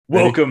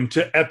Welcome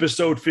to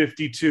episode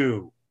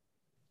 52.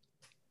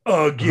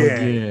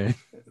 Again. Again.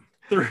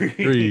 Three,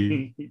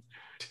 Three,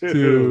 two,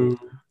 two,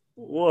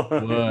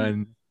 one.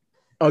 one.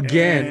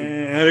 Again.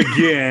 And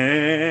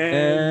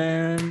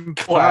again. And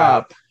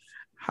Clap. clap.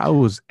 How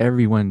was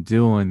everyone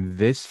doing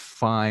this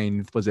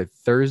fine? Was it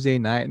Thursday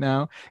night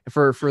now?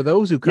 For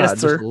those who caught Yes,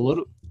 just sir. a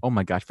little, oh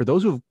my gosh, for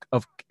those who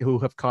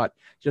have caught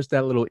just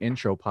that little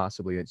intro,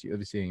 possibly that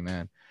you're seeing,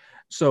 man.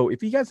 So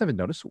if you guys haven't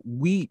noticed,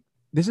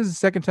 this is the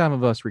second time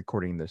of us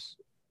recording this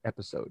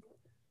episode.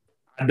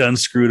 I done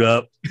screwed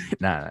up.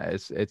 Nah,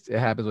 it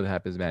happens what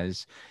happens, man.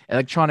 It's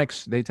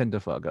electronics, they tend to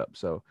fuck up.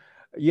 So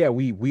yeah,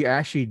 we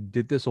actually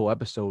did this whole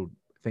episode,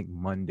 I think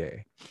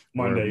Monday.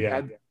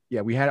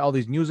 We had all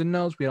these news and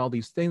notes, we had all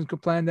these things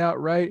planned out,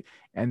 right?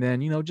 And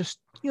then just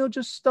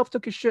stuff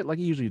took a shit like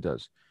it usually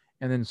does.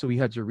 And then so we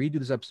had to redo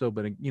this episode,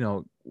 but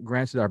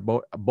granted our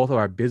both of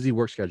our busy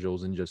work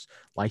schedules and just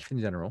life in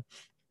general.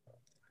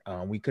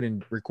 We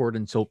couldn't record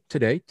until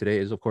today. Today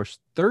is, of course,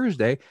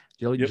 Thursday,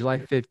 July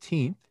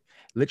 15th.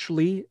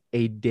 Literally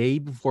a day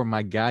before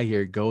my guy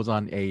here goes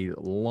on a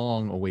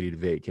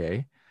long-awaited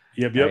vacay.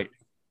 Yep. Right?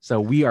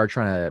 So we are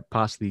trying to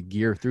possibly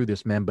gear through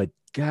this, man. But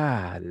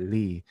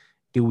golly,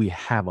 do we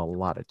have a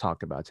lot to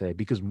talk about today?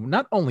 Because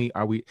not only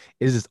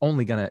is this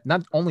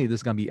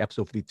gonna be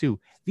episode 52,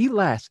 the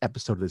last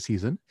episode of the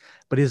season,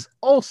 but is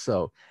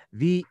also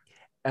the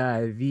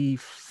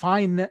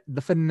finale,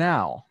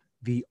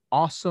 the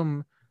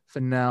awesome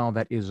finale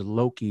that is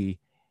Loki.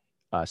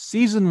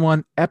 Season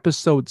 1,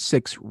 episode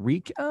 6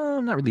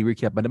 not really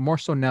recap, but more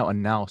so now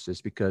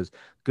analysis, because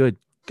good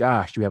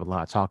gosh, we have a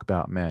lot to talk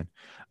about, man.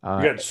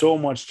 We got so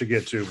much to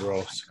get to, bro.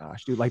 Oh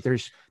gosh, dude, like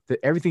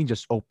everything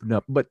just opened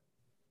up. But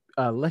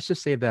let's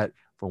just say that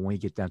for when we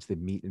get down to the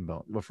meat and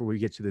bone, before we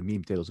get to the meat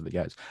and potatoes of it,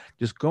 guys,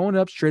 just going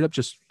up straight up,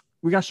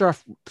 we gotta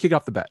kick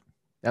off the bat.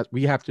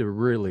 We have to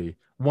really,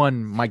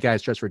 my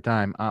guy's stressed for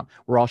time.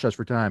 We're all stressed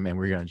for time, and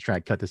we're gonna try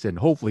and cut this in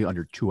hopefully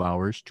under 2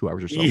 hours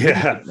or so.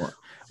 Yeah.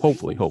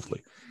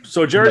 Hopefully.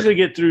 So Jared's gonna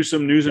get through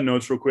some news and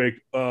notes real quick,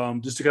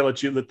 just to kind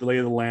of let the lay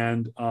of the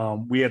land.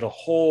 We had a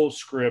whole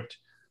script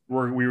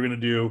where we were gonna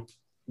do.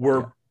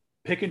 We're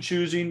pick and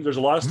choosing. There's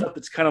a lot of stuff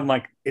that's kind of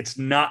like it's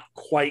not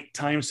quite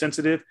time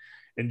sensitive,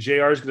 and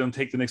JR is gonna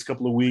take the next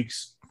couple of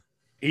weeks.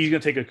 He's gonna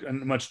take a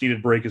much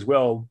needed break as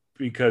well,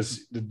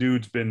 because the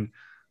dude's been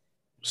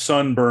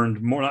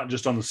sunburned more, not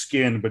just on the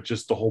skin, but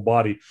just the whole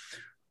body.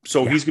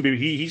 So he's gonna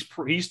be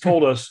he's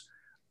told us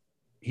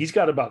he's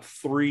got about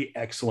 3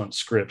 excellent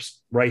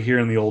scripts right here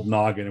in the old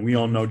noggin, and we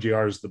all know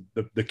JR is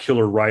the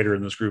killer writer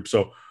in this group.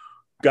 So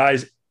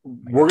guys,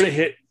 we're gonna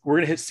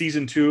hit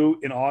season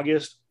 2 in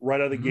August right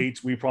out of the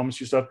gates. We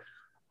promise you stuff.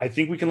 I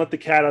think we can let the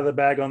cat out of the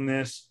bag on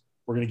this.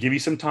 We're gonna give you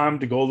some time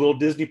to go a little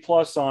Disney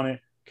Plus on it,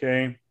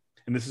 okay?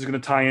 And this is gonna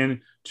tie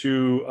in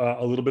to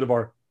a little bit of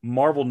our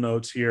Marvel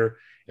notes here.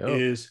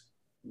 Is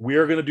we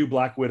are going to do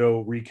Black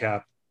Widow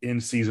recap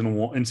in season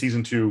 1, in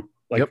season 2,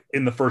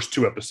 in the first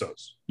 2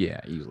 episodes. Yeah,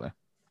 easily.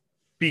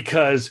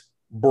 Because,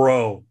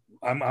 bro,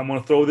 I'm going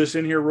to throw this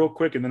in here real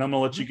quick, and then I'm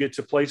going to let you get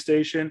to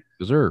PlayStation.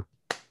 Yes, sir.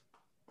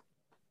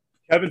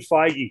 Kevin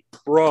Feige,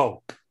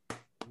 bro,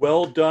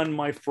 well done,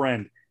 my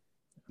friend.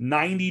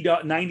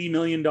 $90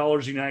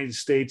 million United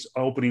States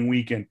opening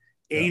weekend,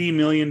 $80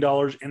 million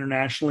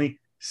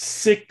internationally,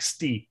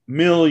 $60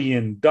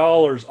 million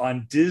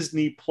on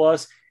Disney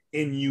Plus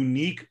in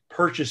unique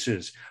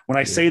purchases. When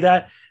I say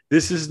that,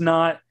 this is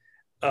not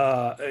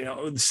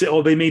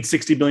they made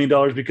 $60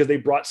 million because they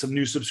brought some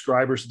new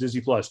subscribers to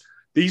Disney Plus.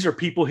 These are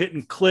people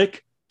hitting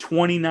click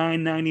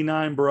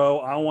 $29.99, bro.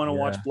 I want to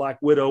watch Black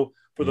Widow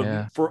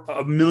for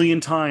a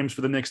million times for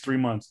the next 3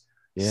 months.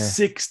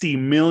 $60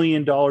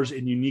 million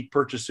in unique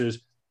purchases.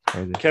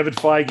 Crazy. Kevin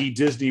Feige,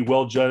 Disney,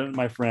 well done,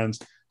 my friends.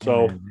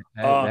 So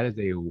that is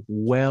a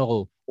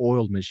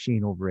well-oiled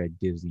machine over at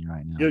Disney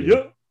right now.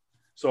 Yeah.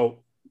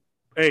 So,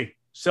 hey,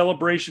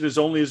 celebration is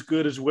only as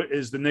good as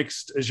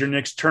your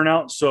next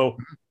turnout. So,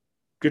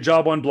 good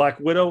job on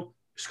Black Widow,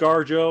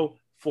 ScarJo,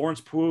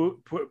 Florence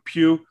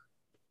Pugh,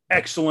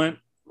 excellent.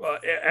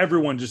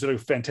 Everyone just did a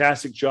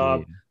fantastic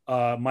job.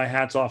 My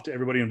hat's off to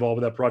everybody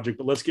involved with that project.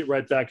 But let's get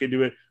right back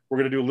into it. We're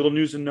going to do a little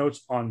news and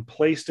notes on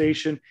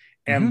PlayStation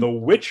and The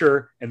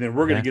Witcher, and then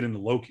we're going to get into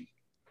Loki.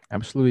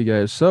 Absolutely,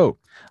 guys. So,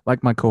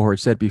 like my cohort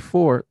said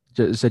before,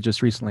 just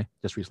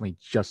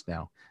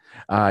now.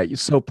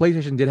 So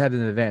PlayStation did have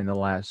an event in the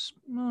last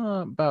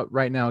about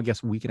right now, I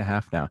guess, a week and a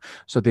half now.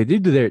 So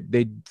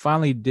they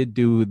finally did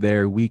do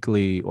their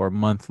weekly or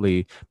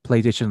monthly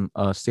PlayStation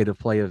State of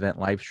Play event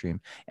live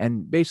stream,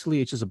 and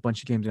basically it's just a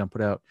bunch of games gonna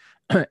put out.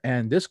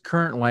 And this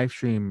current live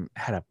stream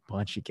had a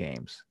bunch of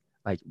games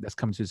like that's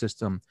coming to the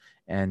system,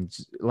 and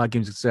a lot of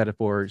games excited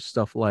for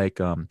stuff like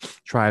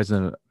Tribes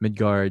of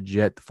Midgard,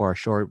 Jet the Far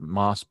Shore,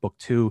 Moss Book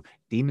 2,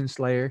 Demon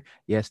Slayer.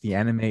 Yes, the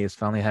anime is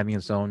finally having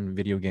its own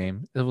video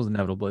game. It was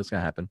inevitable. It's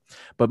gonna happen.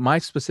 But my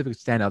specific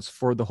standouts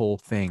for the whole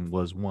thing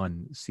was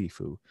one,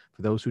 Sifu.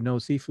 For those who know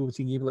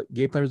Sifu,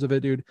 game players of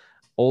it, dude,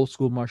 old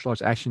school martial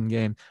arts action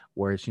game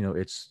where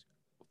it's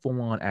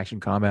full-on action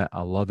combat.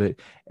 I love it.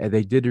 And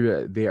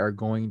they are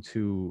going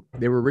to,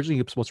 they were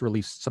originally supposed to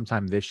release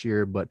sometime this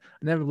year, but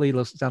inevitably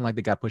it sounded like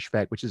they got pushed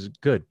back, which is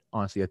good,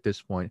 honestly, at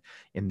this point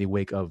in the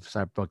wake of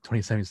Cyberpunk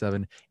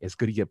 2077. It's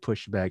good to get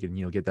pushed back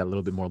and, get that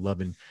little bit more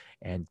love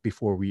and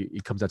before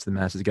it comes out to the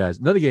masses, guys.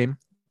 Another game,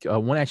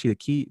 one actually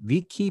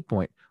the key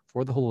point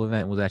for the whole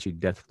event was actually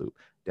Deathloop.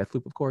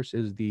 Deathloop, of course,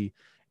 is the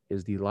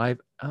live,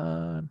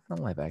 not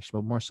live action,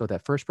 but more so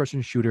that first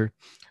person shooter,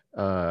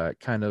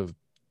 kind of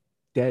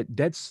not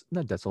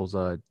Dead Souls.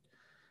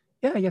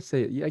 Yeah, I guess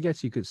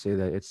you could say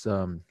that it's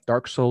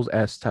Dark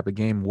Souls-esque type of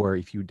game where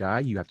if you die,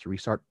 you have to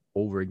restart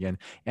over again.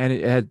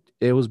 And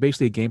it was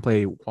basically a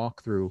gameplay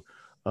walkthrough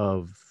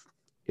of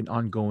an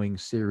ongoing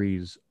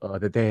series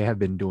that they have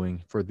been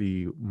doing for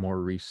the more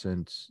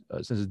recent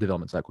since the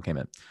development cycle came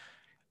in.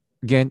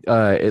 Again,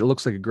 it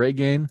looks like a great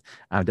game.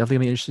 I'm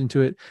definitely interested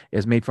into it.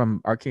 It's made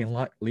from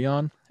Arcane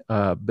Leon.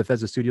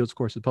 Bethesda Studios, of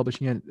course, is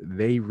publishing it.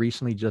 They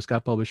recently just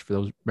got published.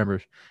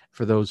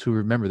 For those who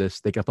remember this,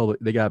 they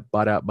got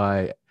bought out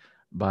by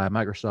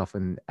Microsoft.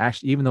 And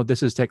actually, even though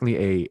this is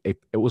technically it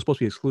was supposed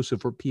to be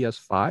exclusive for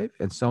PS5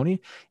 and Sony,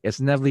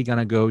 it's never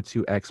gonna go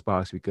to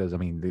Xbox because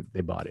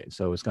they bought it,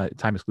 so it's got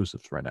time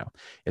exclusives right now.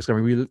 It's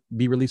gonna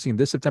be releasing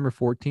this September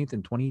 14th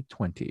in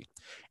 2020.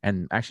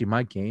 And actually,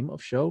 my game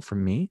of show for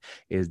me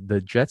is the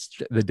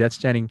Death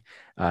Stranding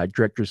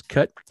director's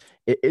cut.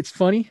 It's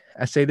funny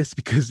I say this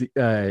because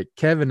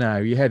Kevin and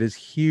I, we had this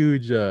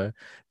huge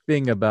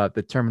thing about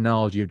the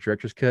terminology of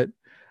director's cut.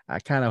 I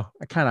kind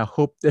of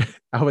hope that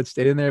I would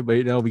stay in there, but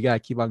we gotta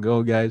keep on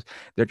going, guys.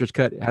 Director's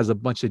Cut has a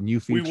bunch of new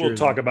features. We will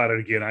talk about it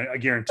again. I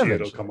guarantee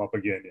it'll come up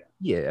again.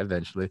 Yeah,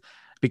 eventually,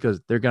 because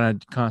they're gonna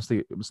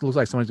constantly. It looks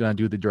like someone's gonna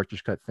do the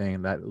Director's Cut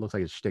thing. That looks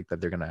like a shtick that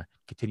they're gonna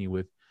continue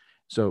with.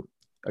 So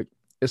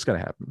it's gonna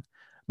happen.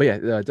 But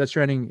yeah, Death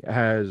Stranding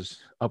has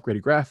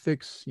upgraded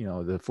graphics.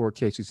 The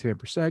 4K 60 frames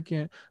per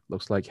second.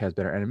 Looks like has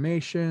better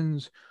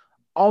animations.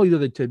 All these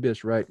other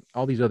tidbits, right?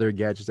 All these other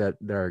gadgets that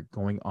are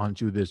going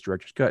onto this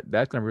director's cut,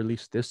 that's going to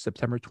release this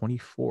September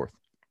 24th.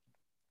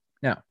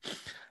 Now,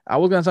 I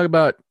was going to talk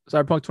about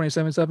Cyberpunk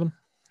 2077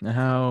 and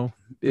how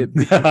it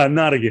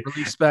not again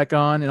released back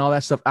on and all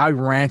that stuff. I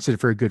ranted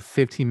for a good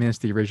 15 minutes,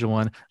 the original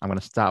one. I'm going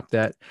to stop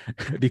that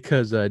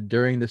because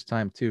during this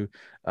time too,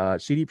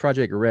 CD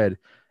Projekt Red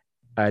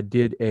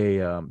did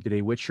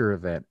a Witcher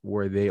event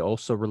where they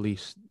also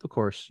released, of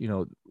course,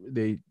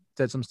 they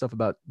said some stuff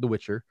about The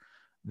Witcher,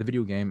 the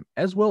video game,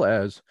 as well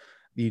as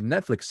the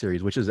Netflix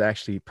series, which is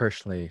actually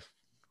personally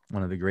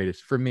one of the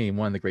greatest, for me,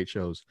 one of the great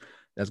shows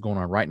that's going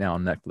on right now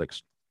on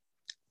Netflix.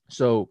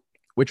 So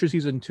Witcher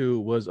Season 2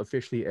 was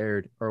officially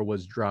aired or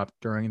was dropped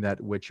during that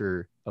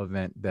Witcher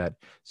event that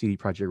CD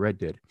Projekt Red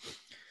did.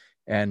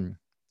 And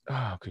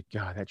oh, good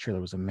God, that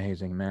trailer was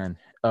amazing, man.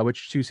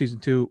 Witcher 2 Season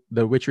 2,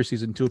 the Witcher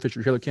Season 2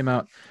 official trailer came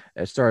out.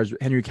 It stars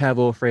Henry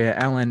Cavill, Freya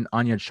Allan,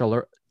 Anya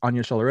Chalaret,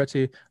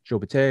 Joe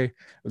Bate.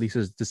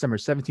 Releases December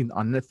 17th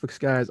on Netflix,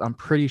 guys. I'm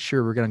pretty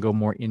sure we're going to go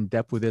more in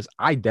depth with this.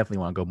 I definitely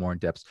want to go more in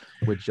depth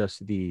with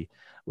just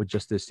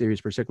this series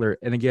in particular.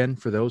 And again,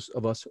 for those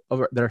of us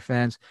that are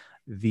fans,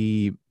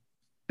 the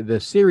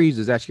series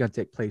is actually going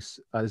to take place.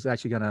 Is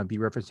actually going to be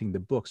referencing the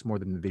books more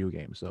than the video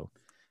game. So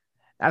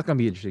that's going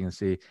to be interesting to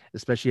see,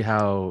 especially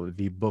how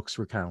the books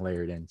were kind of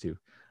layered into.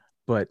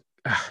 But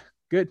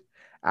good.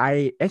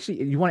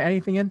 You want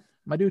anything in,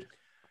 my dude?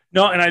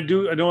 No, and I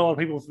know a lot of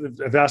people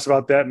have asked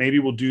about that. Maybe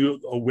we'll do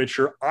a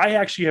Witcher. I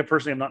actually have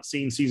not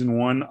seen season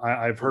 1.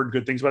 I've heard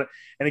good things about it.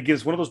 And it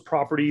gives one of those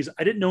properties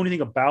I didn't know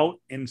anything about.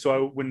 And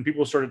so when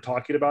people started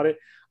talking about it,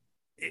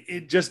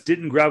 it just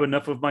didn't grab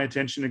enough of my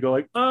attention to go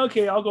like, oh,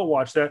 okay, I'll go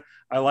watch that.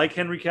 I like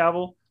Henry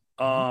Cavill.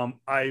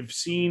 I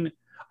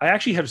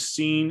actually have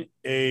seen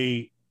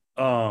a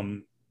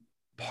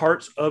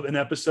parts of an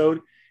episode,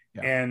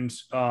 and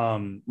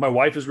my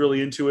wife is really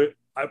into it.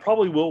 I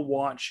probably will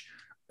watch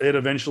it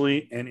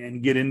eventually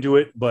and get into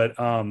it, but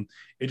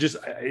it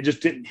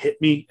just didn't hit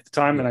me at the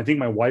time, and I think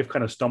my wife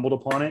kind of stumbled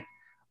upon it.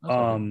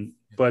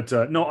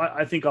 No,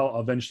 I think I'll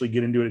eventually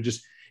get into it.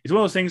 It's one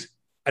of those things.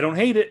 I don't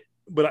hate it,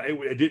 but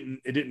it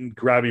didn't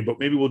grab me. But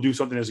maybe we'll do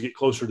something as we get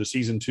closer to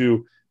season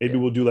 2. Maybe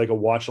we'll do like a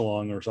watch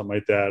along or something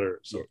like that.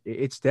 Or so.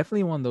 It's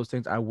definitely one of those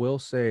things. I will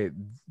say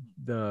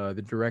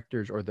the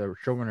directors or the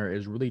showrunner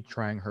is really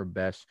trying her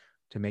best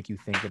to make you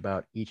think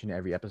about each and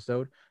every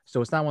episode.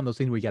 So it's not one of those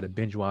things where you got to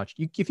binge watch.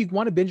 If you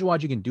want to binge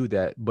watch, you can do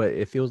that. But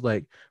it feels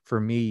like for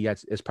me,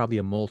 it's probably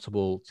a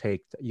multiple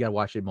take. You got to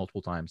watch it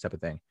multiple times type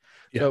of thing.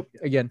 Yeah. So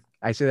again,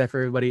 I say that for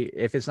everybody.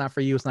 If it's not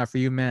for you, it's not for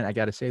you, man. I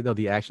got to say though,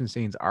 the action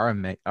scenes are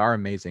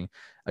amazing.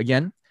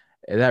 Again,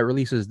 that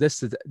releases this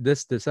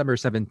December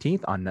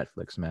 17th on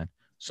Netflix, man.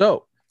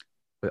 So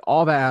with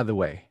all that out of the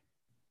way,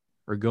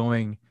 we're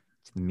going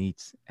to the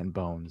meats and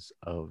bones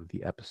of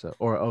the episode,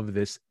 or of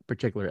this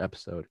particular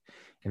episode,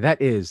 and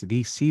that is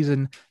the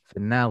season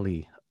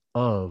finale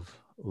of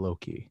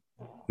Loki.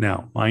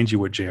 Now, mind you,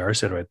 what JR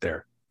said right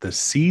there, the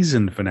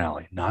season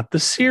finale, not the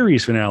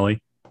series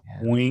finale. Yeah.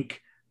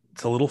 Wink.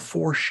 It's a little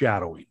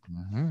foreshadowing.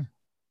 Mm-hmm.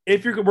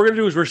 We're going to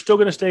do is we're still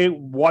going to stay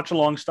watch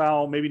along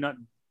style, maybe not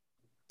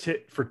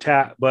tit for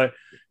tat. But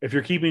if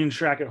you're keeping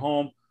track at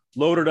home,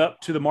 load it up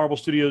to the Marvel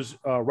Studios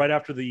right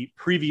after the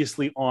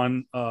previously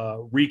on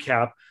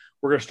recap.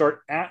 We're going to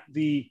start at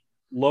the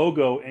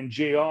logo, and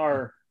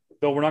JR,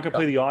 though we're not going to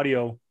play the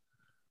audio,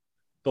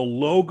 the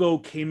logo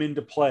came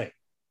into play.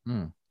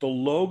 The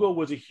logo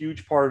was a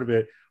huge part of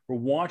it. We're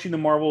watching the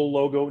Marvel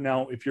logo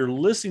now. If you're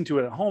listening to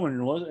it at home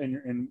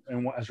and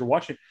as you're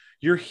watching it,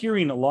 you're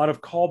hearing a lot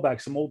of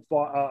callbacks, some old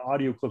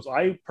audio clips.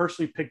 I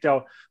personally picked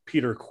out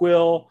Peter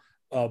Quill,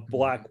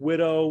 Black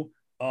Widow,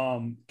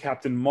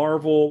 Captain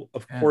Marvel,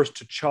 of course,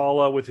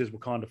 T'Challa with his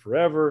Wakanda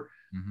Forever.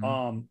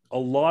 A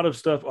lot of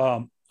stuff.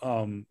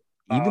 Even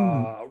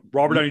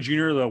Robert Downey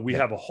Jr. We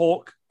have a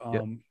Hulk.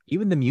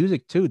 Even the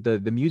music too.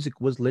 The music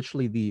was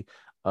literally the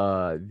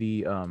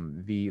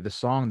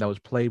song that was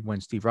played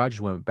when Steve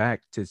Rogers went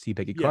back to see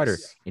Peggy Carter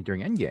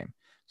during Endgame.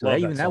 So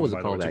that was a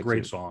callback. It's a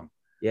great song.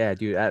 Yeah,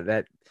 dude.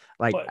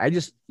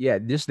 Just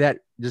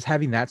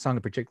having that song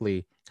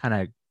particularly kind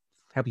of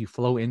help you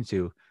flow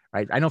into.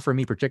 Right. I know for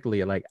me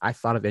particularly, like I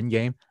thought of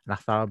Endgame and I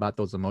thought about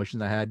those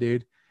emotions I had,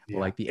 dude. Yeah,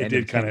 like the end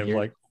did kind of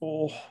like,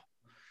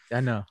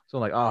 I know. So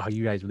like, oh,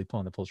 you guys really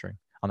pulling the pull string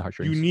on the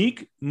heartstrings.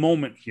 Unique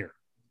moment here.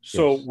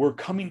 So we're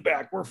coming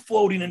back, we're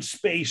floating in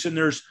space, and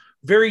there's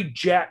very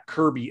Jack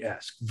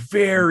Kirby-esque,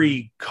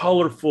 very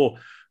colorful,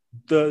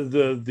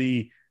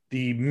 the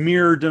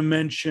mirror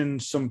dimension,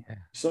 so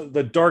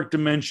the dark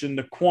dimension,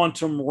 the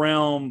quantum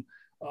realm,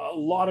 a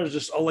lot of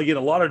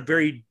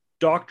very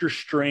Doctor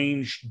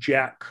Strange,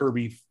 Jack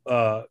Kirby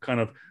kind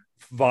of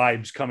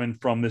vibes coming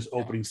from this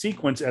opening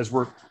sequence as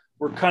we're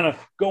kind of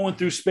going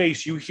through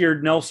space. You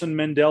hear Nelson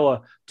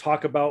Mandela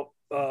talk about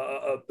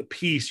the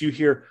peace. You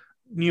hear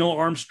Neil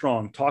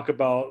Armstrong talk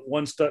about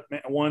one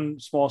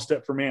small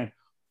step for man.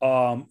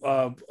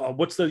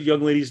 What's the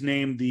young lady's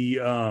name? The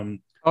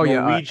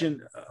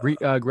Norwegian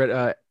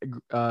Greta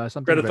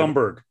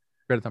Thunberg.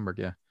 Greta Thunberg,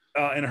 yeah.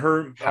 And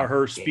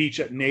her speech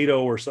at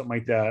NATO or something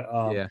like that,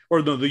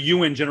 or the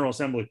UN General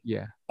Assembly.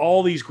 Yeah,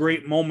 all these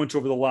great moments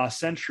over the last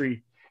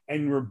century,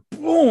 and we're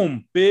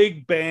boom,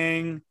 big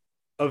bang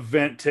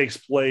event takes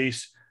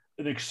place,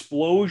 an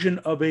explosion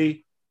of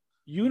a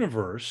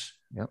universe.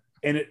 Yep.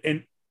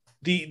 And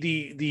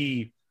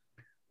the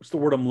what's the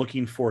word I'm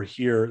looking for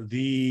here?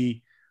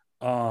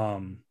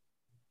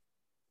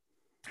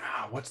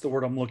 What's the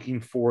word I'm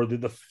looking for?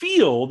 The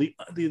feel,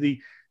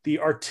 the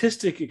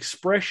artistic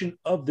expression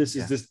of this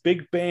is this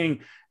big bang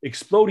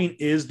exploding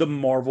is the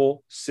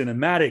Marvel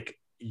Cinematic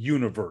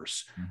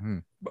Universe.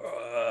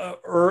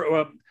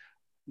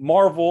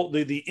 Marvel,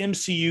 the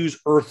MCU's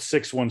Earth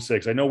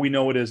 616. I know we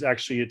know it is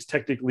actually, it's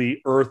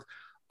technically Earth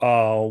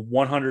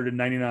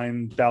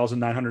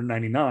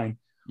 199,999.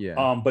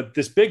 Yeah. But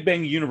this big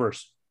bang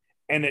universe,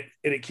 and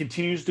it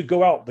continues to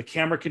go out. The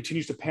camera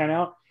continues to pan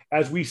out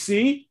as we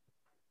see,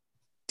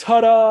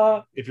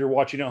 ta-da, if you're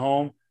watching at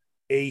home,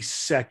 a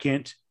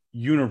second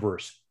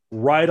universe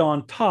right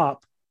on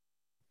top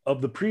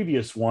of the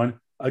previous one.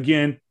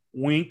 Again,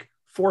 wink,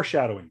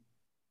 foreshadowing.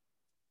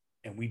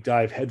 And we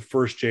dive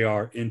headfirst,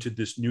 JR, into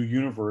this new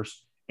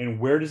universe.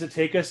 And where does it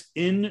take us?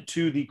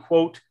 Into the,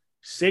 quote,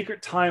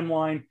 sacred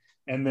timeline.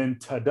 And then,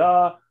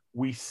 ta-da,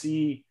 we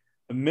see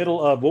the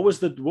middle of, what was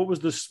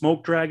the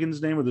smoke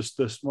dragon's name, or the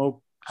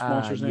smoke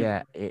monster's name?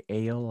 Yeah,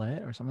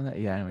 Aeolette or something like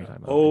that. Yeah, I know what you're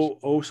talking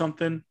about.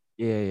 Something?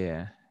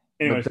 Yeah.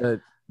 Anyways,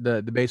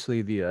 the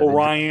basically the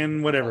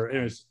Orion, whatever.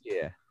 Anyways.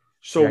 Yeah.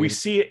 So we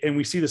see it, and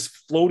we see this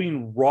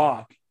floating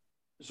rock.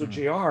 So,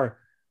 JR,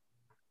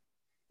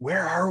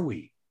 where are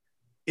we?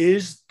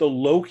 Is the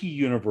Loki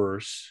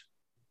universe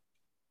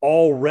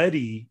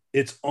already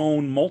its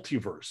own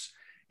multiverse?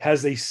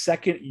 Has a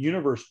second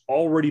universe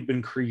already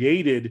been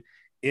created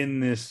in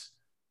this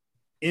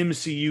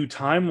MCU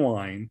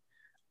timeline?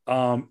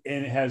 And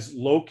it has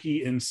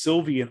Loki and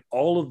Sylvie and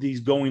all of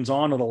these goings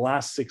on in the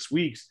last 6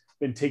 weeks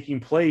been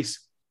taking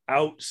place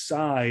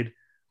outside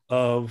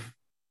of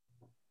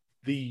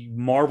the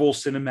Marvel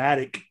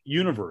Cinematic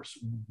Universe?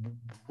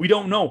 We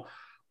don't know.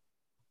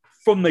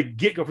 From the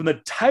get-go, from the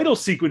title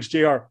sequence,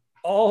 JR,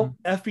 all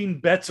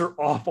effing bets are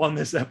off on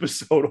this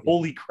episode.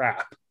 Holy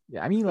crap.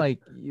 Yeah, I mean,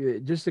 like,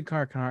 just to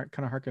kind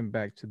of harken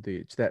back to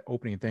that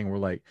opening thing where,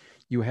 like,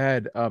 you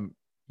had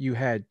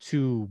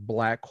two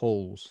black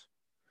holes,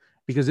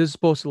 because this is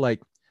supposed to,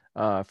 like,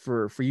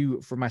 for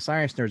my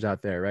science nerds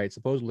out there, right?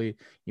 Supposedly,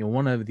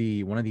 one of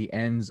the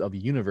ends of the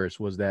universe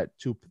was that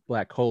two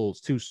black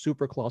holes, two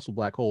super colossal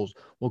black holes,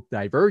 will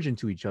diverge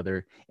into each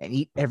other and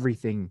eat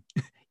everything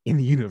in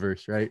the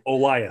universe, right?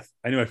 Goliath.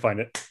 I knew I'd find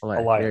it.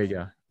 Goliath. There you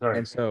go. Sorry.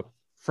 And so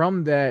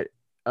from that,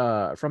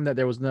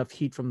 there was enough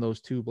heat from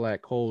those two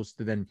black holes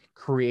to then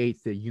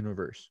create the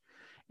universe.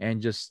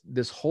 And just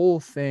this whole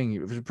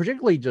thing,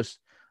 particularly just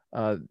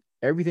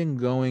everything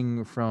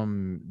going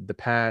from the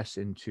past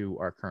into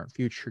our current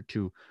future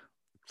to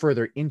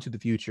further into the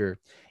future,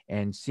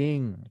 and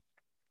seeing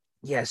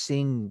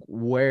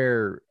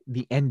where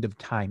the end of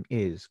time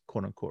is,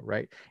 quote unquote,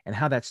 right? And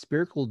how that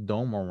spherical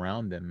dome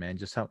around them, man,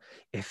 just how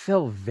it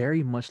felt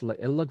very much like,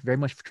 it looked very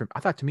much,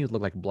 I thought to me it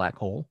looked like a black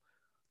hole,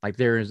 Like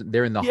they're in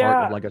the heart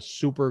of Yeah. like a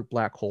super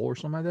black hole or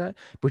something like that,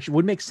 which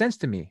would make sense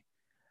to me.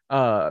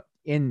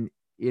 In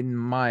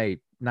my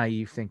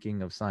naive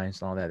thinking of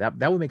science and all that,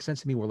 that would make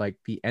sense to me. Where like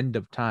the end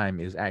of time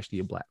is actually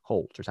a black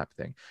hole or type of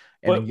thing,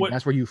 and But then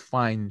that's where you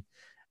find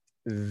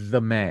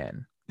the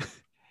man,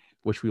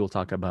 which we will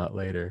talk about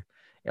later.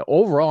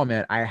 Overall,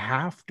 man, I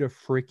have to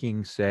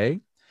freaking say,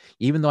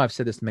 even though I've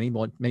said this many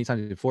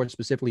times before,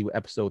 specifically with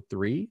episode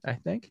 3, I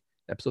think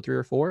episode 3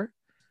 or 4,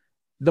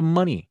 the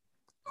money,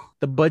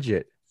 the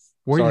budget,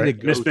 where did sorry, it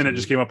go Miss Minute to?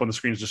 just came up on the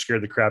screen, just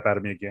scared the crap out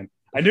of me again.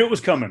 I knew it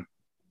was coming.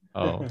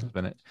 Oh,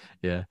 Bennett.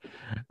 Yeah.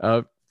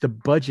 The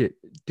budget,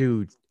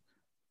 dude.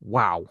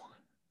 Wow.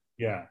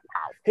 Yeah.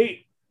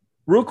 Hey,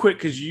 real quick,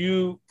 because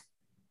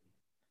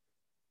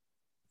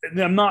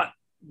I'm not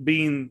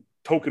being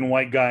token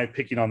white guy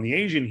picking on the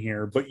Asian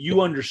here, but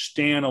you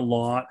understand a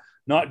lot,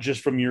 not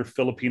just from your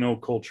Filipino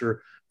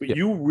culture, but Yeah.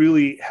 you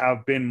really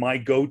have been my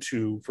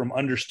go-to from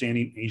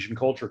understanding Asian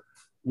culture.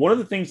 One of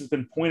the things that's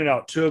been pointed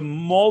out to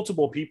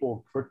multiple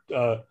people for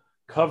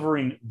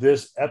covering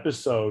this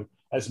episode,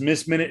 as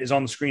Miss Minute is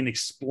on the screen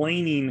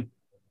explaining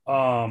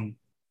an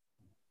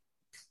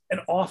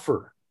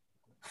offer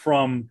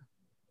from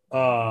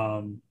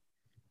the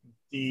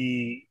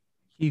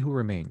He Who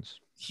Remains.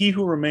 He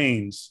Who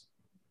Remains,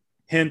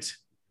 hint,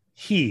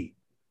 he,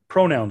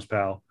 pronouns,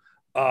 pal.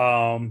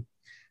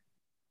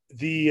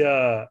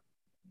 The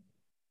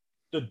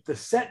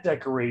set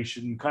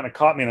decoration kind of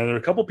caught me. And there were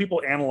a couple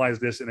people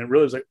analyzed this, and it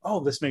really was like, oh,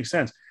 this makes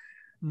sense.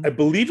 I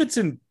believe it's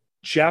in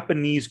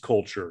Japanese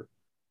culture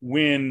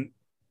when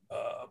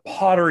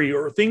pottery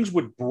or things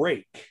would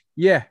break.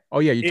 Yeah. Oh,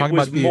 yeah. You're talking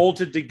about it was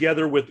molded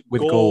together with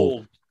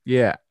gold.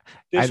 Yeah.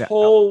 This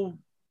whole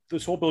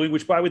building,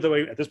 which by the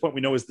way, at this point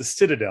we know is the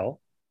Citadel.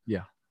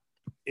 Yeah.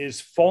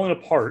 Is falling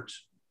apart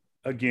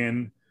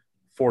again,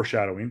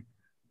 foreshadowing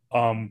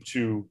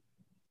to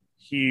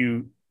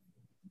he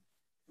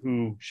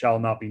who shall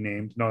not be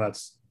named. No,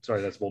 that's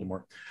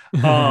Voldemort.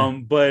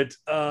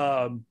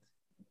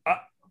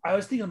 I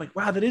was thinking, I'm like,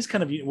 wow, that is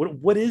kind of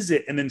what is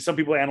it? And then some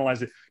people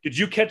analyze it. Did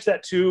you catch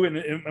that too? And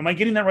am I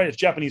getting that right? It's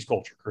Japanese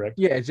culture, correct?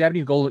 Yeah, it's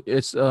Japanese gold.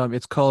 It's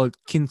called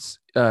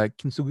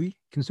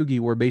kintsugi,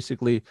 where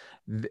basically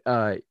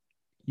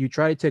you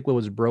try to take what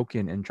was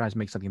broken and try to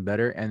make something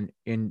better. And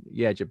in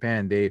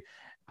Japan,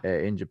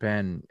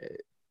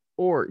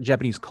 or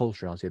Japanese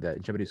culture, I'll say that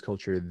in Japanese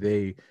culture,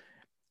 they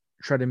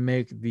try to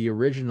make the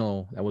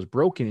original that was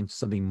broken into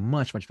something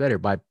much, much better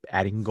by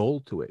adding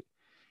gold to it.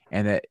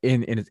 And that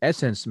in its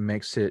essence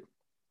makes it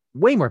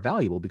way more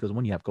valuable because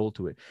when you have gold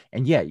to it.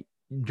 And yeah,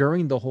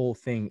 during the whole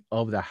thing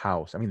of the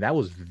house, I mean, that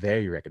was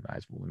very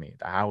recognizable to me.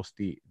 The house,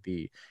 the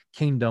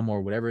kingdom,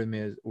 or whatever it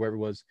is, wherever it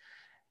was,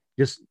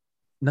 just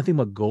nothing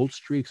but gold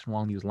streaks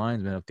along these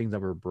lines, man, of things that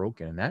were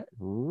broken. And that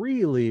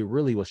really,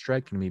 really was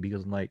striking me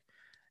because like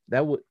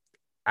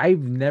I've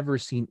never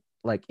seen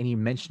like any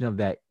mention of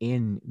that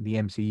in the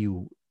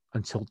MCU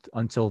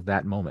until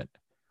that moment,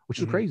 which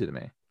is crazy to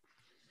me.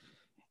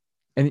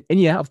 And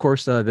yeah, of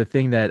course, the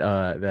thing that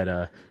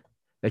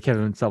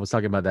Kevin himself was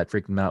talking about that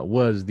freaked him out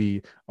was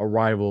the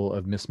arrival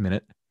of Miss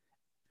Minute,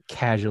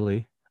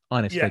 casually,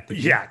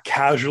 unexpectedly. Yeah,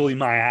 casually,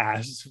 my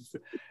ass.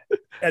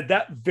 At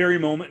that very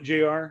moment,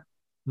 JR,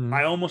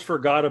 I almost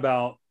forgot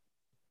about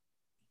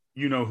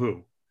you know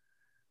who,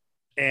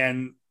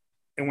 and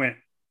went,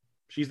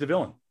 she's the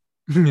villain.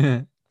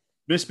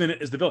 Miss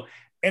Minute is the villain,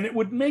 and it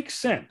would make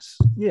sense.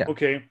 Yeah.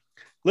 Okay,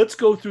 let's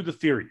go through the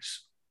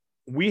theories.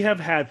 We have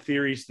had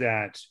theories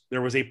that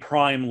there was a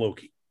prime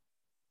Loki,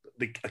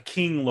 a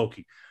king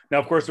Loki. Now,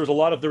 of course, there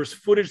was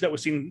footage that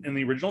was seen in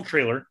the original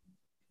trailer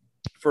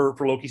for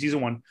Loki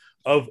season 1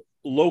 of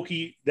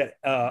Loki that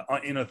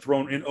in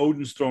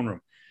Odin's throne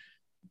room.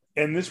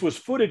 And this was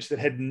footage that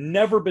had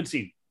never been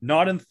seen.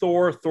 Not in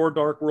Thor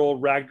Dark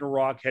World,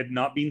 Ragnarok, had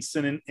not been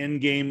seen in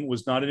Endgame,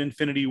 was not in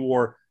Infinity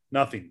War,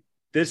 nothing.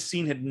 This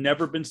scene had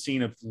never been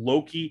seen of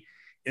Loki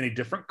in a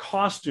different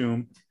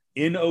costume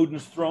in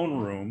Odin's throne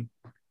room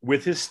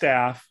with his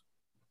staff,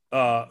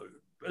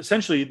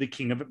 essentially the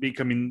king of it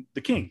becoming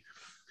the king.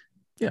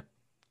 Yeah.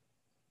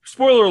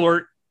 Spoiler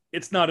alert,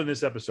 it's not in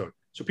this episode.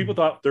 So people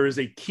thought there is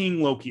a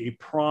king Loki, a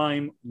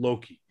prime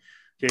Loki.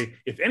 Okay.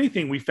 If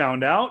anything, we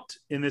found out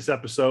in this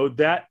episode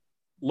that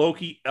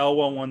Loki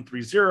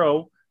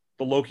L1130,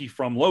 the Loki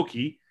from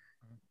Loki,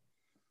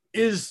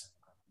 is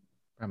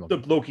the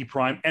Loki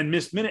prime. And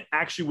Miss Minute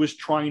actually was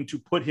trying to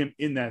put him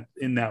in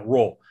that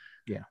role.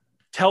 Yeah.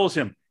 Tells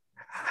him,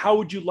 how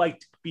would you like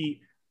to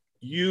be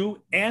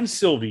you and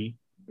Sylvie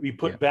be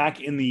put back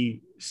in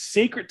the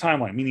sacred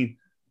timeline, meaning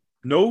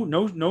no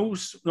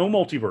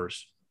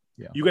multiverse.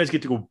 Yeah. You guys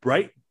get to go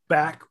right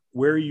back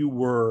where you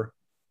were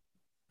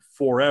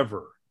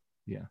forever.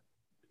 Yeah.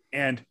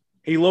 And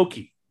hey,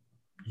 Loki,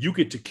 you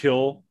get to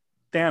kill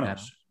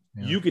Thanos.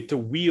 Yeah. You get to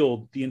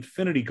wield the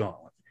Infinity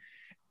Gauntlet.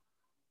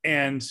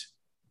 And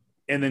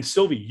then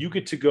Sylvie, you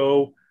get to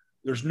go,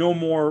 there's no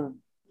more,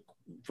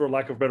 for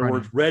lack of better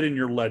words, red in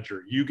your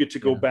ledger. You get to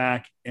go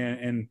back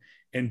and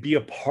be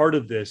a part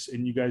of this.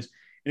 And you guys,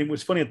 and it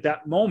was funny at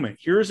that moment,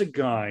 here's a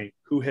guy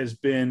who has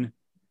been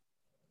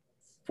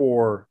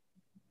for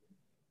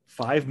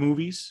 5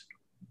 movies,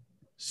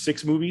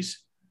 6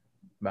 movies.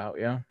 About,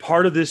 yeah.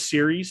 Part of this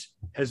series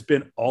has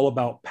been all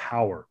about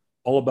power,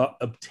 all about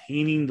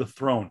obtaining the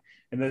throne.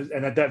 And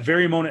at that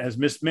very moment, as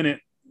Miss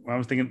Minute, when I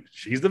was thinking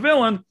she's the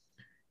villain,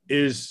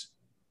 is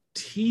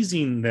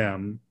teasing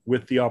them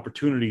with the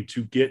opportunity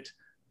to get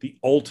the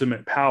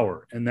ultimate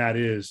power. And that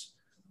is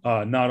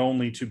not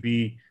only to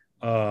be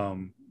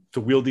to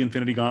wield the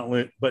Infinity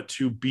Gauntlet, but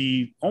to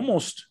be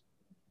almost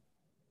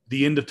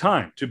the end of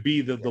time, to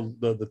be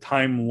the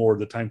Time Lord,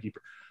 the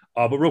Timekeeper.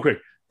 But real quick,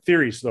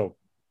 theories though.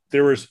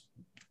 There was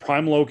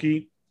Prime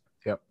Loki.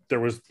 Yep. There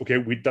was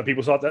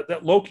people thought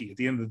that Loki at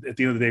the end of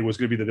the day was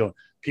going to be the villain.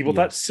 People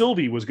thought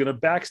Sylvie was going to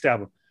backstab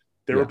him.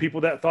 There were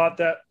people that thought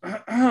that,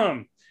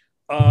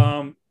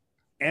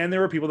 and there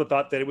were people that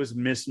thought that it was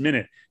Miss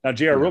Minute. Now,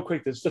 JR, real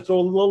quick, let's throw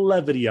a little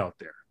levity out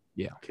there.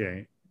 Yeah.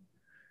 Okay.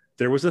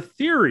 There was a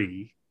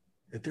theory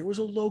that there was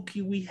a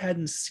Loki we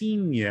hadn't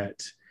seen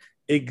yet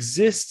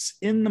exists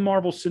in the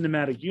Marvel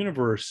Cinematic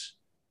Universe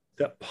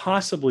that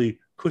possibly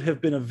could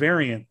have been a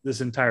variant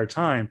this entire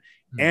time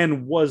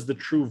and was the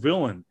true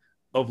villain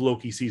of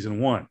Loki season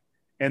 1.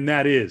 And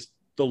that is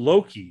the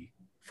Loki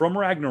from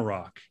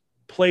Ragnarok,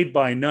 played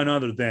by none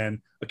other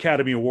than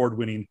Academy Award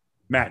winning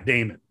Matt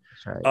Damon.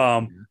 That's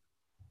right.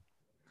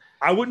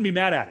 I wouldn't be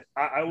mad at it.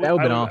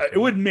 Awesome. It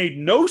would have made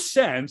no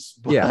sense.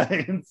 But that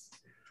would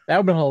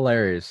have been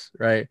hilarious,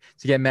 right?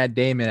 To get Matt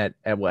Damon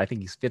at what I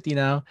think he's 50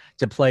 now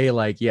to play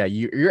like,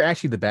 you're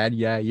actually the bad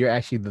guy. You're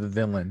actually the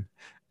villain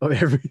of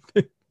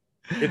everything.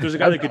 If there's a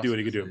guy that could do it,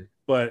 he could do it.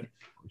 But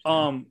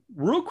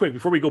real quick,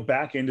 before we go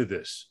back into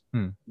this,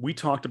 we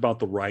talked about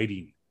the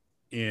writing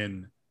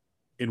in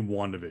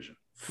WandaVision.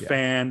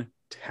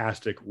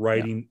 Fantastic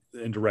writing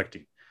and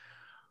directing.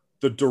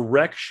 The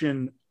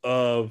direction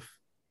of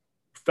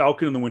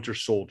Falcon and the Winter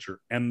Soldier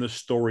and the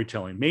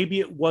storytelling. Maybe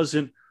it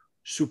wasn't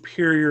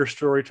superior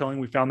storytelling.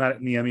 We found that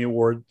in the Emmy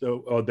Award,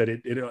 though, that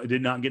it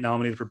did not get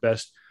nominated for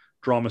Best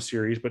Drama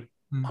Series, but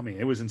I mean,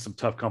 it was in some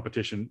tough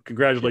competition.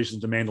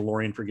 Congratulations to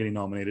Mandalorian for getting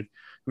nominated.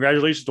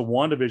 Congratulations to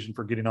WandaVision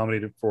for getting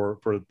nominated for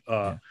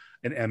an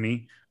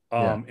Emmy,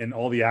 and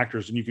all the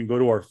actors. And you can go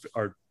to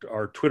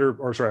our Twitter,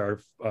 or sorry,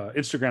 our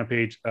Instagram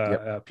page,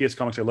 PS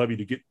Comics I Love You,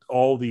 to get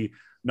all the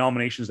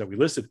nominations that we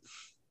listed.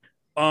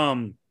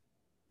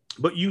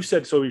 But you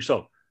said so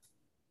yourself.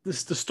 The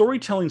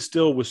storytelling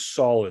still was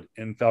solid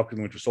in Falcon and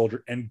the Winter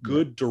Soldier, and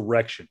good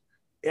direction.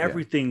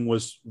 Everything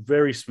was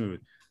very smooth.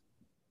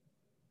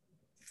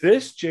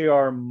 This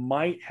JR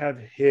might have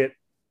hit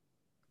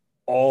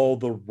all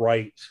the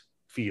right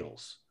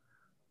feels.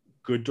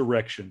 Good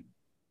direction,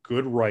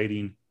 good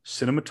writing,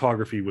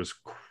 cinematography was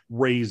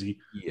crazy.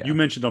 You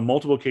mentioned on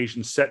multiple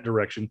occasions set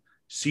direction.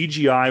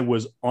 CGI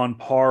was on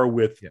par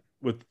with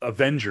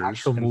Avengers.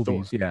 Actual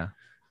movies, Thor.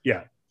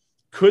 Yeah.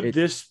 Could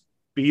this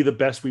be the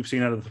best we've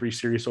seen out of the 3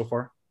 series so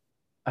far?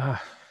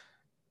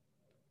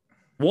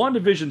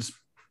 WandaVision's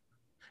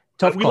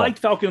tough. We liked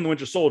Falcon and the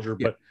Winter Soldier,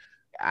 but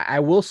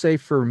I will say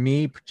for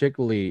me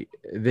particularly,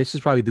 this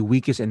is probably the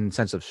weakest in the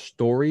sense of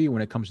story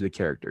when it comes to the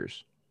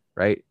characters,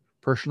 right?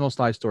 Personal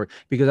side story,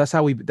 because that's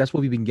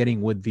what we've been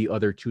getting with the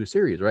other 2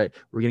 series, right?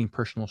 We're getting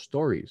personal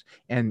stories.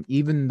 And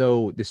even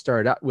though this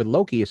started out with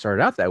Loki, it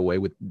started out that way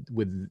with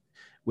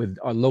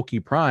Loki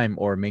Prime,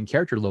 or main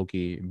character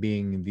Loki,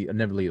 being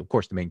inevitably, of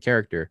course, the main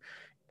character,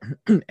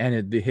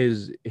 and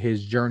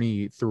his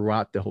journey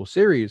throughout the whole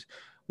series,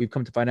 we've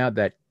come to find out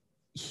that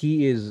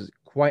he is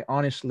quite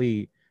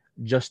honestly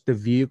just the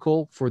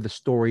vehicle for the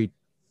story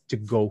to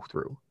go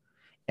through,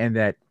 and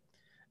that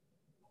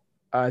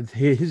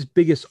his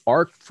biggest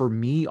arc for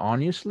me,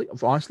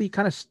 honestly,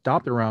 kind of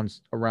stopped around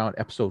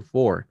episode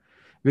 4,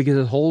 because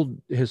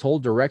his whole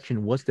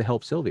direction was to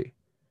help Sylvie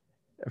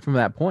from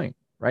that point.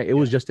 Right, it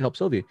was just to help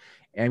Sylvie,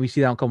 and we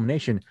see that in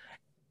culmination.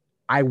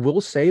 I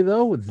will say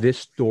though, this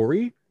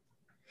story,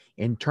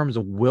 in terms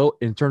of world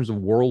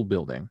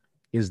building,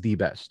 is the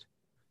best.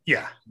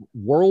 Yeah,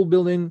 world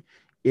building.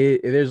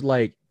 There's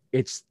like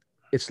it's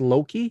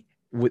Loki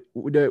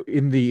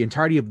in the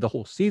entirety of the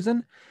whole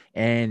season,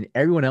 and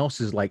everyone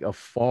else is like a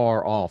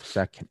far off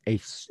second,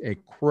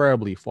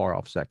 incredibly far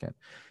off second,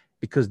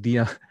 because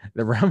the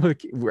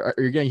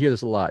you're gonna hear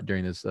this a lot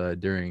during this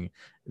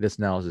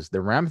analysis.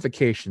 The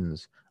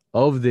ramifications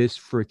of this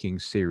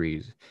freaking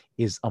series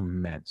is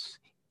immense.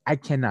 I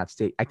cannot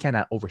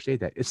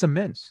overstate that. It's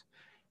immense.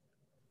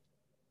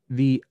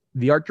 The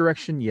art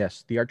direction,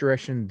 yes, the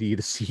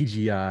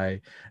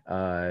CGI,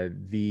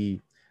 the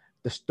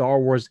Star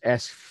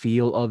Wars-esque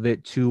feel of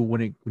it too,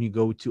 when you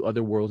go to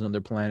other worlds and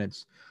other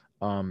planets.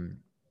 What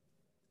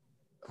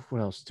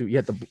else too?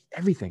 Yeah,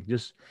 everything,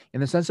 just in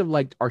the sense of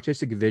like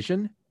artistic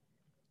vision,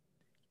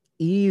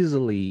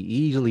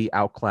 easily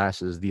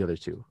outclasses the other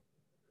 2.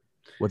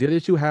 What the other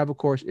 2 have, of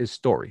course, is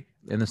story,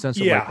 in the sense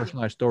of like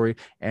personalized story,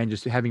 and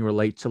just having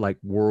relate to like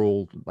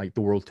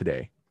the world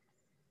today.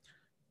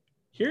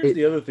 Here's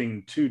the other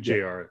thing too,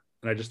 JR,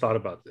 and I just thought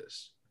about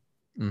this.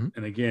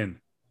 And again,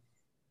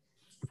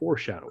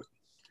 foreshadowing.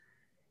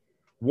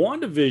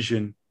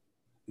 WandaVision,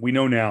 we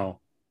know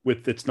now,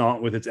 with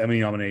its Emmy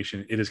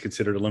nomination, it is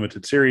considered a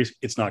limited series.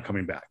 It's not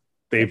coming back.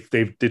 It's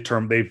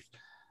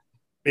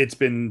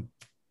been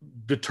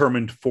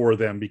determined for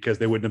them because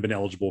they wouldn't have been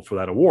eligible for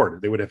that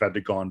award. They would have had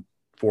to gone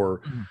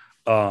for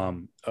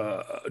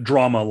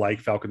drama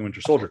like Falcon the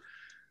Winter Soldier.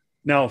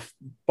 Now,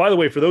 by the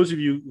way, for those of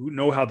you who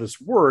know how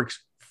this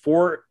works,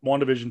 for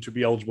WandaVision to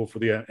be eligible for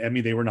the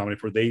Emmy they were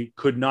nominated for, they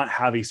could not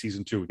have a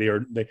season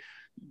 2. They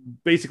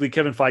basically,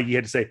 Kevin Feige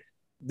had to say,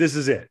 this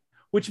is it,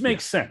 which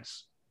makes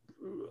sense.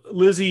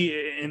 Lizzie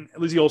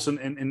Olsen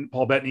and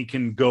Paul Bettany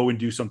can go and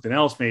do something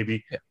else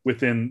maybe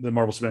within the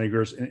Marvel Cinematic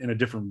Universe in a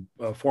different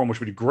form, which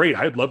would be great.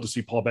 I'd love to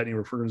see Paul Bettany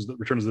return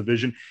as the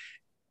Vision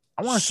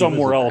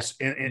somewhere else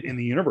in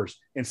the universe.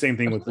 And same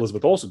thing with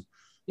Elizabeth Olsen.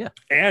 Yeah.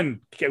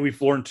 And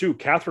we've learned too,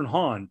 Catherine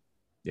Hahn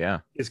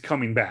is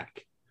coming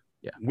back.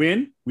 Yeah.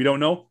 When? We don't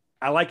know.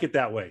 I like it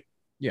that way.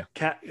 Yeah.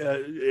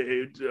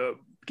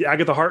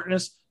 Agatha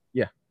Harkness.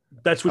 Yeah.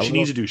 That's what she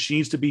needs to do. She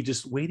needs to be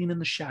just waiting in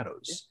the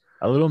shadows.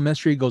 A little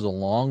mystery goes a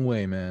long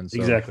way, man. So,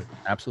 exactly.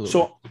 Absolutely.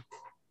 So,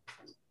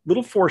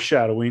 little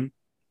foreshadowing,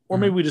 or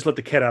maybe we just let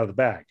the cat out of the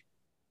bag.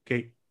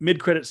 Okay.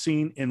 Mid-credit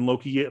scene in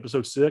Loki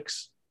episode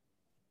 6.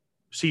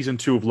 Season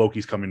 2 of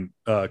Loki's coming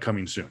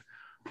soon.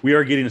 We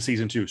are getting a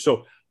season 2.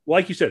 So,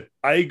 like you said,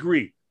 I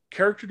agree.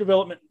 Character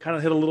development kind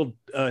of hit a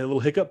little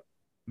hiccup.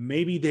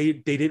 Maybe they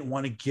didn't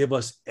want to give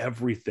us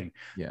everything.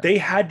 Yeah. They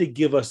had to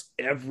give us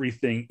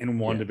everything in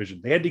WandaVision.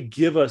 Yeah. They had to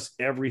give us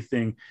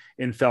everything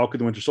in Falcon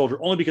the Winter Soldier,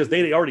 only because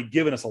they'd already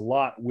given us a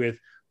lot with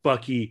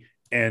Bucky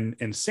and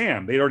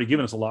Sam. They'd already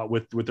given us a lot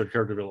with their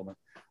character development.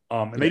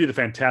 And they did a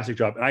fantastic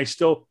job. And I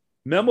still,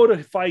 memo to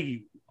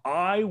Feige,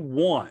 I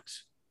want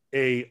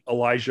a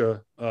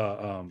Elijah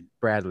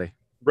Bradley,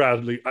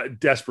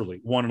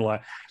 desperately wanted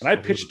Elijah. And I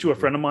pitched it to a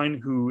friend of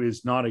mine who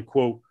is not a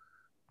quote,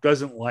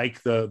 doesn't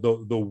like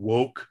the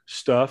woke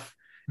stuff.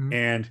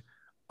 And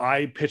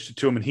I pitched it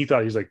to him and he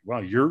thought, he's like, wow,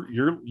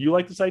 you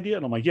like this idea?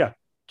 And I'm like, yeah,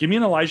 give me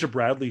an Elijah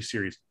Bradley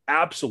series.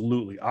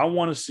 Absolutely. I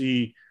want to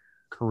see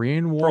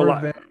Korean War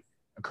vet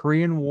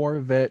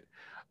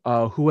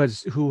who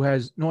has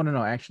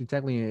actually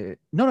technically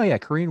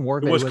Korean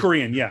War vet. It was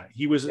Korean. Yeah.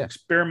 He was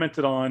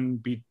experimented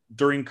on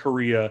during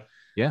Korea.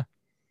 Yeah.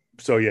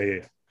 So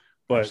yeah.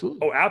 But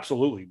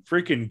absolutely.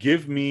 Freaking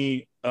give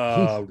me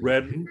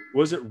red.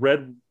 What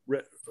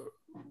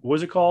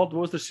was it called?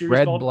 What was the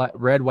series called?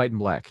 Red, White, and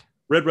Black.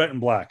 Red, White, and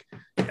Black.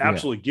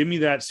 Absolutely. Yeah. Give me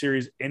that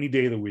series any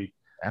day of the week.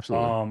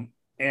 Absolutely.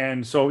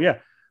 And so,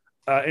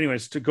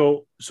 anyways,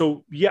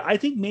 I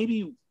think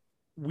maybe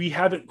we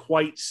haven't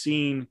quite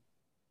seen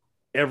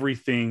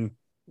everything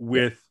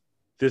with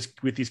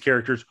these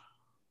characters.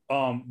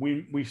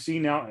 We see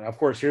now, and of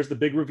course, here's the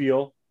big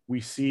reveal. We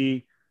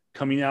see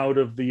coming out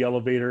of the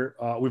elevator.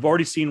 We've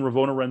already seen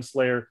Ravonna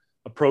Renslayer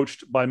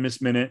approached by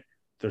Miss Minute.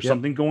 There's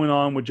something going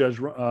on with Judge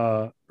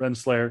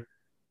Renslayer.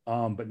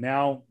 But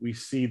now we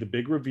see the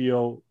big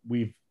reveal.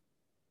 We've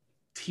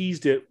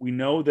teased it. We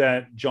know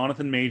that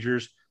Jonathan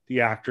Majors,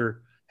 the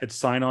actor, had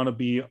signed on to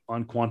be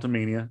on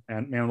Quantumania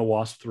and Man of the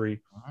Wasp 3.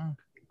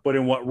 But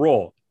in what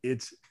role?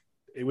 It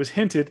was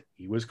hinted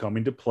he was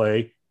coming to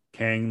play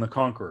Kang the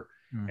Conqueror.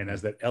 And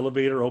as that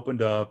elevator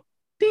opened up,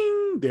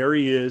 ding, there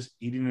he is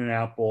eating an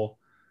apple.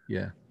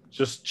 Yeah.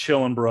 Just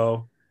chilling,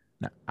 bro.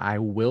 Now, I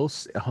will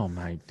say, oh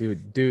my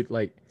dude,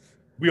 like,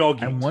 we all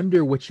geeked. I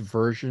wonder which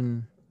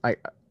version.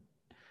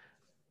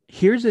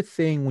 Here's the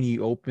thing: when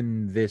you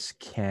open this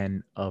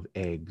can of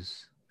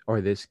eggs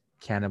or this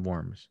can of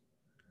worms,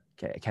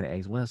 can of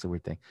eggs. Well, that's the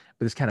weird thing.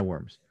 But this can of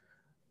worms,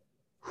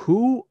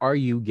 who are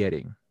you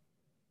getting?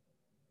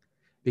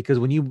 Because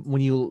when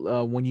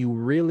you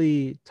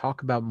really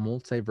talk about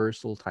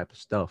multiversal type of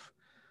stuff,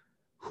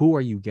 who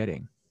are you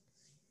getting?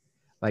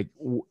 Like,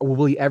 will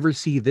we ever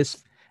see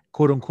this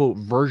quote unquote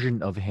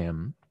version of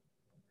him?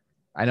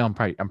 I know I'm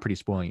pretty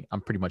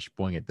much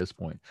spoiling at this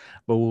point,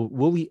 but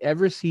will we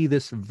ever see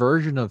this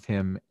version of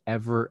him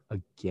ever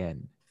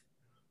again?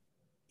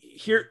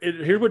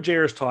 Here's what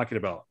JR is talking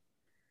about.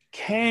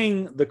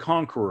 Kang the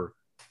Conqueror,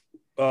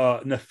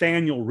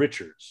 Nathaniel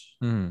Richards.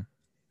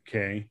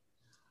 Okay.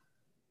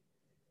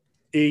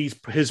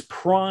 His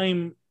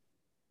prime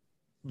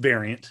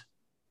variant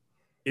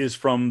is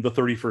from the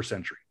 31st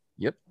century.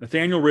 Yep.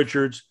 Nathaniel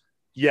Richards.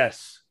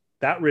 Yes,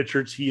 that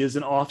Richards. He is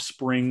an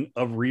offspring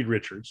of Reed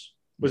Richards.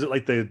 Was it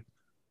like the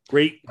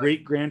great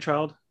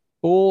grandchild?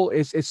 Well,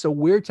 it's a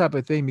weird type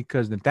of thing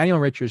because Nathaniel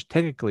Richards is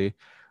technically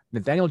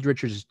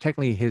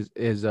his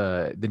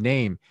the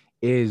name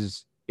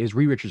is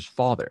Reed Richards'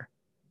 father.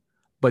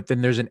 But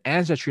then there's an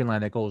ancestry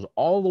line that goes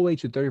all the way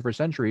to the 31st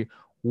century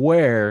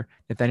where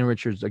Nathaniel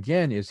Richards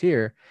again is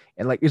here.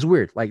 And like it's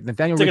weird. Like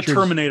Nathaniel Richards, like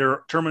a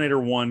Terminator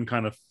 1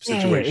 kind of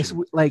situation. Yeah, it's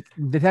like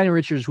Nathaniel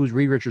Richards, who's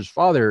Reed Richards'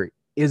 father,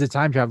 is a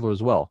time traveler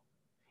as well.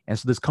 And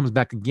so this comes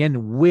back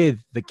again with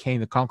the Kang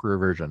the Conqueror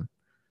version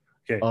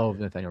of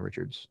Nathaniel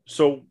Richards.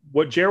 So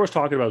what Jared was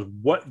talking about is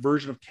what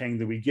version of Kang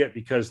did we get?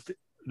 Because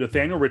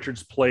Nathaniel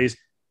Richards plays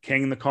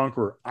Kang the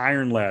Conqueror,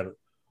 Iron Lad,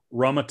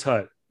 Rama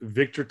Tut,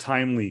 Victor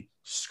Timely,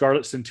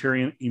 Scarlet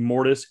Centurion,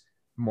 Immortus,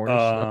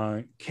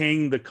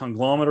 Kang the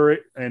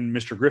Conglomerate, and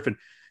Mr. Griffin.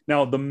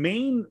 Now, the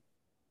main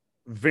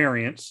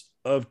variants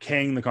of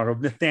Kang the Conqueror,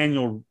 of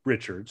Nathaniel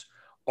Richards,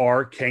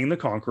 are Kang the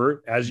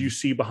Conqueror, as you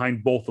see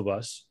behind both of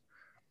us,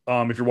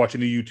 if you're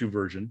watching the YouTube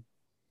version.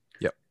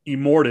 Yep.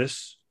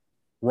 Immortus,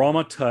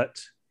 Rama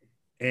Tut,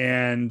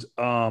 and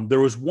there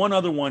was one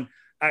other one.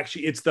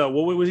 Actually, it's the,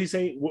 what was he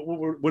say?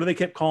 What do they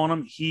kept calling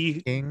him?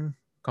 King,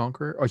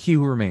 Conqueror, or He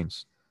Who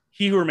Remains.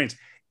 He Who Remains.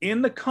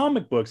 In the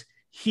comic books,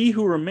 He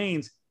Who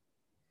Remains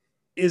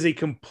is a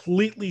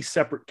completely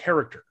separate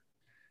character.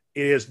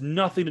 It has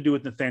nothing to do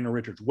with Nathaniel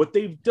Richards. What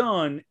they've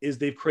done is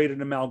they've created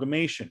an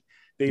amalgamation.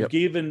 They've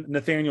given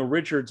Nathaniel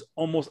Richards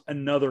almost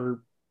another,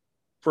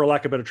 for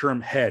lack of a better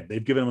term, head.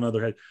 They've given him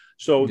another head.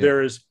 So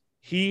there is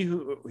He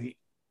Who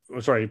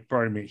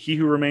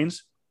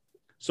Remains.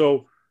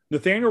 So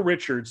Nathaniel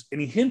Richards,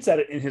 and he hints at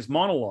it in his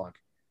monologue,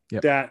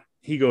 that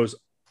he goes,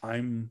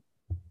 I'm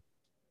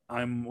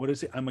what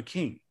is it? I'm a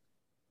king.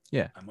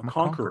 Yeah. I'm a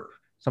conqueror.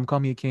 Some call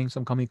me a king,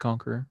 some call me a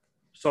conqueror.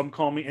 Some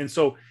call me. And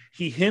so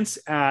he hints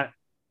at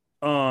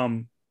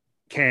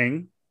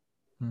Kang,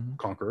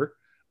 conqueror,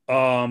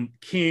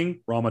 King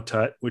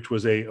Ramatut, which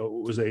was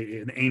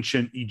an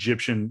ancient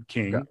Egyptian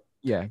king.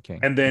 Yeah, king.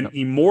 And then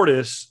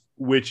Immortus,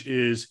 which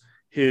is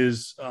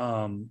his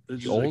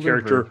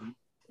character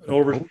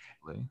over,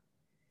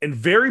 and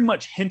very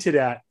much hinted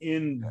at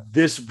in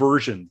this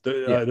version.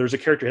 There's a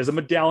character has a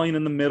medallion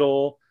in the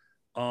middle,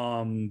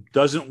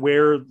 doesn't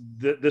wear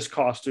this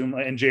costume,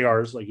 and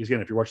JR's, like,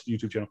 again, if you're watching the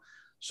YouTube channel.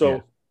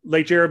 So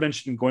like JR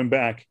mentioned, going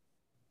back,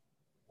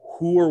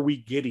 who are we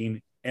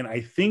getting? And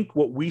I think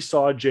what we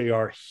saw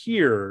JR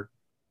here,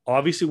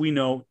 obviously we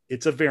know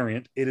it's a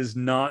variant. It is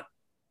not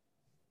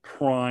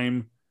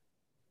prime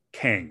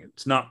Kang.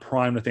 It's not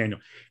prime Nathaniel.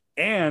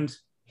 And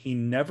he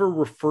never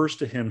refers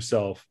to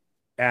himself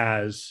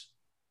as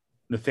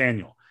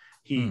Nathaniel.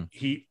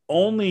 He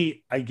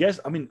only, I guess,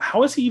 I mean,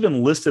 how is he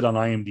even listed on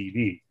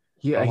IMDb?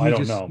 Yeah, I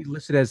don't know. He's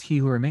listed as He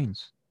Who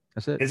Remains.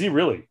 That's it. Is he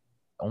really?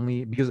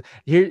 Only because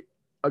here.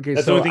 Okay,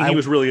 that's the only thing he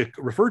was really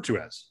referred to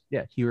as.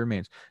 Yeah, He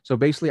Remains. So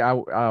basically,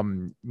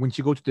 when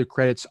you go to the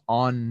credits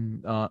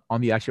on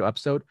the actual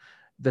episode,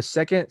 the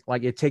second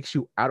it takes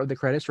you out of the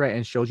credits, right,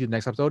 and shows you the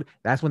next episode,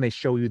 that's when they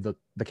show you the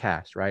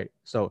cast, right?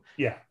 So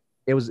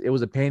it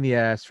was a pain in the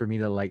ass for me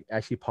to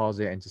actually pause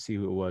it and to see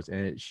who it was,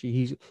 and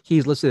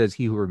he's listed as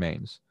He Who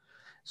Remains.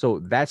 So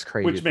that's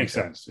crazy. Which makes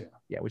sense.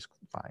 Yeah, which is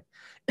fine.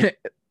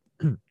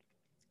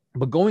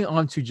 But going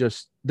on to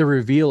just the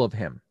reveal of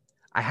him,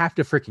 I have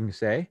to freaking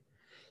say,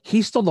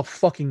 he stole the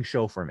fucking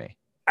show for me.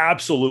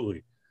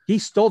 Absolutely. He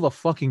stole the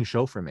fucking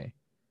show for me.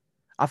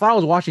 I thought I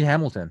was watching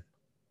Hamilton.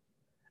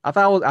 I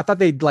thought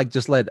they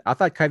just let. I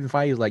thought Kevin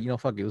Feige was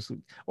fuck it.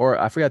 Or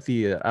I forgot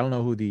I don't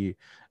know who the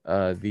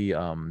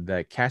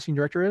casting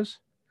director is,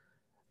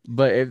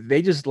 but if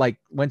they just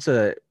went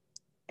to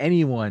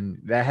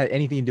anyone that had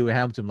anything to do with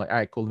Hamilton, all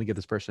right, cool, let me get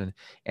this person,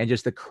 and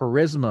just the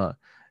charisma,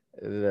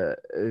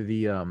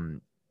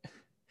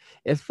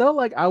 it felt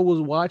like I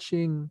was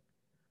watching.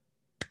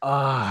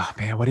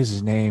 Man, what is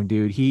his name,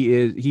 dude?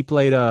 He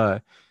played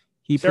by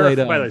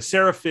the way,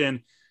 Sarah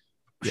Finn.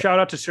 Shout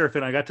out to Sarah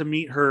Finn. I got to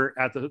meet her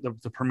at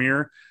the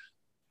premiere.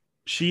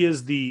 She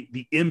is the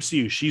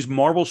MCU. She's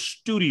Marvel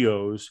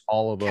Studios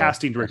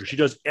casting director. She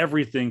does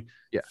everything.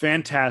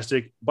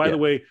 Fantastic. By the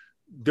way,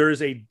 there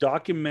is a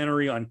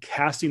documentary on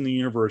casting the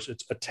universe.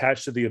 It's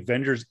attached to the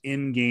Avengers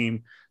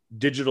Endgame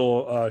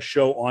digital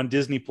show on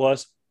Disney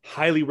Plus.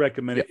 Highly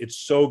recommend it. It's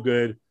so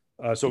good.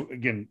 So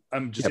again,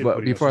 I'm just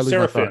before I lose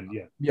Sarah my thought,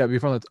 Finn.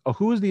 Before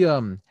who is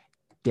the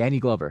Danny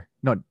Glover?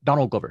 No,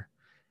 Donald Glover.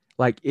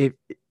 He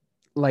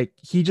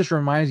just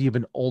reminds you of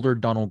an older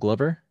Donald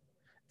Glover,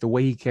 the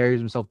way he carries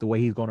himself, the way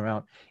he's going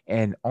around,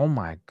 and oh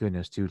my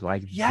goodness, dude!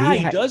 He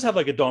does have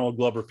a Donald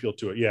Glover feel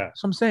to it. Yeah,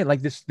 so I'm saying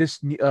this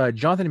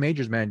Jonathan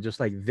Majors, man, just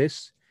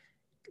this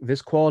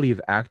quality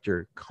of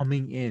actor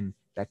coming in,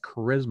 that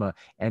charisma,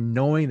 and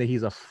knowing that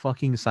he's a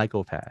fucking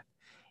psychopath,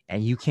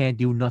 and you can't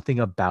do nothing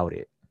about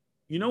it.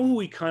 You know who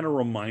he kind of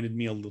reminded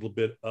me a little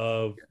bit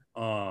of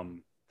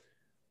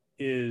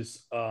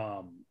is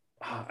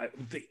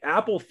the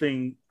Apple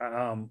thing.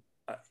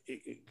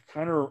 It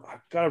kind of,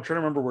 God, I'm trying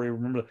to remember where I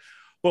remember,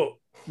 but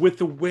with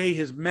the way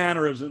his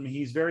mannerism,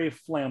 he's very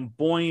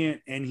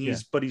flamboyant, and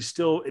but he's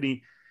still, and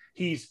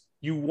he's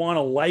you want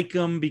to like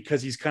him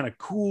because he's kind of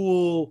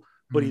cool,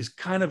 but he's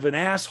kind of an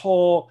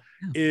asshole.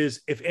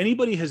 Is if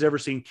anybody has ever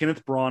seen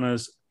Kenneth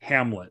Branagh's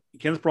Hamlet,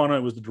 Kenneth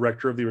Branagh was the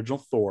director of the original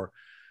Thor.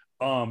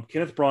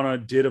 Kenneth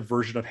Branagh did a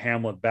version of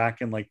Hamlet back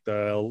in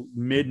the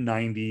mid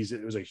 90s.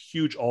 It was a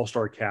huge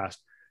all-star cast.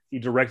 He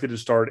directed and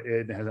starred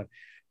it,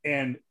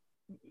 and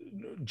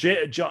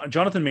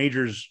Jonathan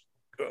Majors'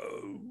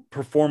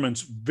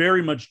 performance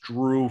very much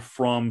drew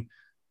from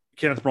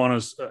Kenneth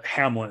Branagh's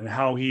Hamlet, and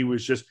how he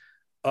was just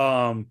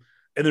and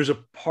there's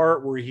a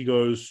part where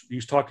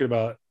he's talking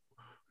about,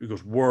 he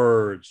goes,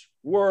 words,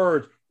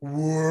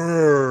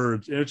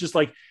 and it's just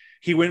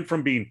he went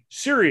from being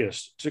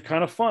serious to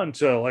kind of fun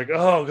to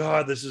oh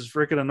God, this is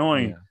freaking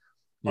annoying.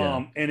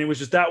 And it was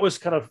just, that was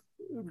kind of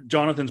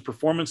Jonathan's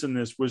performance in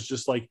this, was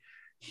just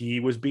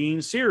he was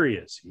being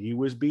serious, he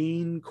was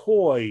being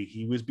coy,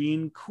 he was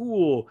being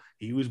cool,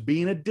 he was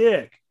being a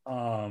dick.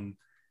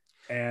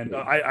 And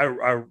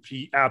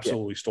he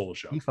absolutely stole the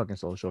show. He fucking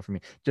stole the show for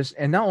me. Just,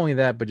 and not only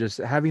that, but just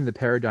having the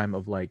paradigm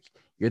of like,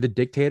 you're the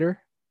dictator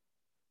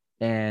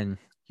and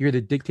you're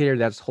the dictator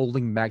that's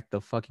holding back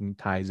the fucking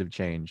tides of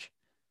change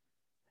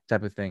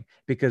type of thing.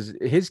 Because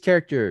his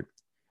character,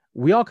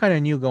 we all kind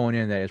of knew going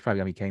in that it's probably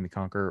gonna be Kang the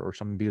Conqueror or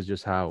something, because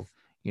just how,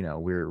 you know,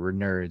 we're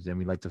nerds and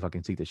we like to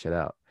fucking seek this shit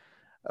out.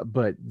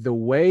 But the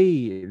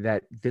way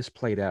that this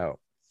played out,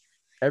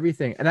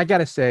 everything, and I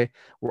gotta say,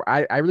 where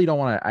I really don't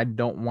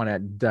want to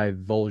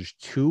divulge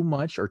too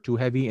much or too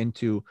heavy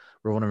into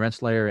Ravonna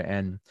Renslayer,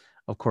 and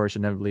of course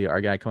inevitably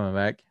our guy coming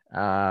back,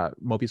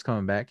 Mobius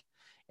coming back,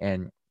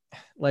 and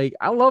like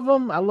I love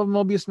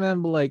Mobius,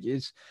 man, but like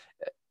it's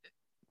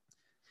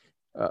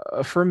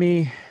for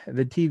me,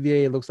 the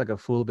TVA looks like a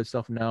fool of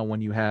itself now when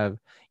you have,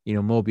 you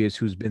know, Mobius,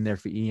 who's been there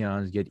for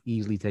eons, get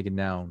easily taken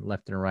down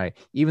left and right,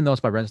 even though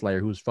it's by Renslayer,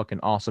 who's fucking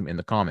awesome in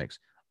the comics.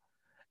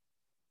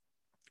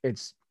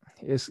 It's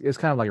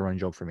kind of like a running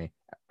joke for me.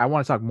 I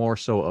want to talk more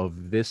so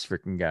of this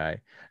freaking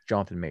guy,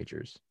 Jonathan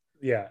Majors.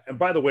 Yeah, and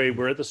by the way,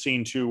 we're at the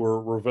scene too where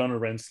Ravonna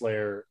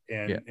Renslayer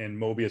and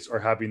Mobius are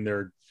having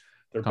their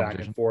back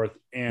and forth.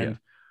 And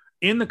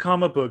in the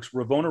comic books,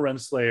 Ravonna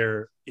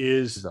Renslayer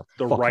is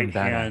the right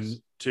hand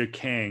to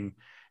Kang,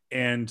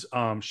 and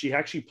she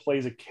actually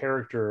plays a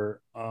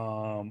character.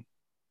 And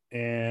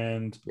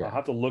I'll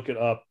have to look it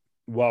up.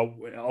 Well,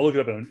 I'll look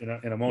it up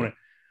in a moment.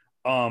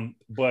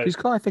 But she's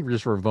called, I think,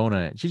 just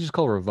Ravonna. She's just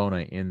called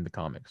Ravonna in the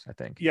comics, I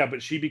think. Yeah,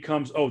 but she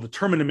becomes the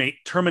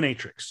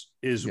Terminatrix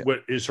is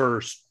what is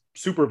her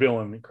super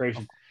villain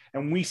creation,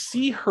 and we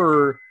see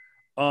her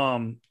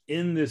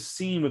in this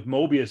scene with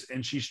Mobius,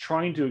 and she's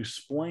trying to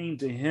explain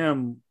to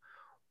him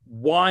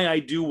why I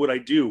do what I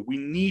do. We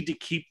need to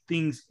keep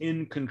things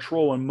in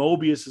control, and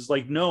Mobius is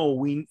like,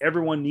 no,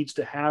 everyone needs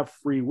to have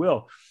free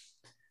will.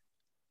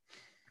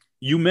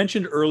 You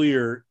mentioned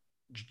earlier,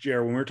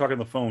 Jared, when we were talking on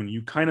the phone,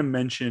 you kind of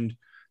mentioned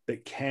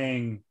that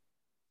Kang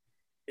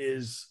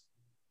is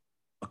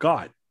a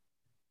god.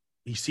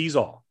 He sees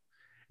all.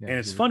 Yeah, and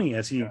it's funny,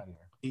 as he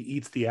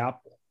eats the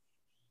apple.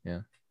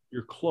 Yeah.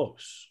 You're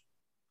close.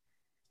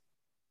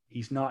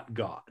 He's not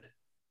God.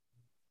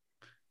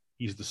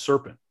 He's the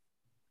serpent.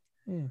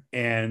 Yeah.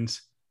 And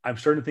I'm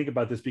starting to think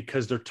about this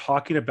because they're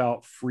talking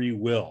about free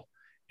will.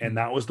 And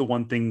that was the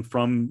one thing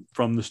from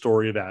the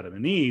story of Adam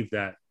and Eve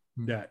that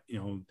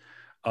you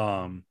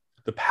know,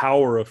 the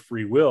power of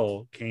free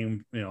will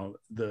came, you know,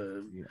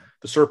 the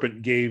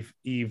serpent gave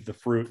Eve the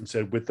fruit and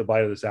said, with the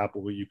bite of this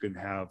apple, you can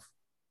have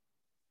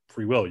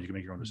free will. You can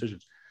make your own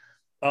decisions.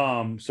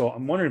 So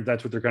I'm wondering if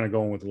that's what they're kind of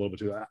going with a little bit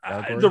too.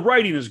 The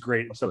writing is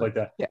great and stuff like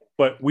that. Yeah.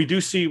 But we do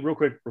see real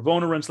quick,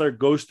 Ravonna Renslayer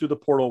goes through the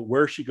portal.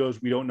 Where she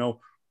goes, we don't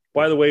know.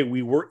 By the way,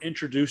 we were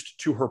introduced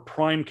to her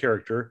prime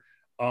character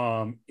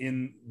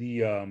in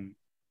the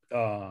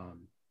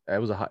it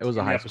was a high school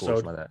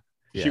episode. Like that.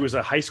 Yeah. She was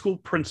a high school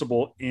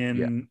principal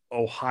in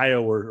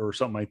Ohio or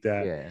something like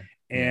that. Yeah.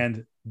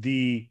 And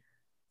the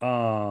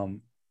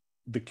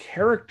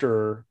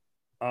character,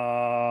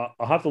 I'll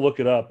have to look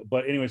it up,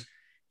 but anyways,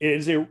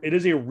 it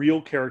is a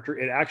real character.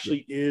 It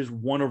actually is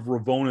one of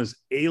Ravonna's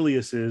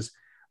aliases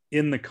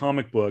in the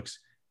comic books.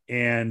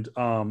 And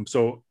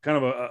so kind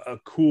of a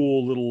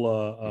cool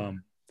little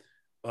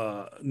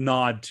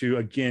nod to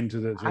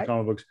the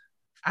comic books.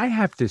 I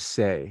have to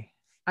say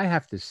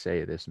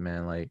this,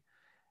 man, like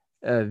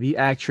the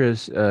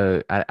actress,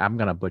 I'm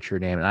gonna butcher her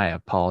name and I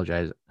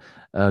apologize.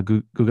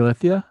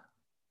 Gugalithia, all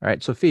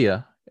right,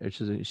 Sophia,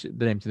 which is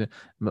the name to the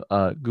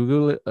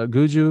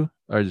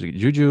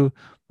Juju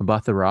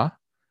Mbatha-Raw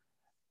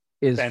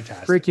is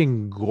fantastic.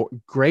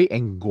 Freaking great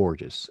and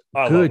gorgeous.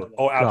 Good love her.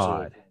 Oh,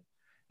 absolutely. God.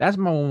 That's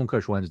my Woman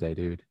Crush Wednesday,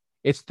 dude.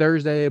 It's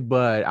Thursday,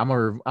 but I'm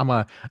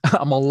a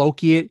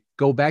Loki it,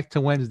 go back to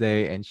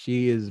Wednesday, and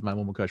she is my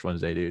Woman Crush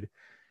Wednesday, dude.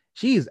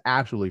 She is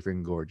absolutely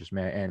freaking gorgeous,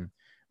 man. And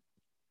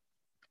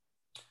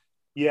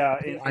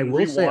yeah, I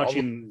will say,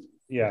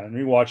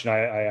 rewatching,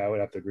 I would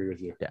have to agree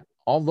with you. Yeah,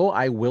 although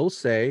I will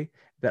say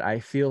that I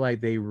feel like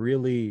they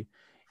really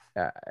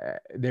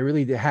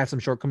have some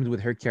shortcomings with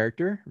her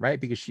character, right?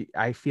 Because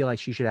I feel like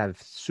she should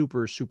have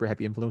super, super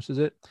happy influences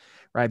it,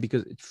 right?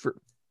 Because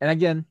and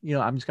again, you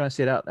know, I'm just gonna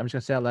say it out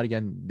loud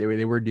again.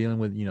 They were dealing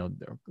with, you know,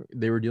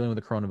 they were dealing with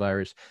the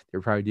coronavirus. They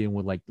were probably dealing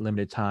with like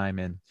limited time,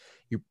 and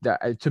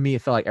to me,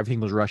 it felt like everything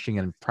was rushing,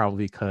 and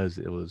probably because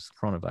it was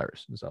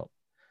coronavirus. And so,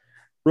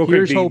 real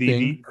quick,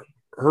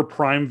 her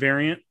prime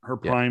variant, her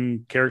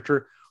prime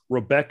character,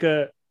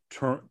 Rebecca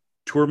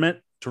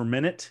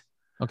Tormenit.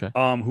 Okay.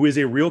 Who is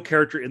a real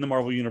character in the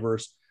Marvel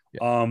universe.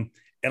 Yeah. And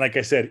like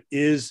I said,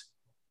 is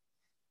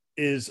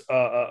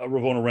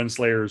Ravonna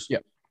Renslayer's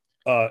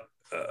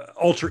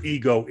alter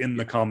ego in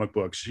the comic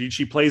books.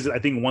 She plays it, I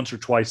think, once or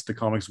twice. The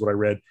comics, what I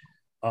read.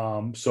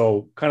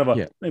 So kind of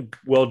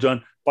well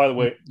done. By the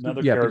way,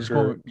 another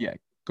character.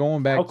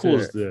 Going back. How cool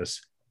is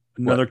this?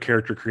 Another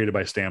character created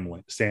by Stan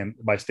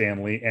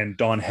Lee and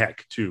Don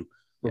Heck too.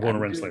 Ravonna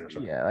Renslayer.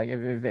 Sorry. Yeah,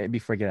 like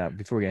before we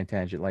get in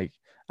tangent, like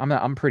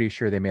I'm pretty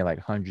sure they made like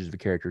hundreds of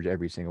characters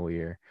every single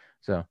year.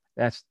 So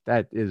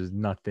that is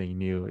nothing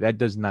new. That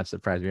does not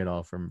surprise me at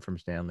all from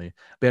Stanley.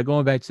 But yeah,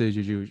 going back to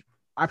Juju,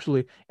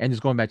 absolutely, and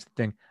just going back to the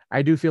thing,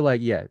 I do feel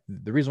like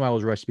the reason why I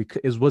was rushed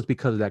was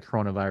because of that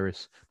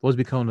coronavirus, was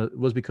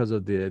because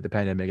of the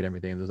pandemic and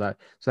everything. So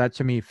that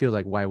to me feels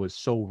like why I was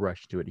so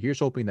rushed to it. Here's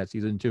hoping that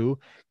season 2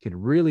 can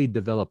really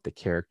develop the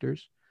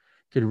characters,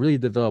 could really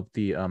develop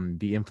the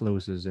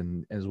influences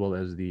and as well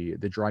as the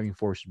driving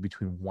forces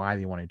between why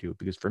they want to do it.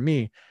 Because for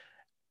me,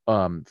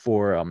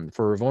 for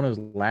Ravona's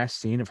last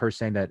scene of her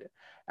saying that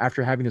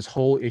after having this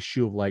whole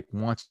issue of like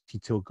wanting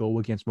to go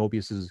against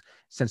Mobius's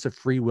sense of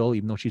free will,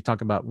 even though she's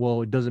talking about,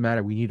 well, it doesn't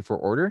matter, we need it for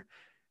order.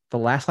 The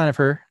last line of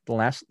her,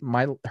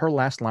 her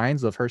last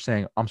lines of her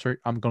saying, I'm sorry,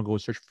 I'm gonna go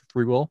search for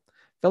free will,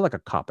 felt like a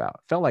cop out.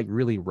 Felt like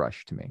really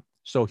rushed to me.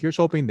 So here's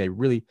hoping they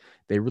really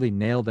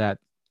nail that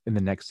in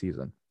the next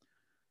season.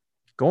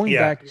 Going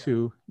back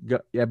to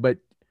yeah, but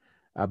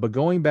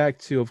going back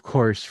to, of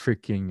course,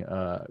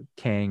 freaking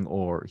Kang,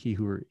 or he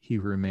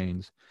who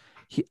remains.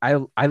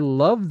 I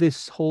love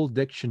this whole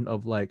diction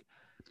of like,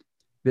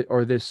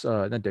 or this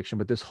not diction,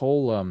 but this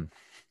whole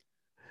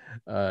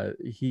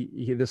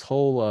he this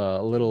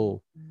whole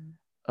little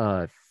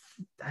uh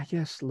I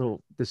guess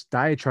little this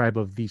diatribe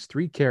of these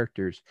three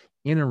characters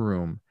in a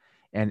room,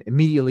 and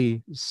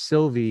immediately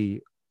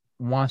Sylvie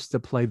wants to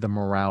play the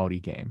morality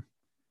game,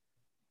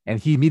 and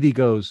he immediately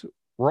goes,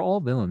 "We're all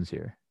villains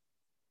here.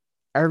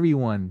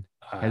 Everyone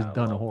has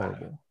done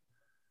horrible.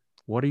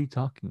 What are you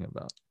talking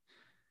about?"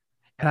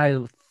 And I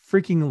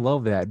freaking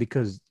love that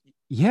because,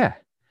 yeah,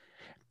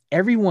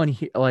 everyone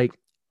like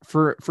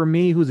for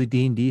me who's a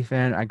D&D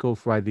fan, I go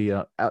for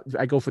the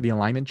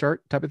alignment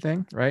chart type of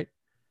thing, right?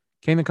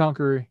 King the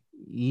Conqueror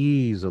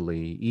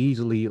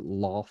easily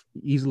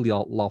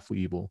lawful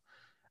evil.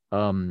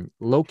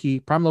 Loki,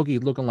 Prime Loki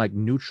looking like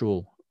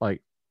neutral,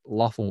 like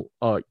lawful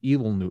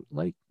evil new,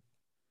 like,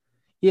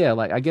 yeah,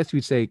 like I guess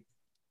you'd say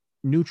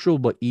neutral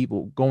but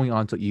evil, going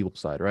on to evil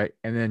side, right?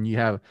 And then you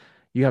have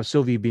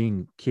Sylvie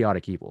being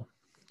chaotic evil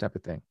type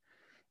of thing.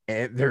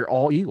 And they're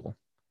all evil.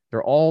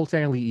 They're all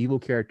technically evil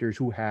characters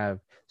who have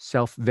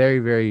very,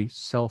 very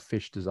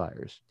selfish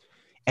desires.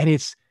 And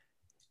it's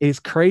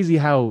crazy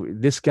how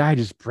this guy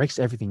just breaks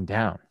everything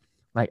down.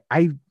 Like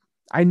I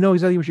know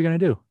exactly what you're gonna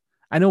do.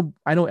 I know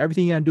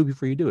everything you're gonna do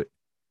before you do it.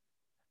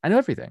 I know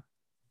everything.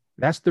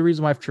 That's the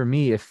reason why, for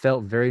me, it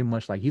felt very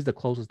much like he's the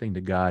closest thing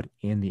to God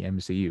in the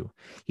MCU.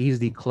 He's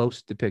the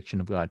closest depiction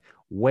of God,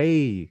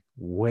 way,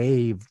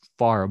 way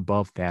far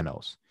above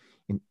Thanos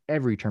in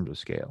every terms of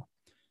scale.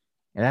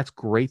 And that's a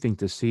great thing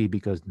to see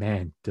because,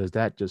 man, does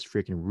that just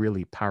freaking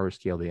really power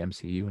scale the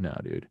MCU now,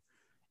 dude?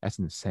 That's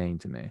insane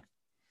to me.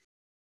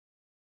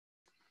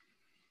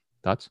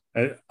 Thoughts?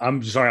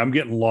 I'm sorry, I'm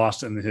getting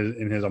lost in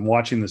his. I'm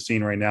watching the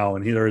scene right now,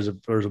 and there's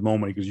a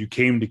moment because you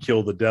came to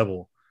kill the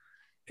devil,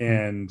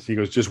 and he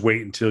goes, "Just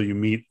wait until you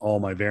meet all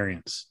my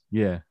variants."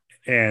 Yeah.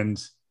 And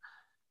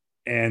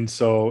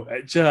so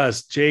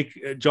just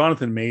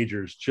Jonathan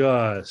Majors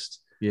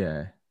just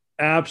Yeah.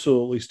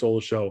 absolutely stole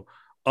the show.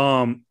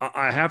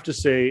 I have to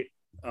say,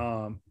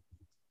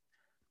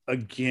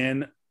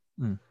 again,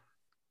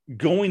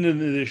 going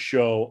into this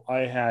show,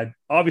 I had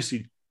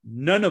obviously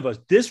none of us.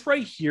 This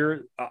right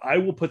here, I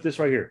will put this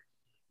right here.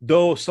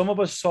 Though some of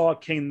us saw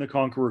Kang the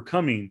Conqueror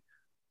coming,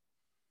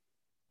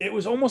 it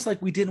was almost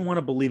like we didn't want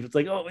to believe it. It's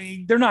like, oh,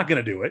 they're not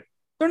going to do it.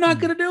 They're not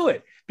going to do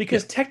it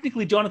because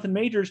technically Jonathan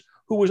Majors,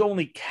 who was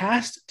only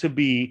cast to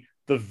be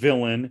the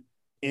villain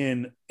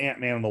in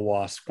Ant-Man and the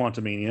Wasp: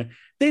 Quantumania,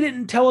 they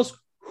didn't tell us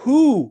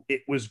who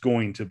it was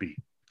going to be.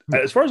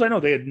 As far as I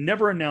know, they had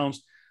never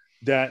announced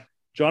that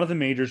Jonathan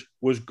Majors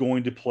was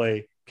going to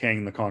play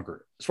Kang the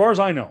Conqueror. As far as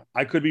I know,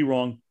 I could be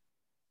wrong,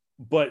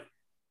 but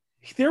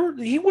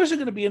he wasn't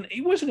going to be in.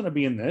 He wasn't going to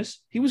be in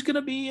this. He was going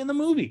to be in the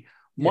movie.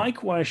 My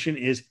question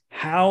is,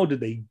 how did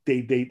they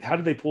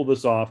pull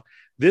this off?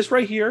 This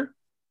right here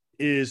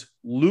is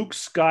Luke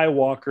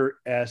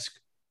Skywalker-esque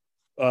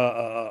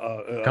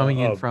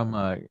coming from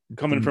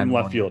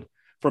left field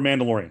for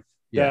Mandalorian.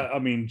 Yeah. I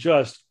mean,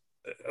 just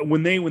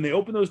when they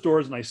opened those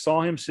doors and I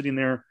saw him sitting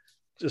there,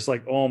 just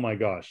like, oh my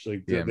gosh,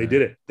 like they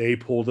did it. They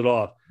pulled it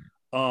off.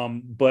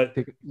 But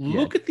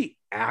look at the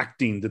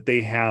acting that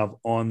they have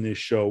on this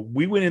show.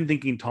 We went in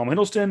thinking Tom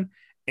Hiddleston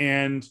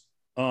and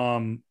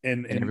Owen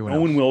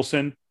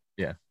Wilson.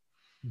 Yeah.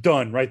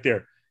 Done right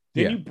there.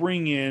 Then you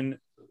bring in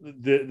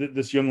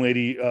this young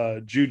lady,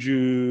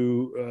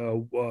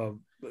 Juju,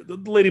 the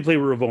lady played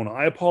Ravonna.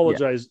 I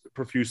apologize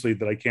profusely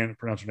that I can't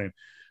pronounce her name.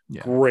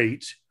 Yeah.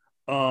 Great.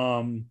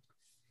 The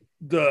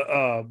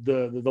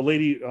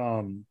lady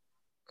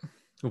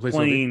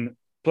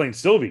playing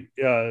Sylvie,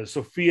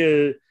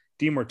 Sophia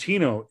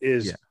DiMartino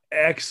is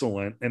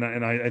excellent,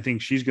 and I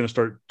think she's going to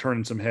start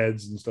turning some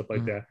heads and stuff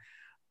like that.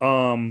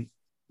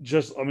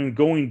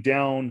 Going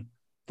down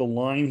the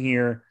line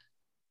here,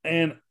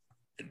 and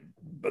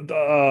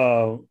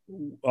Wunmi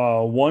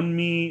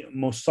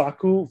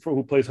Mosaku,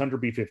 who plays Hunter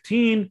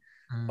B-15,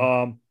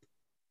 and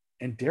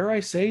dare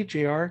I say,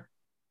 JR,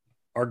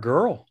 our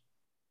girl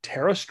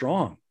Tara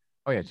Strong.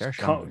 Oh yeah, Terror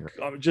Shaman.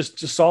 Just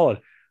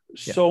solid.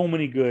 Yeah, So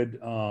many good.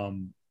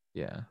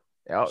 yeah.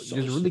 So,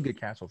 There's a really good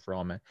castle for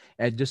all, man.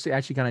 And just to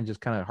actually kind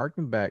of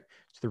harken back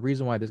to the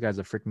reason why this guy's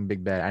a freaking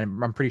big bad.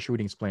 I'm pretty sure we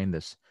didn't explain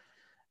this.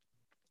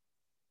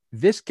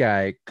 This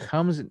guy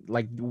comes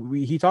like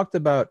he talks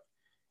about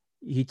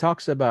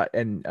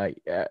and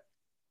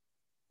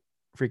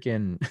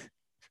freaking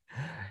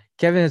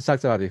Kevin has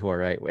talked about it before,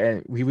 right?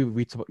 And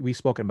we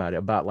spoken about it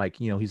about like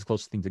he's the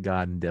closest thing to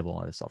God and devil and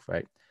all this stuff,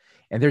 right?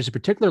 And there's a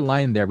particular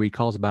line there where he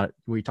talks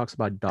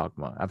about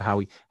dogma of how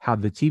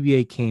the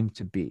TVA came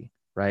to be,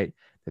 right?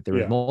 That there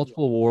was yeah.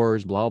 multiple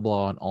wars, blah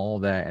blah, and all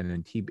that,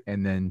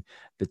 and then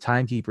the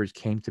timekeepers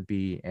came to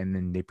be, and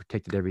then they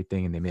protected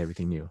everything and they made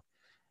everything new.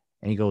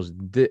 And he goes,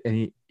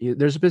 there's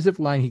a specific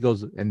line he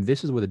goes, and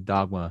this is where the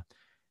dogma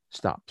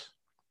stops.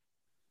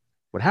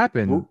 What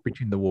happened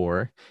between the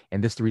war,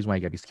 and this is the reason why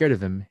you got to be scared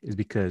of him, is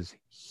because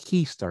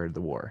he started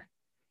the war.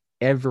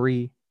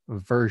 Every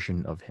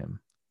version of him.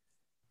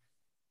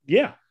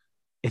 Yeah.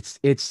 It's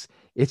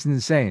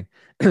insane.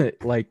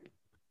 Like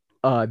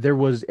there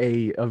was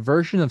a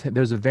version of him,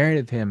 there's a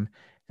variant of him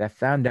that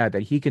found out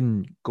that he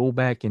can go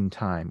back in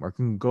time or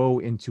can go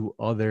into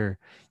other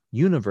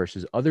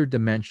universes, other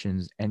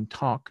dimensions, and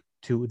talk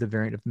to the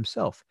variant of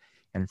himself.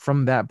 And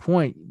from that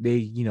point,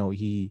 they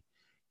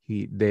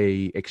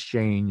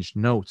exchange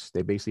notes.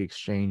 They basically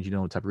exchange,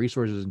 type of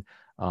resources,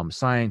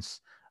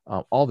 science,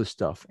 all this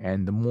stuff.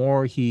 And the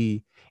more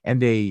he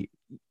and they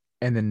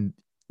and then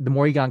the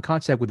more he got in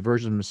contact with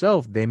versions of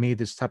himself, they made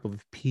this type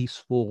of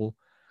peaceful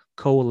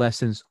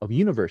coalescence of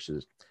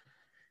universes.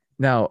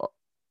 Now,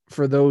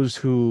 for those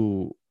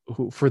who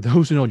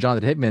know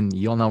Jonathan Hickman,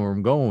 you all know where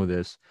I'm going with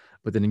this.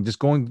 But then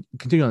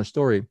continue on the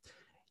story,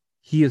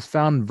 he has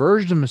found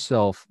versions of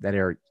himself that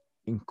are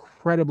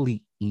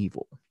incredibly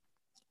evil,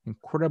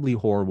 incredibly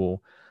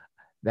horrible,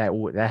 that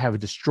have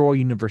destroyed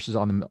universes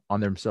on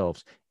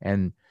themselves,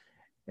 and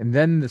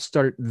then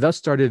thus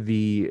started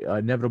the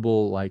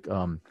inevitable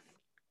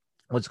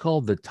what's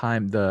called the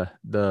time the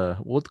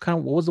what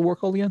was the war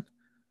called again?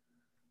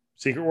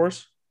 Secret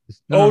Wars.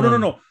 No, no, no,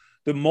 no. No.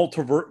 The The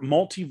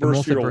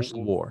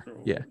multiversal war.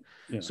 Yeah.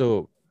 Yeah.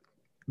 So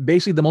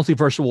basically, the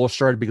multiversal war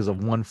started because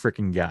of one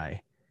freaking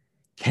guy,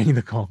 Kenny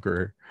the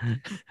Conqueror,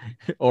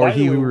 or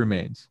He Who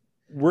Remains.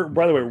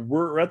 By the way,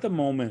 we're at the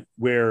moment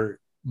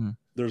where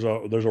there's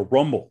a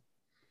rumble,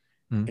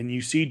 and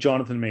you see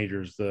Jonathan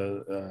Majors,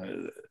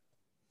 the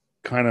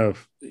kind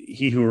of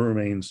He Who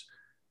Remains,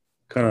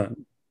 kind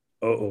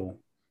of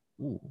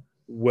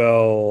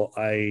well,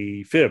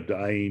 I fibbed.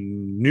 I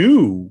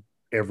knew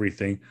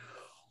everything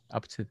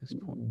up to this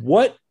point.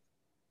 What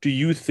do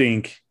you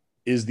think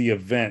is the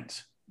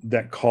event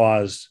that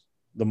caused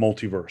the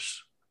multiverse?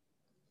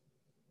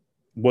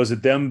 Was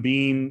it them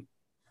being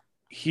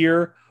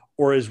here,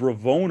 or is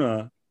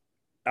Ravonna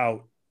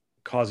out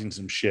causing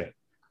some shit?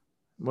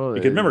 Well,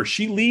 because remember,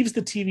 she leaves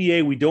the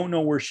TVA. We don't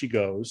know where she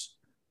goes.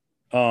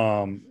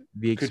 Could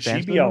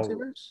she be out?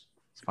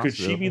 Could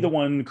she be the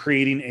one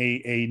creating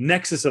a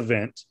Nexus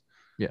event?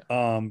 Yeah.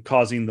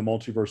 Causing the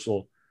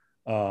multiversal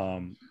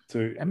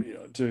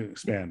to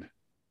expand.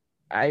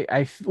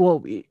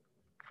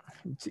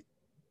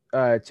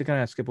 To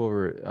kind of skip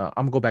over,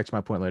 I'm gonna go back to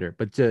my point later.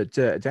 But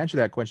to answer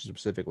that question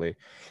specifically,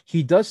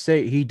 he does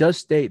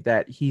state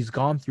that he's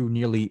gone through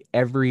nearly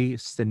every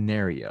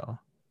scenario,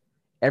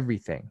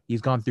 everything.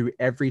 He's gone through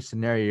every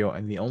scenario,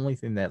 and the only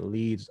thing that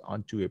leads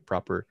onto a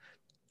proper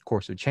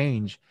course of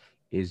change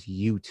is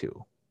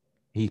U2.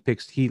 He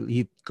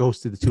goes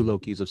to the two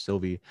Lokis of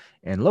Sylvie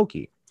and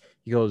Loki.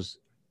 He goes,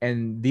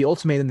 and the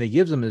ultimatum they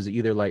gives him is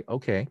either like,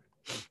 okay,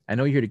 I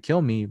know you're here to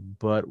kill me,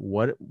 but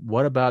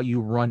what about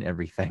you run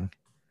everything?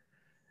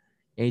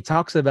 And he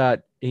talks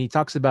about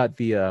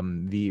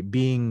the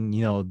being,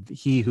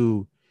 he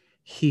who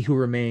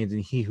remains,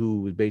 and he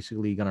who is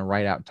basically going to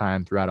write out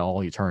time throughout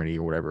all eternity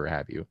or whatever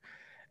have you.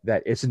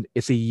 That it's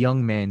a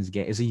young man's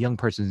game. It's a young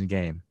person's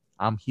game.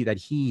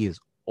 He is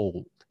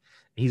old.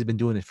 He's been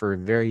doing it for a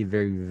very,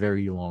 very,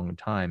 very long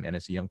time, and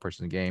it's a young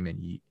person's game,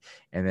 and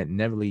that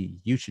inevitably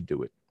you should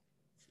do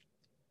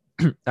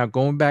it. Now,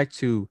 going back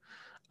to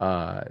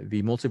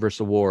the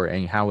multiversal war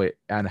and how it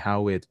and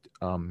how it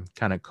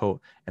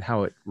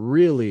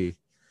really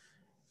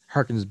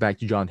harkens back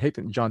to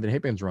Jonathan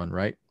Hickman's run,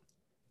 right?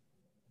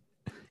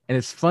 And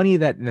it's funny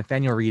that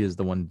Nathaniel Reed is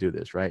the one to do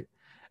this, right?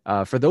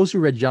 For those who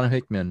read Jonathan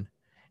Hickman,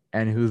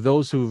 and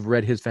those who've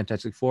read his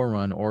Fantastic Four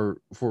run, or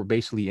for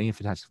basically any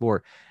Fantastic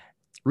Four,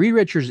 Reed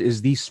Richards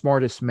is the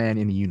smartest man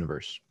in the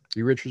universe.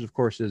 Reed Richards, of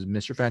course, is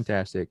Mr.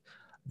 Fantastic,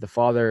 the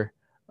father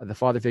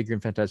figure in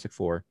Fantastic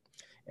Four,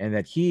 and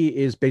that he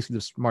is basically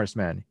the smartest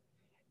man.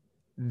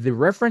 The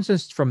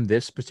references from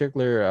this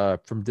particular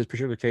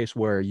case,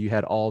 where you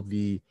had all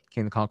the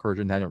King the Conqueror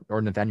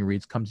or Nathaniel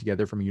Reeds come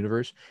together from a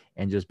universe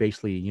and just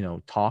basically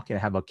talk and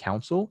have a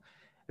council,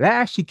 that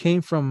actually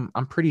came from,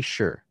 I'm pretty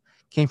sure,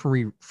 came from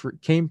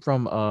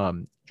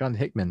Jonathan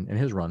Hickman in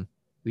his run.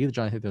 Either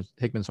Jonathan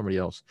Hickman, somebody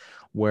else,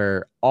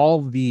 where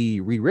all the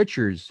Reed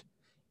Richards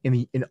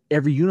in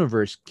every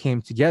universe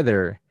came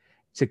together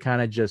to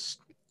kind of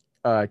just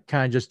kind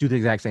of just do the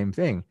exact same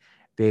thing.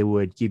 They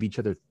would give each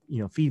other,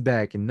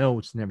 feedback and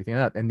notes and everything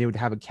like that, and they would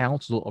have a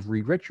council of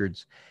Reed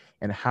Richards,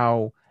 and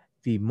how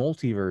the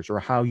multiverse or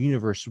how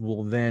universe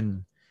will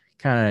then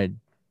kind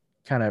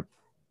of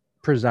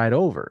preside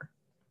over.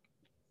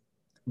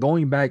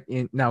 Going back,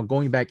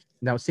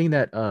 seeing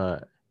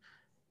that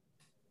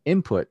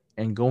input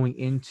and going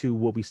into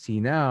what we see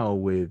now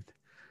with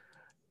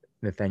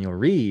Nathaniel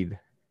Reed,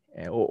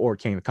 or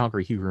King the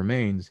Conqueror, He Who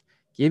Remains,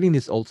 giving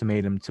this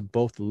ultimatum to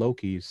both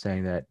Lokis,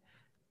 saying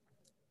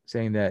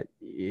that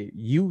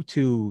you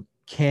two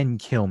can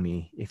kill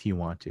me if you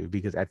want to,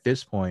 because at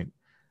this point,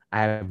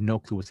 I have no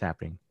clue what's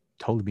happening.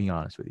 Totally being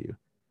honest with you.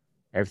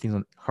 Everything's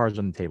on cards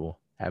on the table.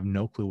 I have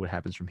no clue what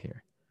happens from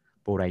here.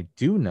 But what I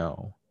do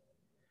know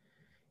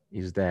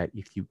is that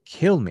if you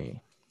kill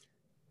me,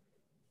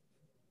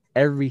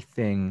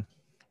 everything,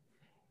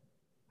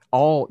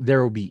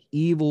 there will be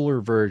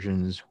eviler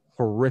versions,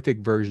 horrific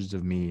versions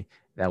of me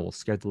that will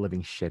scare the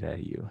living shit out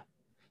of you.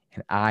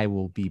 And I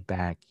will be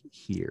back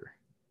here.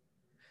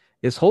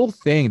 This whole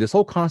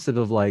concept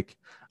of like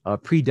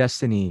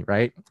predestiny,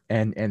 right?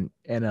 And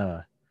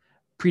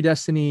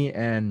predestiny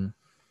and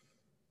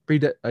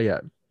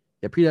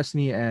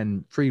predestiny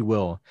and free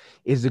will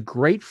is a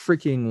great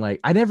freaking, like,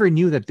 I never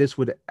knew that this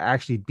would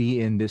actually be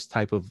in this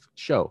type of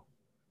show.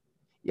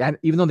 Yeah,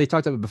 even though they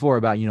talked about it before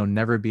about,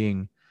 never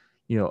being,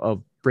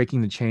 of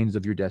breaking the chains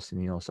of your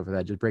destiny, stuff like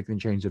that, just breaking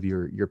the chains of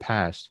your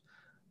past.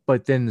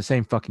 But then the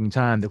same fucking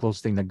time, the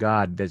closest thing to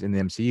God that's in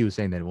the MCU is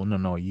saying that, well,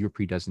 no, you're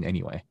predestined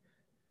anyway.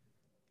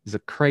 It's a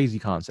crazy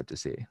concept to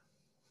see.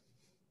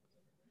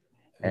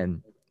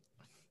 And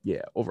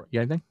yeah, over. You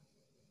got anything?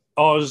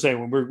 Oh, I was just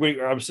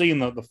saying, I'm seeing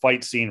the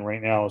fight scene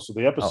right now. So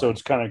the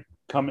episode's kind of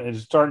coming,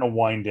 it's starting to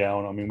wind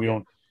down. I mean, we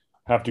don't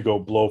have to go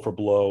blow for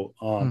blow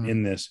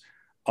in this.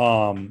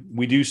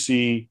 We do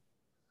see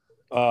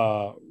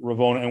Sylvie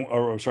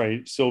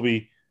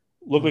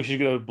look like she's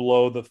going to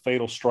blow the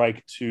fatal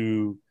strike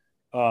to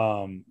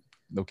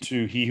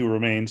He Who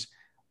Remains.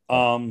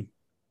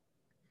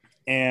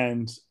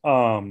 And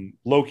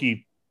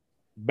Loki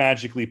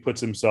magically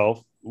puts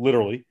himself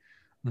literally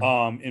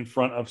in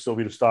front of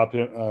Sylvie to stop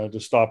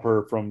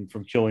her from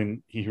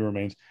killing He Who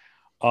Remains.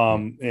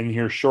 And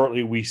here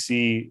shortly we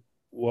see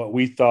what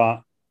we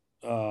thought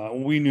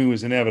we knew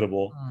is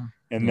inevitable,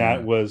 and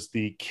that was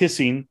the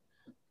kissing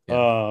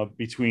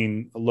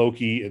between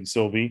Loki and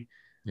Sylvie.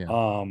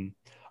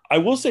 I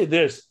will say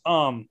this,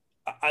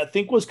 I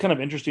think was kind of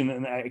interesting,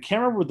 and I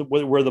can't remember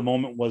where the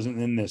moment wasn't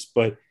in this,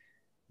 but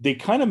they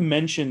kind of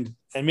mentioned,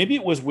 and maybe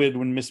it was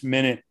when Miss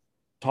Minute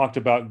talked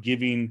about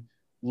giving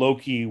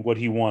Loki what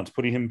he wants,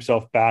 putting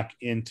himself back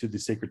into the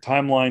sacred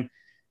timeline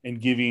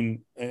and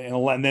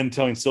then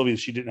telling Sylvie that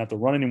she didn't have to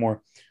run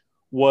anymore.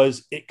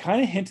 Was it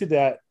kind of hinted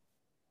that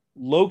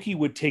Loki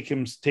would take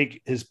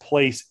his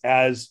place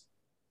as,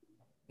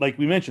 like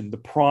we mentioned, the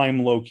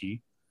prime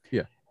Loki.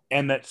 Yeah.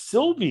 And that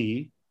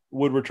Sylvie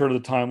would return to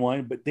the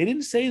timeline, but they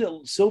didn't say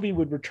that Sylvie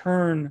would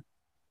return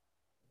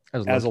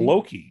as a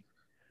Loki.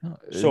 No,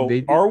 so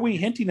are we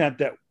hinting at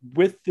that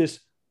with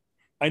this?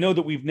 I know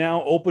that we've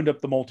now opened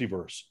up the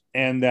multiverse,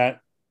 and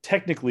that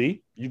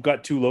technically you've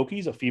got two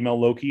Lokis, a female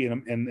Loki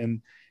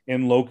and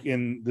Loki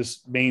in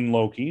this main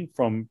Loki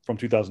from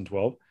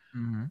 2012.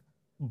 Mm-hmm.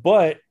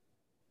 But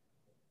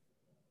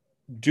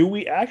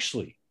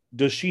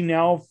does she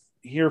now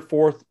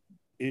hereforth,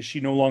 is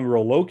she no longer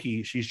a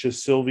Loki? She's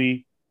just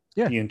Sylvie,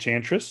 the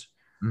Enchantress.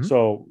 Mm-hmm.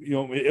 So,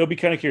 it'll be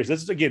kind of curious.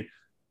 This is, again,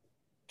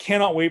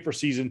 cannot wait for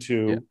season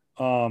 2.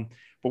 Yeah.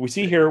 But we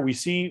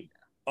see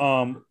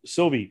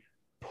Sylvie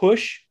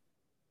push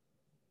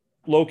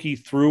Loki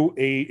through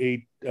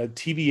a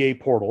TVA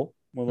portal,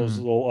 one of those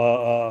little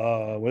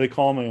what do they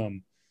call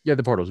them?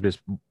 The portals.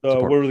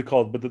 What are they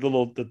called? But the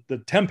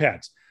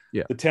TemPads.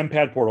 Yeah. The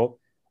TemPad portal.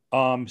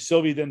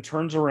 Sylvie then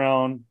turns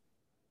around,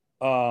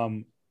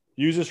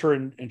 uses her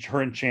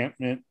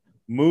enchantment,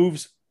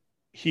 moves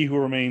He Who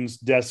Remains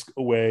desk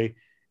away,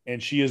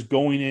 and she is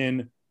going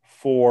in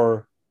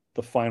for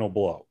the final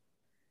blow.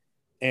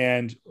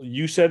 And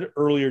you said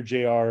earlier,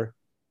 JR,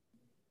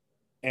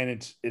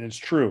 and it's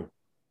true.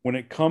 When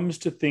it comes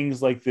to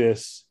things like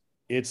this,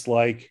 it's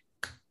like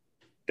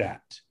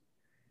that.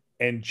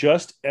 And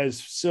just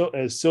as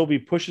Sylvie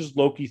pushes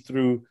Loki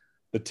through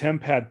the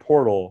TemPad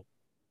portal,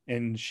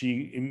 and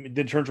she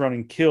then turns around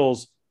and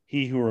kills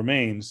He Who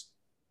Remains,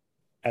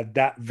 at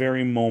that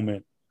very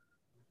moment,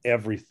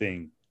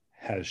 everything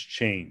has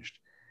changed.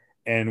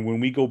 And when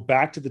we go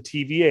back to the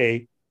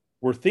TVA,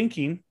 we're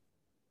thinking,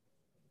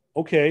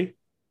 okay,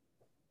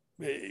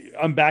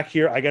 I'm back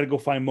here. I got to go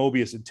find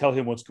Mobius and tell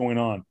him what's going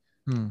on.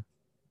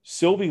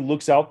 Sylvie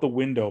looks out the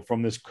window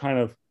from this kind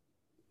of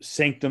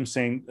sanctum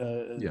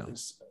sanctorum.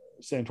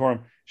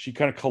 She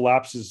kind of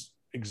collapses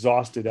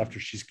exhausted after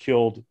she's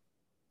killed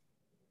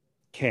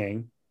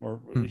Kang,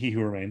 or He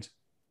Who Remains.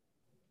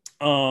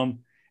 And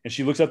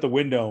she looks out the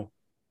window,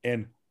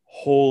 and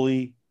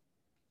holy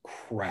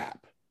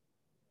crap,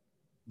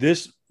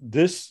 this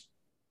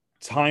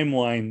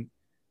timeline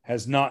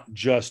has not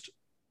just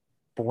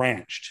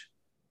branched,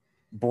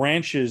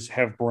 branches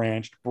have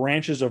branched,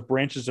 branches of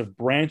branches of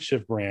branch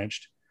have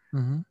branched.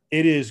 Mm-hmm.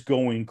 It is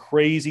going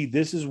crazy.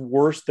 This is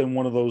worse than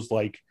one of those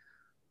like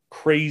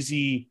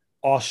crazy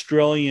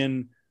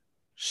Australian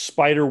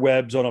spider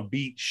webs on a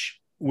beach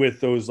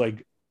with those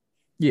like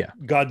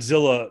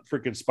Godzilla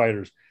freaking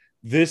spiders.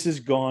 This has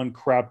gone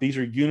crap. These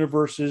are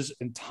universes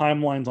and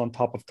timelines on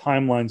top of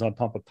timelines on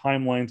top of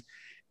timelines.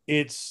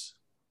 It's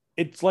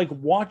like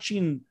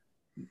watching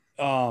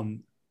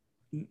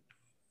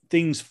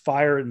things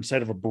fire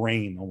inside of a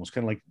brain, almost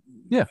kind of like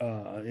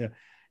yeah.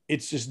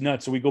 It's just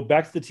nuts. So we go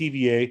back to the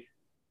TVA.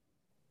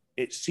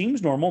 It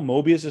seems normal.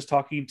 Mobius is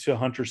talking to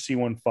Hunter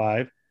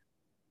C-15.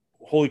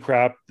 Holy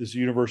crap, this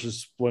universe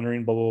is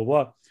splintering, blah, blah,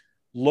 blah, blah.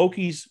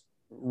 Loki's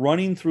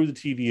running through the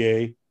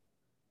TVA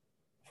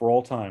for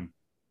all time,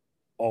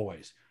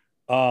 always.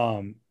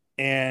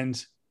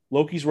 And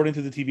Loki's running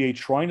through the TVA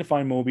trying to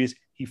find Mobius.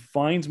 He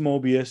finds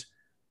Mobius.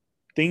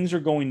 Things are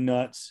going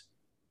nuts.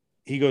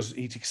 He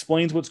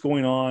explains what's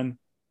going on,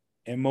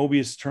 and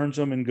Mobius turns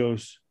to him and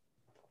goes,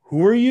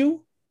 "Who are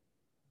you?"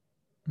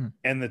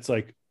 And it's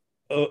like,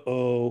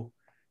 uh-oh.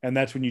 And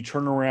that's when you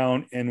turn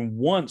around, and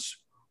once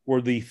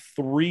where the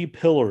three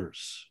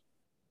pillars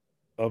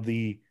of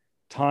the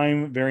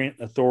Time Variant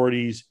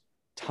Authority's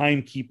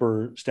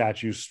Timekeeper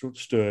statue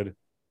stood,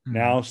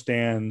 now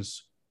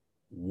stands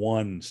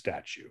one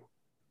statue.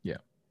 Yeah.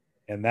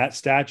 And that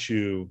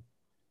statue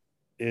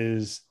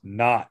is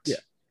not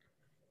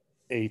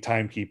a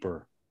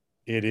timekeeper.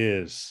 It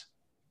is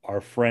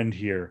our friend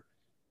here,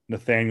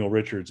 Nathaniel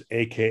Richards,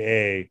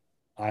 aka,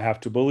 I have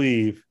to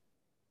believe,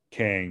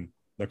 Kang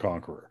the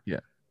Conqueror. Yeah.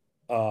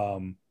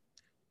 To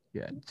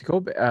go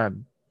back.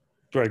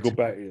 Sorry, go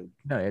back.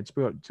 No, it's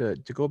to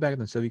go back in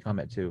the Sylvie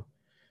comment too.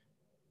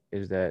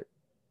 Is that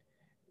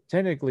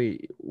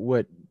technically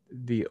what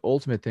the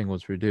ultimate thing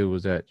was for do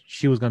was that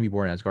she was going to be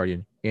born as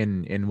Guardian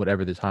in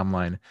whatever the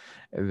timeline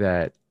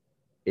that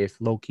if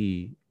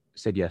Loki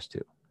said yes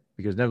to,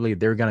 because inevitably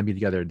they're going to be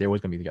together. They're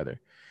always going to be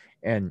together,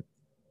 and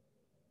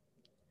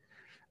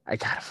I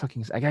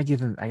gotta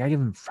give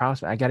him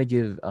props. I gotta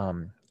give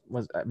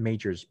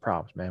Majors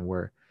props, man.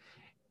 Where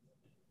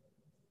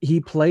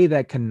he played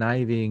that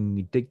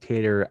conniving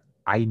dictator,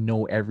 I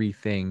know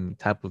everything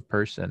type of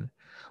person,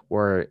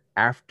 where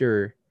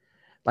after,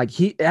 like,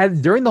 he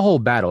had during the whole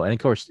battle, and of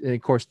course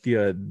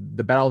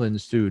the battle that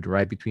ensued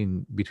right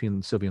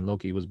between Sylvie and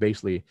Loki was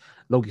basically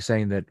Loki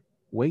saying that,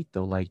 wait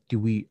though, like,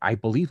 I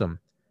believe him,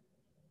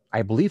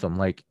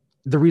 like,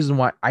 the reason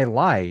why I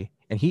lie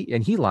and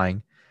he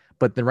lying,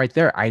 but then right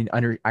there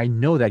I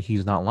know that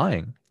he's not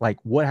lying. Like,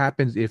 what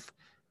happens if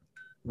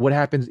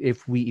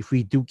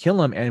we do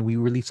kill him and we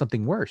release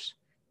something worse?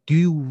 Do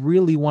you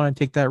really want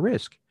to take that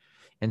risk?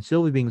 And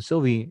Sylvie being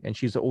Sylvie, and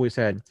she's always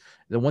had,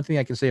 the one thing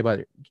I can say about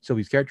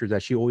Sylvie's character is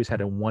that she always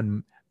had a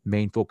one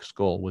main focus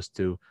goal, was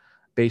to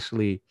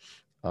basically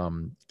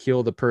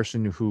kill the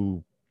person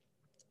who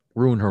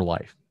ruined her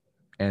life.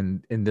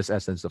 And in this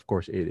essence, of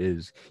course, it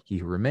is He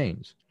Who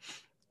Remains.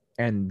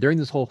 And during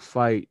this whole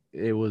fight,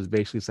 it was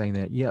basically saying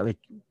that, yeah, like,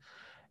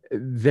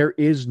 there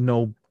is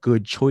no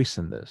good choice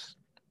in this.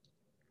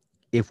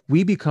 If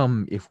we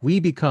become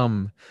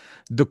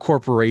the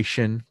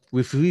corporation,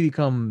 if we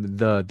become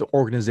the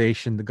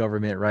organization, the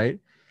government, right,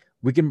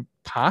 we can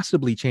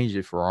possibly change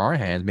it for our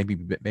hands,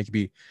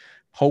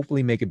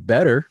 hopefully make it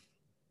better.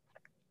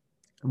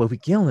 But if we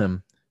kill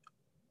him,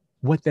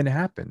 what then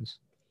happens?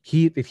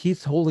 If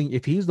he's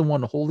the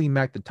one holding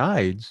back the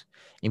tides,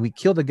 and we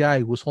kill the guy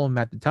who was holding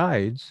back the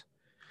tides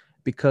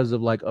because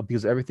of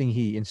everything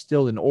he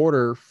instilled in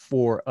order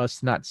for us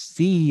to not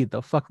see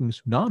the fucking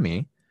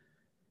tsunami,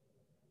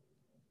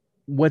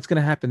 what's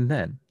gonna happen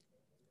then?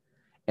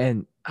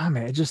 And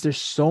man,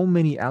 there's so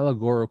many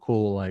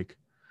allegorical like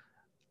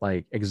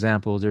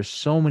examples. There's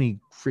so many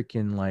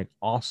freaking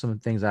awesome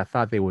things I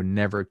thought they would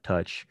never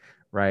touch,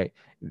 right?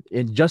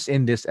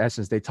 In this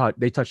essence, they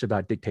touched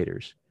about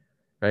dictators,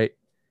 right?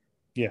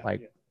 Yeah.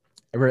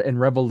 In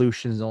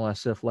revolutions and all that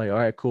stuff. Like, all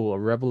right, cool. A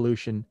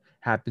revolution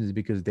happens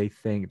because they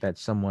think that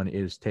someone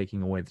is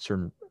taking away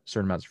certain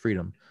amounts of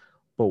freedom.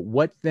 But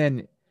what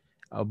then?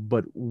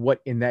 But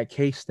what in that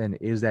case then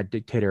is that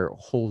dictator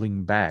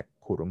holding back,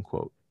 quote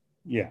unquote?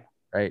 Yeah.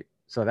 Right.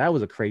 So that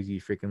was a crazy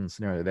freaking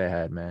scenario they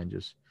had, man.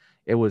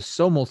 It was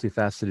so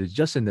multifaceted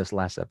just in this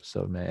last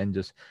episode, man. And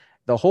just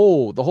the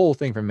whole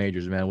thing from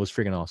Majors, man, was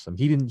freaking awesome.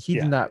 He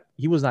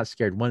was not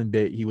scared one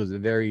bit. He was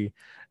very,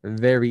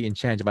 very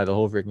enchanted by the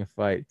whole freaking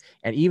fight.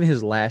 And even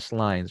his last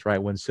lines,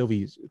 right, when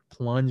Sylvie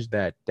plunged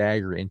that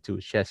dagger into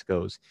his chest,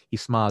 he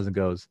smiles and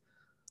goes,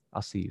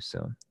 "I'll see you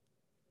soon."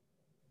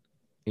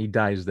 He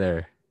dies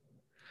there.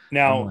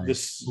 Now, we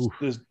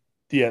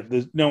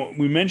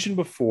mentioned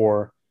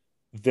before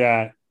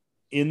that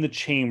in the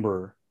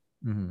chamber,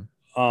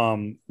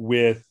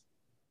 with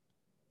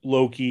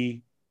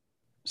Loki,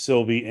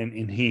 Sylvie,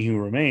 and He Who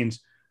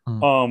Remains,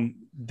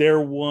 there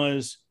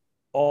was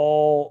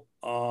all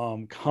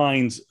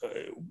kinds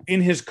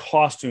in his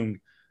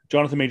costume,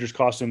 Jonathan Majors'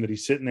 costume that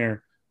he's sitting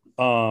there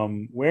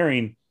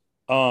wearing,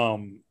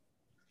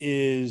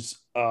 is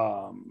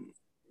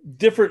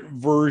different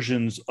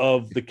versions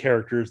of the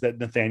characters that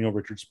Nathaniel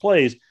Richards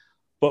plays.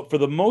 But for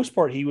the most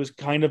part, he was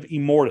kind of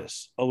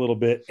Immortus a little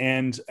bit,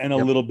 and a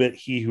little bit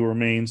He Who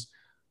Remains.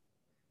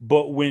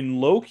 But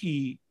when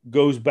Loki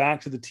goes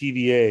back to the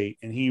TVA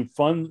and he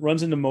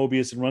runs into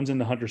Mobius and runs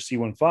into Hunter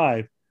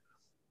C-15,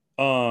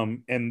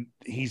 and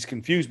he's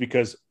confused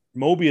because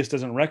Mobius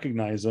doesn't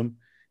recognize him.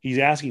 He's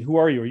asking, "Who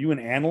are you? Are you an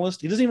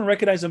analyst?" He doesn't even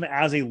recognize him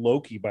as a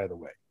Loki, by the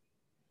way.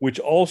 Which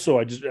also,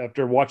 I just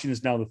after watching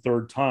this now the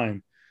third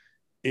time,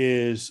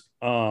 is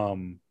there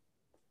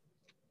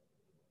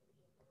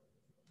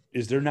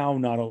now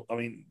not a? I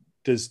mean,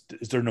 is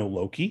there no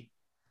Loki?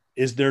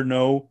 Is there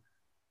no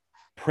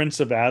Prince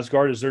of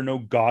Asgard? Is there no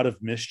God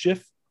of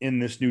Mischief in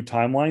this new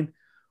timeline?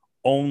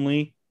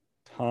 Only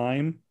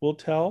time will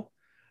tell.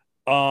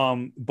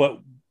 But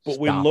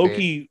when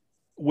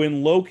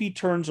Loki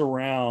turns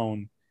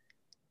around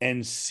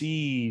and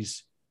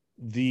sees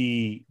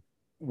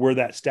where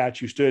that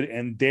statue stood,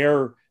 and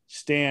there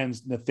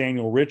stands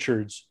Nathaniel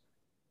Richards,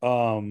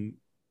 for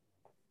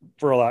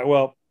a lot.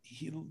 Well,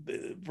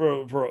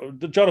 for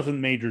the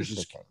Jonathan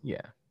Majors,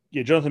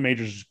 Jonathan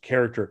Majors'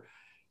 character,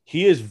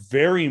 he is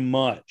very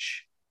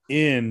much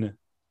in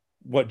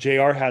what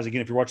JR has.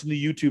 Again, if you're watching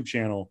the YouTube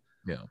channel,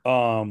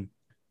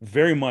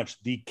 very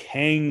much the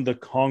Kang the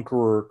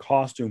Conqueror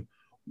costume,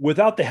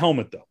 without the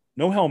helmet though,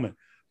 no helmet,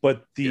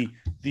 but the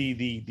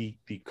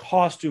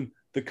costume,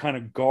 the kind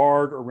of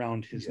guard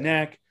around his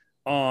neck.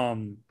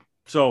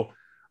 So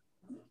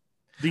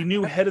the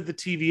new head of the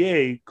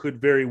TVA could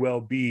very well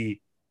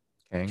be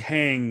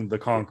Kang the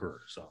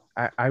Conqueror. So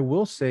I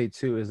will say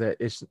too is that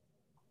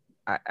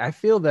I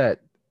feel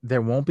that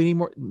there won't be any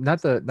more.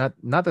 Not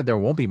that there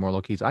won't be more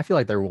Lokis. I feel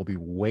like there will be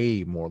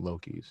way more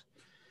Lokis.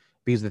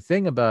 Because the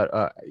thing about,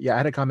 I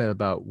had a comment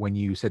about when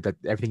you said that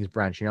everything is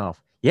branching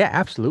off. Yeah,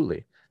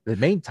 absolutely. The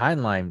main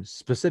timeline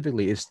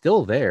specifically is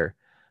still there,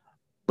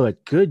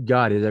 but good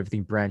God, is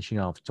everything branching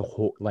off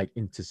to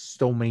into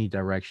so many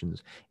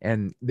directions.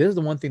 And this is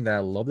the one thing that I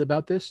loved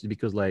about this,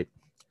 because like,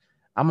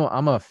 I'm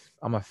a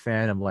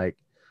fan of like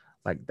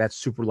that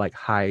super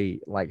high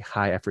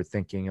effort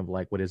thinking of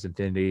like what is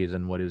infinities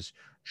and what is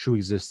true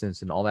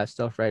existence and all that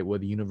stuff, right?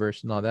 With the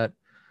universe and all that,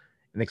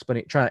 and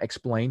trying to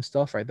explain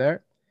stuff right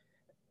there.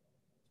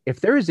 If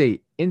there is a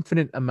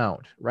infinite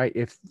amount, right?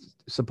 If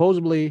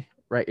supposedly,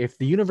 right, if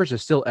the universe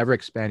is still ever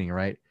expanding,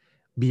 right,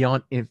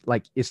 beyond, if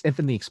like it's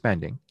infinitely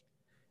expanding,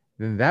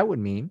 then that would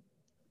mean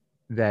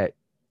that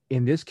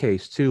in this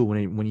case too,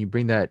 when you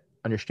bring that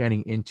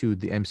understanding into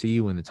the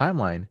MCU and the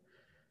timeline,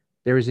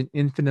 there is an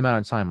infinite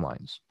amount of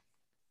timelines.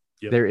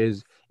 Yep.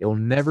 It will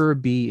never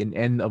be an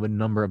end of a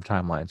number of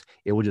timelines.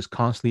 It will just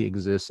constantly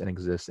exist and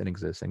exist and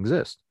exist and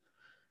exist.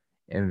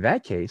 In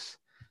that case,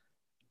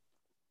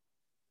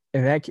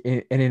 in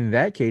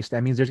that case,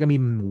 that means there's gonna be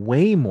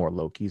way more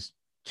Lokis,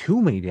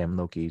 too many damn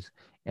Lokis.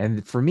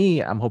 And for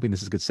me, I'm hoping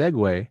this is a good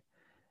segue.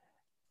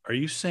 Are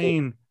you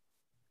saying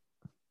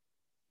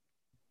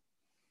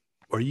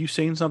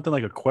something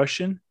like a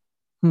question?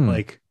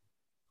 Like,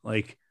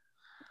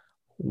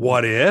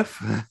 what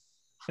if?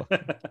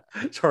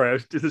 Sorry, I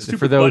did the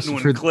stupid button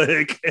one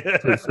click.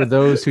 for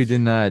those who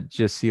did not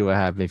just see what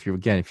happened, if you're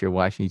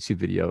watching a YouTube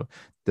video,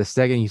 the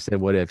second he said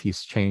 "what if,"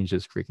 he's changed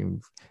his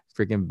freaking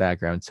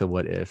background to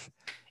 "what if."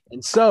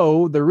 And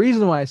so the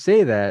reason why I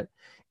say that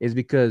is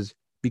because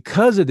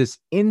of this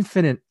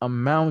infinite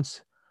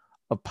amount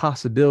of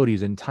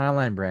possibilities and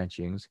timeline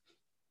branchings,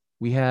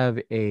 we have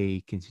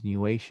a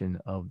continuation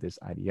of this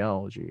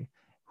ideology,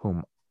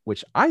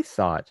 which I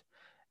thought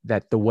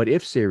that the "What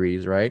If"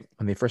 series, right,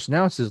 when they first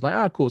announced it, is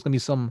like, cool, it's gonna be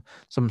some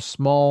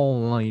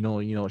small,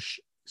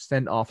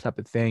 send off type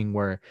of thing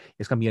where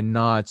it's gonna be a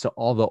nod to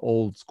all the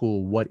old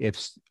school "What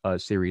If"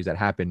 series that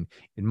happened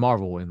in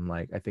Marvel in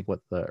like, I think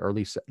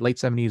the late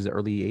 70s,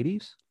 early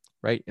 80s,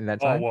 right, in that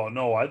time. Oh well,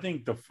 no, I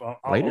think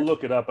I'll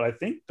look it up, but I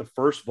think the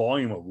first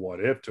volume of "What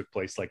If" took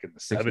place like in the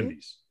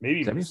 70s,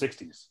 maybe even the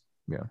 60s.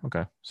 Yeah.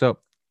 Okay. So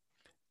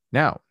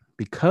now,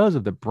 because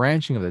of the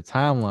branching of the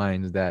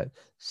timelines that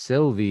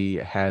Sylvie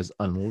has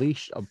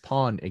unleashed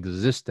upon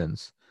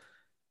existence,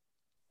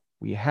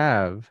 we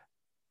have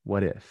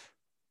 "What If."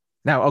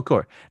 Now, of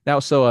course. Now,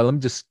 so let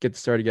me just get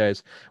started,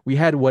 guys. We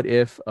had "What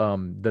If."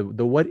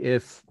 The "What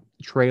If"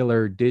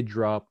 trailer did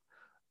drop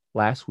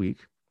last week.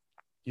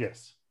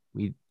 Yes.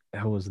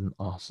 That was an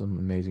awesome,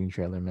 amazing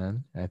trailer,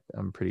 man.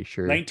 I'm pretty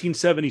sure.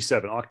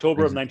 1977,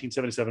 October of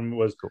 1977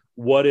 was cool.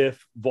 "What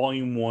If"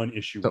 Volume 1,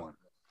 Issue 1.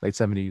 Late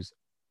 70s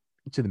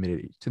to the mid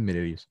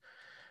 80s.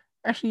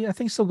 Actually, I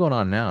think it's still going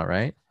on now,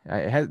 right?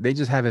 They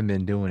just haven't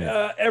been doing it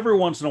every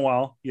once in a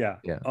while. Yeah.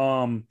 Yeah.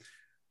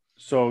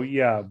 So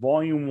yeah,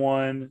 Volume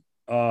 1,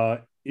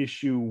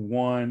 Issue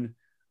 1,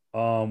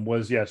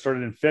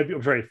 started in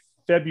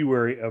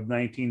February of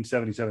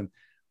 1977.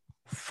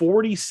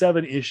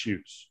 47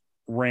 issues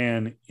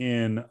ran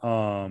in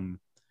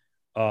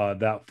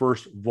that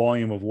first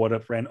volume of "What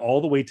If," ran all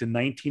the way to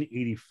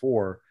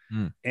 1984.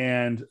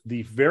 And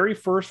the very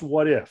first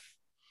 "What If,"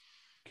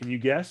 can you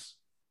guess?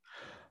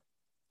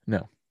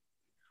 No.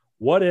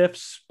 What if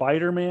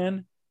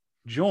Spider-Man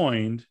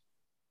joined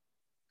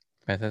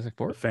Fantastic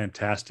Four. The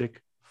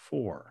Fantastic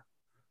Four.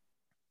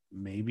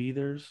 Maybe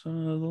there's a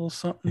little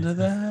something to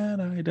that.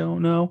 I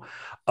don't know.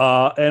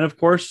 And of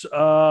course,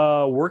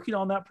 working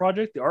on that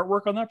project, the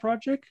artwork on that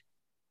project,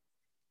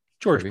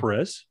 George Kirby.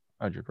 Perez.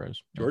 George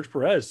Perez. George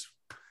Perez,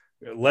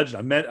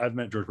 legend. I've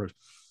met George Perez.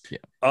 Yeah.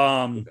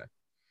 Okay.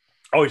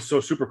 Oh, he's so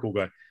super cool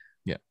guy.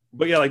 Yeah.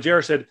 But yeah, like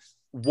JR said,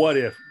 what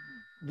if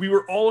we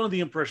were all under the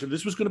impression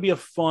this was going to be a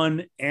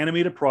fun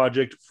animated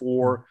project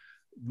for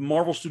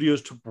Marvel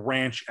Studios to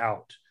branch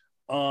out.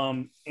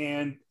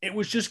 And it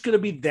was just going to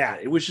be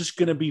that. It was just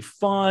going to be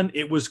fun.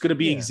 It was going to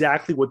be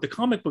exactly what the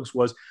comic books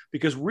was,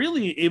 because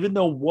really, even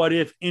though What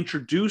If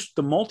introduced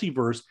the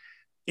multiverse,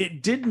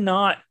 it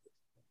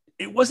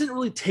wasn't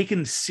really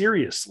taken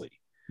seriously.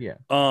 Yeah.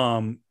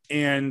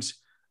 And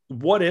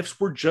what ifs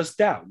were just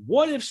that.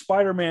 What if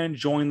Spider-Man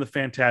joined the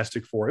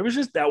Fantastic Four? It was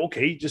just that,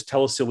 okay, just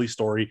tell a silly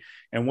story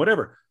and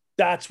whatever.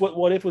 That's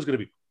what if was going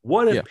to be.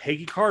 What if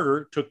Peggy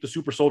Carter took the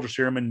super soldier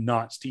serum and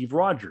not Steve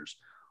Rogers?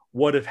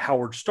 What if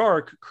Howard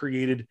Stark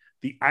created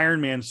the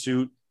Iron Man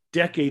suit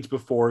decades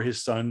before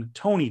his son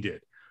Tony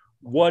did?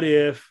 What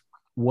if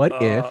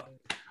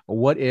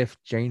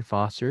Jane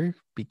Foster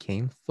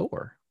became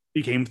Thor?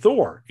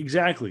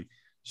 Exactly.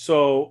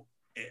 So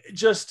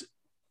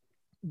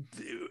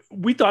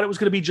we thought it was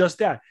going to be just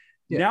that.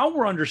 Yeah. Now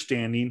we're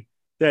understanding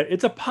that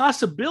it's a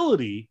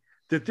possibility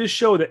that this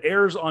show that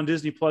airs on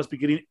Disney Plus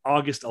beginning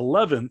August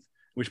 11th,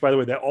 which, by the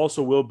way, that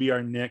also will be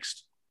our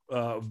next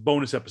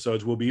bonus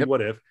episodes, will be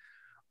What If.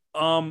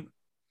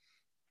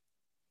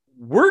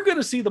 We're going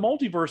to see the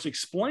multiverse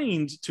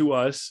explained to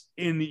us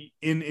in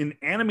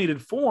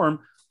animated form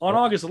on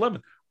August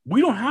 11th.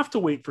 We don't have to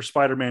wait for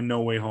Spider-Man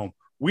No Way Home.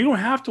 We don't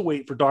have to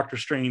wait for Doctor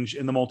Strange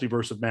in the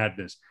Multiverse of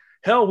Madness.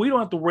 Hell, we don't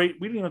have to wait.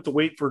 We don't have to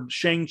wait for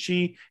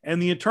Shang-Chi and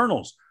the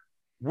Eternals.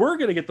 We're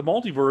going to get the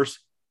multiverse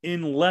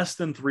in less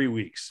than 3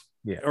 weeks.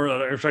 Yeah.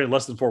 Or sorry,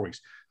 less than 4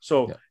 weeks.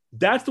 So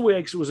that's the way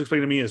it was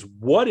explained to me, is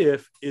What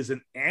If is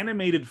an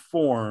animated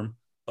form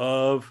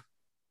of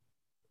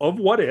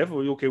What If.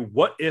 Okay,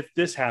 what if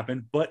this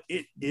happened? But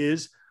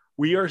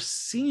we are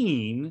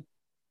seeing,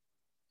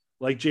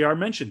 like JR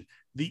mentioned,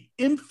 the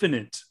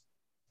infinite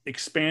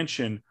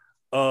expansion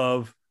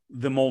of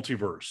the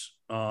multiverse.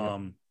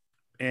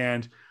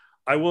 And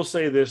I will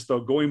say this, though,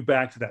 going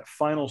back to that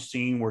final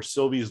scene where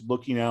Sylvie is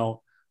looking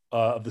out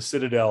of the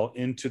Citadel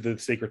into the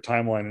Sacred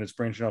Timeline and it's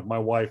branching off, my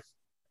wife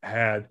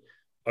had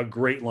a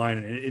great line,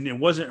 and it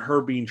wasn't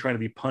her trying to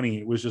be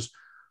punny. It was just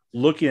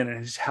looking at it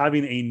and just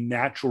having a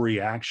natural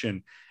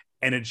reaction.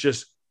 And it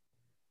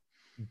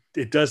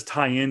does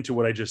tie into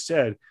what I just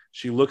said.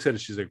 She looks at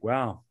it, she's like,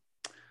 wow,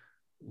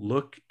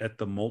 look at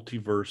the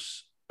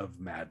multiverse of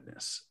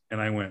madness.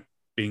 And I went,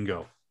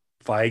 bingo.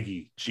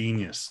 Feige,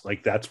 genius.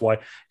 Like, that's why,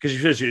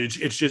 because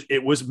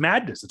it was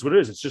madness. That's what it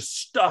is. It's just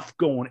stuff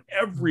going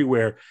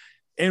everywhere.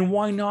 And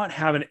why not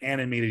have an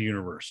animated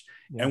universe?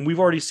 Yeah. And we've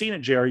already seen it,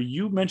 Jerry.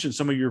 You mentioned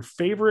some of your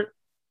favorite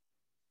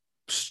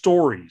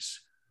stories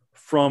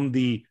from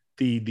the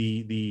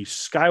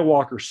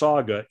Skywalker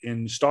saga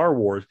in Star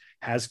Wars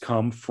has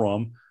come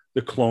from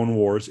the Clone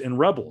Wars and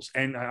Rebels.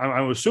 And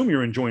I assume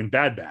you're enjoying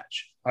Bad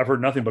Batch. I've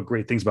heard nothing but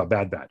great things about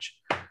Bad Batch.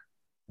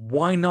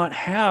 Why not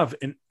have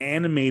an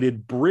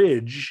animated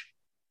bridge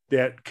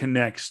that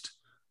connects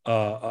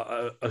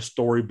a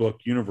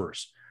storybook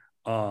universe?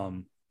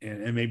 And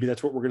maybe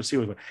that's what we're going to see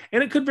with it.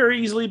 And it could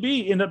very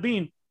easily end up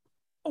being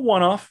a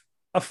one-off,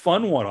 a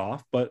fun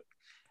one-off. But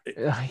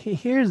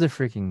here's the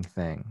freaking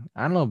thing.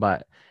 I don't know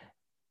about.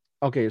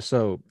 Okay,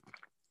 so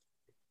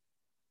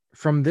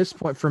from this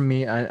point, for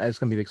me, it's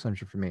going to be the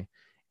assumption for me.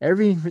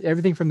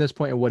 Everything from this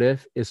point, What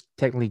If, is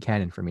technically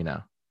canon for me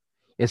now.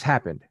 It's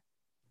happened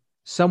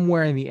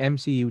somewhere in the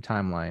MCU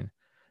timeline,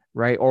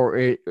 right?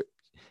 Or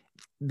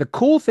the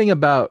cool thing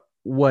about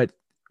I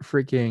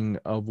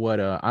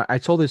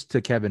told this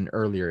to Kevin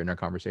earlier in our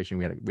conversation.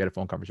 We had a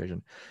phone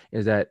conversation.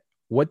 Is that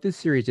what this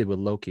series did with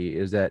Loki?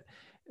 Is that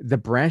the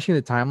branching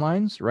of the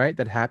timelines, right,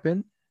 that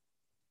happened,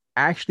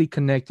 actually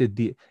connected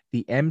the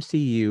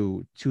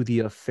MCU to the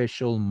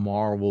official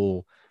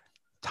Marvel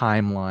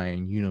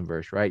timeline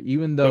universe, right?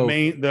 Even though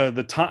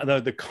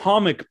the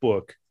comic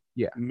book,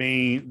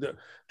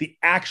 the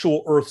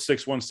actual Earth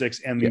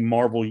 616 and the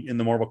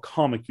Marvel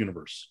comic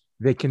universe,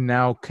 they can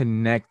now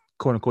connect,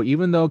 quote unquote.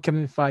 Even though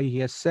Kevin Feige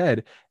has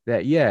said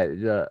that,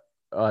 the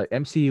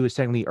MCU is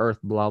technically Earth,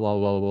 blah blah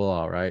blah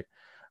blah, right?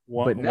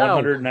 But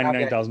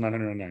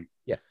 199,999.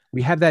 Yeah,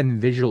 we have that in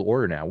visual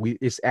order now.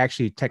 It's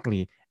actually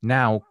technically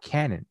now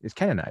canon. It's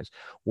canonized,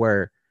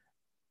 where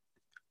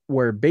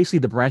basically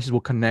the branches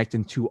will connect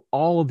into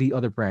all of the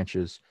other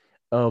branches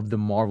of the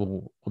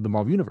Marvel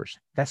universe.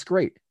 That's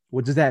great.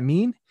 What does that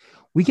mean?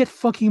 We get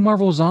fucking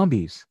Marvel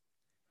zombies.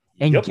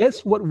 And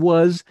guess what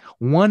was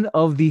one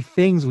of the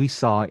things we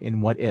saw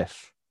in What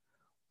If?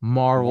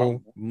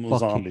 Marvel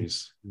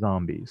zombies.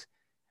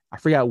 I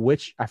forgot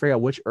which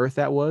Earth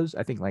that was.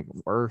 I think like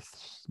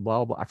Earth,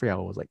 blah, blah. I forgot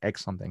what it was, like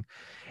X something.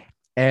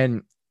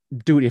 And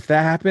dude, if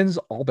that happens,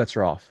 all bets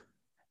are off,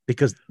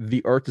 because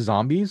the Earth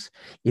zombies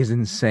is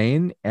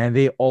insane. And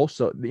they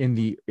also in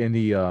the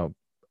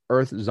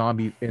Earth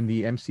zombie in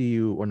the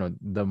MCU, or no,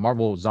 the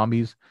Marvel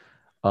zombies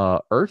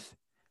Earth,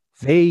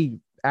 they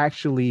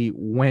actually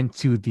went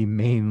to the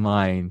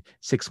mainline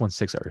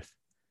 616 Earth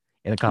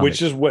in the comics.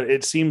 Which is what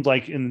it seemed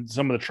like in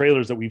some of the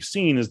trailers that we've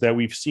seen, is that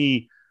we've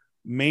seen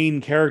main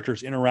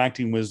characters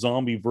interacting with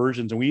zombie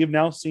versions. And we have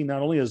now seen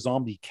not only a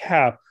zombie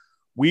Cap,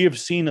 we have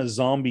seen a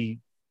zombie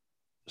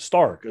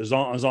Stark, a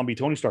zombie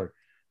Tony Stark.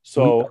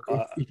 So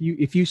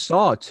if you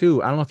saw it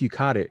too, I don't know if you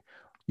caught it.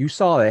 You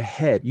saw a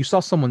head. You saw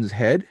someone's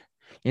head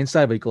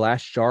inside of a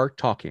glass jar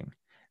talking.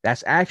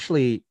 That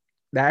actually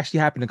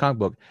happened in the comic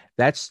book.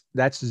 That's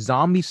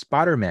zombie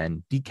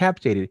Spider-Man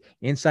decapitated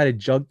inside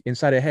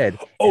a head.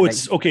 Oh,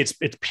 it's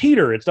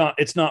Peter. It's not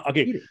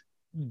okay. Peter.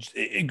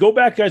 Go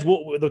back, guys.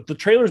 The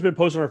trailer has been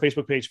posted on our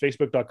Facebook page,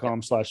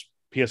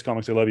 facebook.com/PS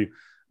Comics. I love you.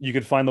 You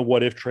can find the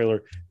What If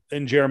trailer.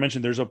 And JR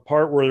mentioned there's a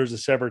part where there's a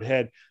severed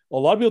head. A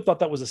lot of people thought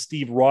that was a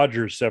Steve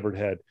Rogers severed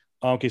head.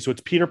 Okay, so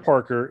it's Peter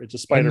Parker. It's a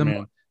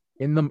Spider-Man.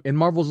 In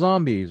Marvel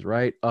Zombies,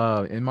 right?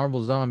 In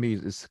Marvel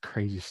Zombies, it's a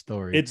crazy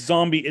story. It's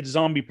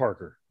zombie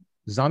Parker.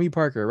 Zombie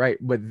Parker, right?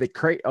 But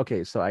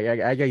okay, so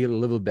I got you a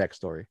little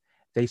backstory.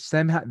 They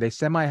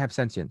semi have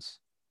sentience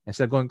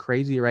instead of going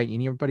crazy, right?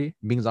 Eating everybody,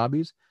 being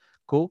zombies,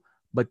 cool.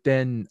 But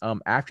then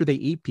after they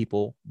eat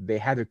people, they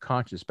have their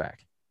conscience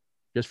back,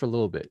 just for a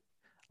little bit.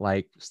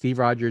 Like Steve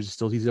Rogers is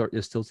still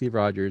Steve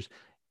Rogers,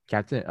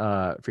 Captain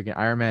freaking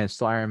Iron Man is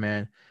still Iron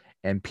Man,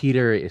 and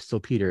Peter is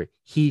still Peter.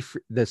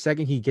 The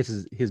second he gets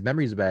his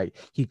memories back,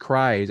 he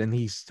cries and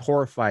he's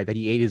horrified that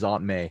he ate his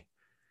Aunt May.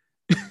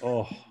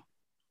 Oh.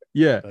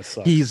 Yeah,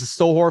 he's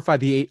so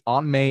horrified he ate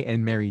Aunt May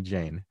and Mary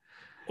Jane.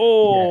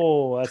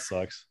 Oh, yeah. That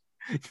sucks.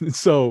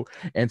 So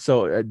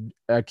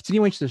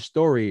continuation of the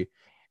story,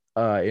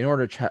 in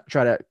order to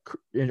try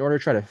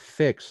to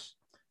fix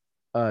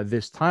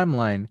this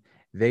timeline,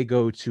 they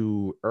go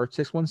to Earth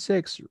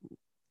 616.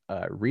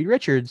 Reed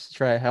Richards to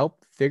try to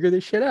help figure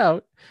this shit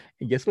out,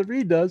 and guess what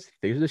Reed does?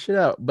 Figures this shit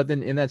out. But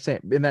then in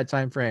that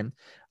time frame,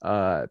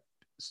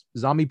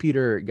 Zombie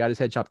Peter got his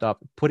head chopped off,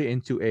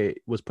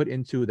 was put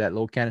into that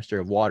little canister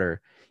of water,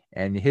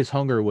 and his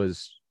hunger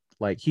was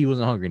like, he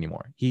wasn't hungry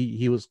anymore.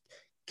 He was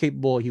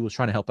capable. He was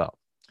trying to help out,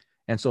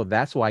 and so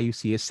that's why you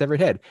see his severed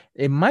head.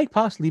 It might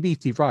possibly be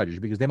Steve Rogers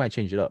because they might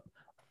change it up,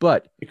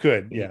 but it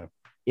could, yeah.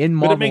 In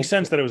Marvel, but it makes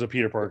sense that it was a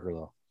Peter Parker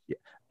though.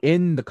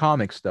 In the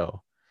comics,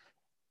 though,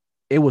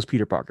 it was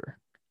Peter Parker.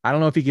 I don't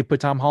know if he could put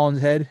Tom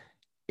Holland's head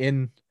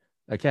in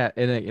a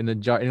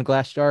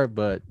glass jar,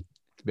 but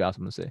to be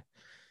awesome to say.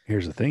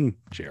 Here's the thing,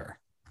 JR.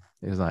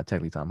 It's not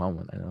technically Tom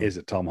Holland. I know. Is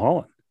it Tom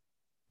Holland?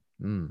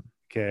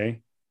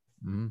 Okay.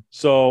 Mm.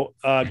 So,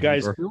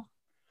 guys,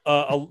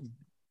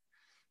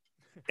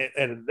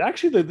 and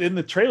actually, in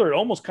the trailer, it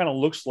almost kind of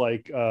looks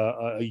like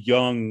a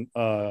young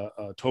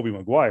Tobey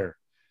Maguire.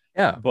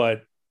 Yeah.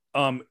 But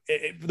for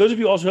those of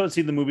you also haven't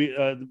seen the movie,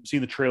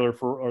 seen the trailer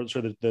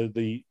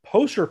the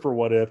poster for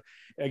What If,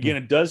 again,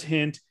 it does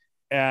hint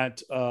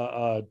at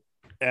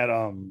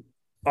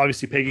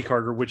obviously Peggy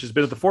Carter, which has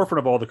been at the forefront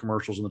of all the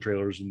commercials and the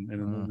trailers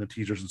and the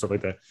teasers and stuff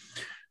like that.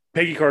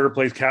 Peggy Carter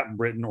plays Captain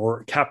Britain,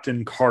 or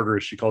Captain Carter,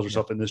 as she calls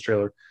herself in this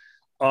trailer.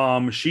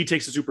 She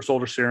takes the super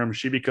soldier serum.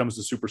 She becomes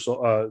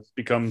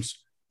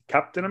becomes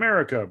Captain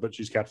America, but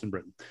she's Captain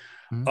Britain.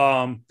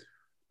 Mm-hmm.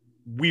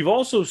 We've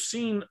also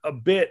seen a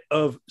bit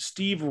of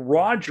Steve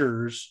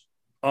Rogers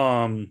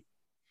in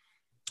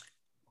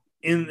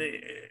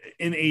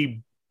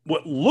a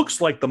what looks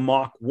like the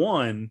Mach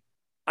 1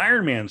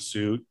 Iron Man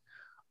suit.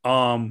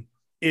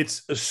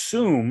 It's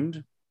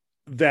assumed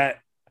that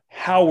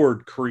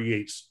Howard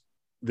creates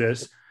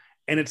this,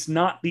 and it's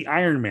not the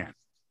Iron Man.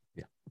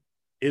 Yeah,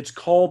 it's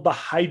called the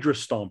Hydra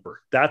Stomper.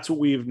 That's what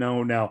we've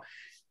known now.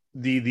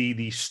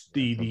 The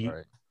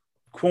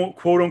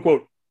quote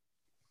unquote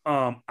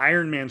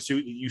Iron Man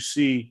suit that you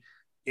see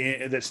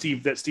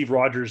that Steve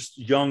Rogers,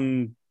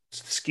 young,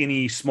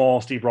 skinny,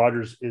 small Steve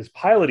Rogers is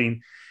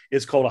piloting,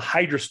 is called a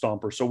Hydra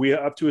Stomper. So we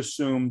have to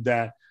assume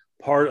that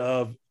part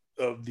of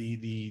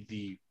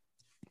the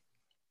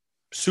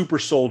super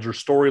soldier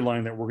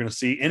storyline that we're going to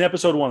see in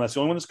episode 1. That's the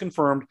only one that's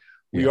confirmed.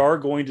 We are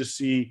going to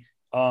see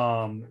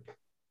in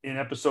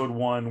episode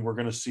 1, we're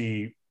going to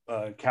see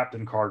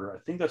Captain Carter. I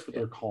think that's what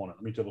they're calling it.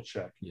 Let me double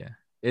check. Yeah,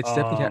 it's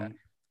definitely.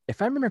 If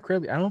I remember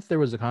correctly, I don't know if there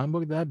was a comic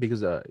book of that,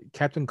 because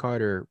Captain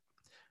Carter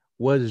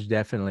was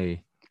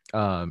definitely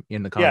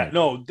in the comic. Yeah,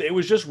 no, it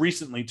was just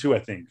recently too, I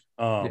think.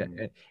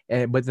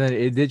 But then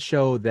it did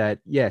show that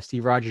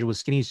Steve Rogers was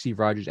skinny Steve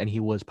Rogers, and he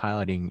was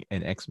piloting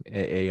an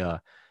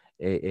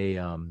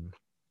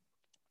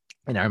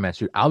Iron Man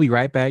suit. I'll be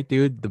right back,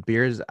 dude. The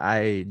beers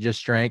I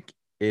just drank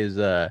is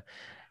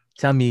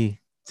telling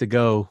me to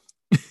go.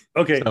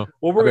 Okay. So,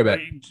 well,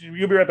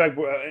 you'll be right back.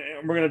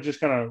 We're gonna just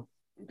kind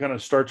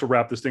of start to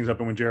wrap this things up,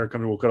 and when Jared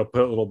comes, we'll put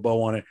a little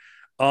bow on it.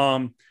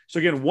 So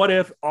again, What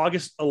If,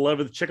 August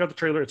 11th. Check out the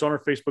trailer. It's on our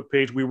Facebook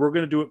page. We were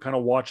going to do it kind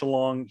of watch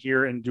along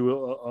here and do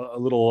a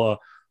little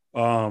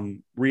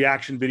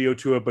reaction video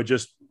to it, but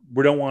just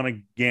we don't want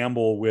to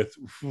gamble with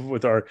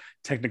our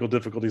technical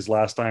difficulties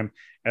last time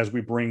as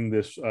we bring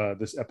this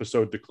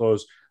episode to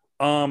close.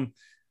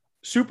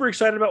 super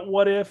excited about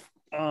What If.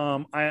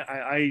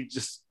 I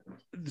just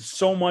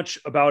so much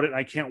about it.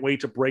 I can't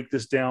wait to break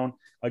this down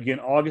again.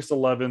 August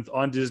 11th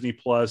on Disney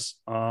Plus.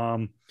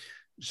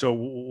 So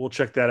we'll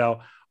check that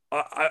out.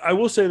 I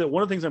will say that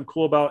one of the things I'm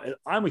cool about,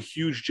 I'm a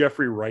huge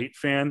Jeffrey Wright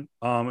fan,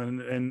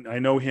 and I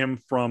know him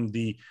from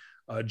the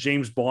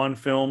James Bond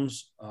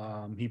films.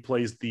 He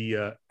plays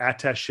the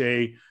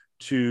attaché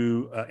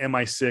to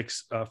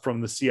MI6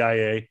 from the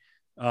CIA.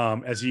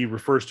 As he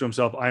refers to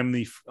himself, I'm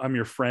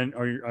your friend,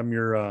 or I'm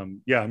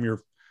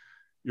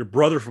your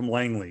brother from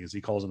Langley, as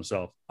he calls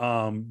himself.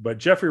 But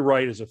Jeffrey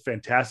Wright is a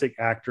fantastic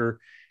actor,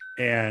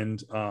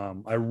 and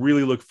I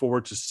really look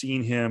forward to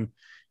seeing him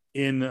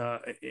in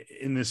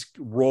this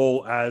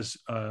role as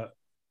the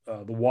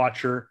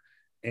Watcher.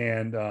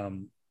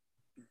 And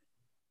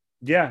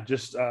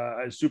just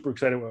super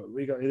excited.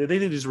 They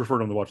didn't just refer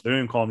to him the Watcher. They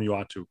didn't even call him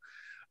Uatu.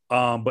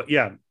 But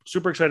yeah,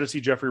 super excited to see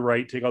Jeffrey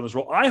Wright take on this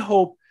role. I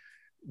hope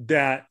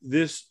that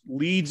this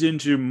leads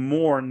into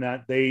more, and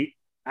that they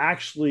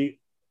actually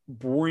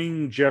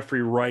bring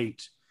Jeffrey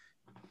Wright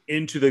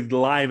into the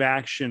live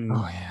action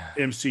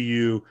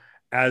MCU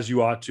as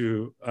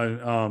Uatu.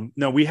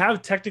 Now, we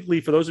have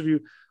technically, for those of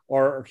you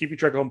are keeping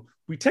track of them,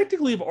 we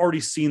technically have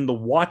already seen the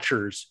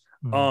Watchers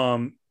in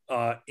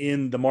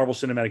the Marvel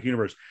Cinematic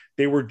Universe.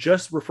 They were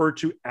just referred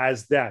to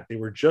as that. They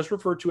were just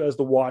referred to as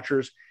the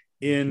Watchers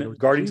in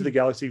Guardians of the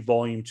Galaxy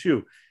Volume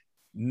 2.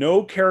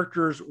 No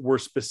characters were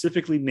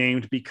specifically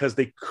named because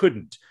they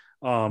couldn't.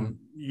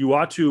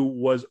 Uatu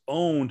was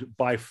owned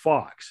by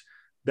Fox.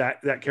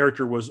 That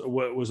character was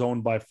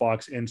owned by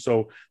Fox, and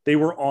so they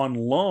were on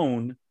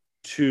loan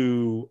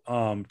to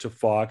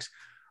Fox.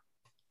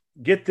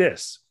 Get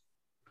this: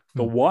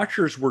 the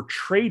Watchers were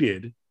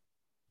traded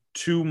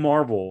to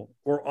Marvel,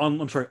 or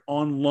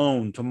on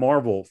loan to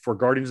Marvel for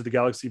Guardians of the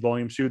Galaxy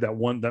Volume 2. That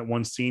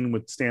one scene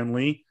with Stan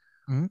Lee.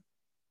 Mm-hmm.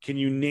 Can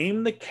you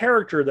name the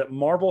character that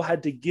Marvel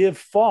had to give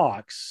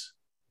Fox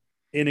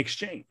in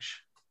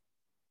exchange?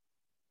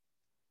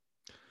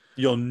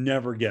 You'll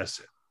never guess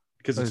it,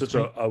 because it's such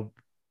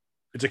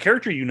it's a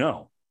character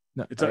No,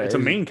 it's a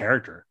main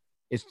character.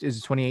 It's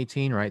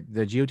 2018, right?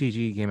 The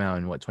GOTG came out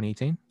in what,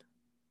 2018?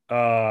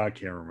 I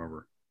can't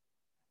remember.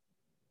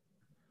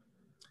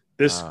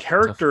 This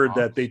character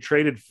that they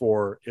traded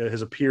for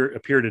has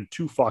appeared in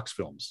 2 Fox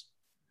films.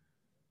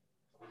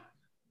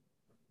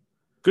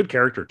 Good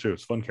character too.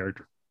 It's a fun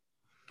character.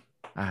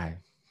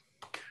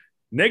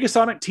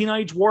 Negasonic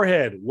Teenage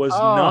Warhead was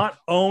not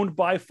owned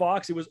by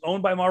Fox. It was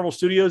owned by Marvel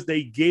Studios.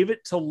 They gave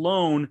it to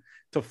loan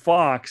to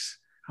Fox.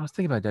 I was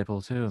thinking about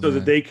Deadpool too, so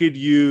that they could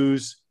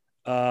use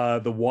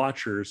the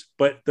Watchers.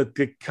 But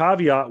the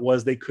caveat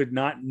was they could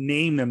not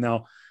name them.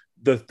 Now,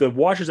 the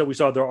Watchers that we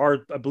saw,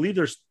 I believe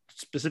there's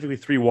specifically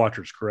 3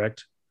 Watchers,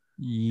 correct?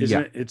 Yeah.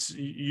 Isn't it? It's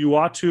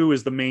Uatu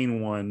is the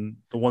main one,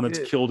 the one that's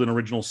killed in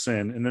Original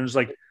Sin, and there's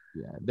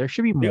there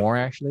should be more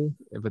actually.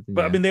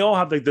 But I mean, they all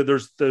have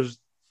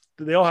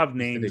they all have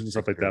names and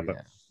stuff like that.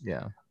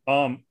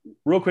 But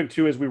real quick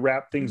too, as we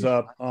wrap things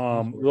up,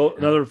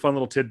 another fun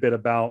little tidbit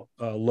about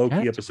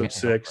Loki episode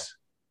 6.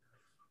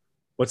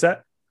 What's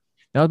that?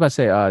 I was about to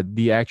say,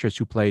 the actress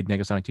who played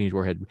Negasonic Teenage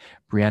Warhead,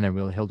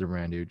 Brianna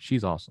Hildebrand, dude,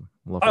 she's awesome.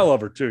 I love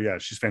her too. Yeah,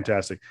 she's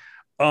fantastic.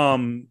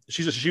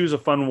 She was a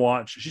fun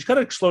watch. She's kind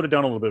of slowed it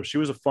down a little bit. She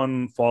was a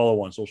fun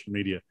follow on social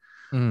media.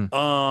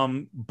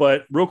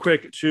 But real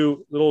quick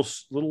too,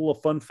 little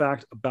fun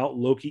fact about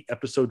Loki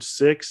episode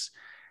 6.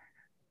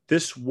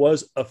 This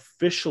was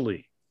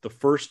officially the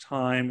first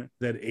time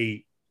that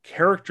a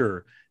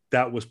character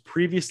that was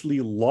previously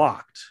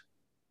locked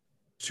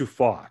to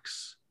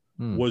Fox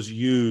was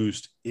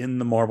used in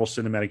the Marvel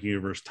Cinematic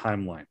Universe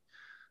timeline.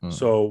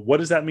 So what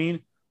does that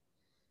mean?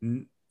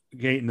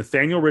 Okay,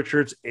 Nathaniel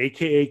Richards,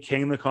 aka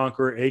Kang the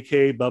Conqueror,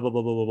 aka blah blah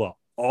blah blah blah blah.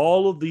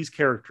 All of these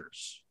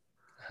characters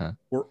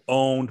were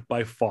owned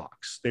by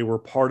Fox. They were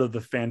part of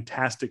the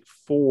Fantastic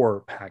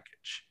Four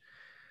package.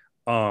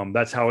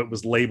 That's how it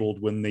was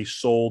labeled when they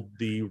sold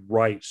the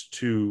rights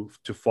to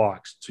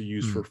Fox to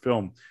use for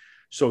film.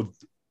 So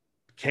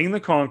Kang the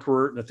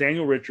Conqueror,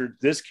 Nathaniel Richards,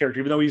 this character,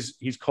 even though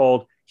he's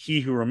called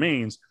He Who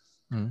Remains,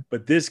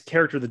 but this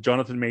character that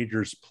Jonathan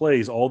Majors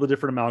plays, all the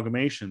different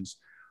amalgamations,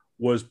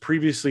 was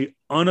previously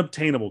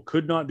unobtainable,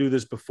 could not do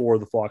this before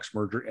the Fox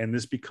merger, and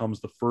this becomes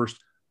the first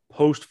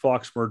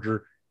post-Fox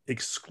merger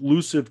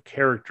exclusive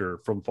character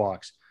from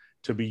Fox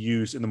to be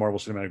used in the Marvel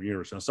Cinematic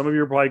Universe. Now, some of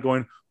you are probably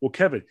going, well,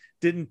 Kevin,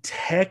 didn't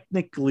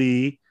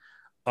technically,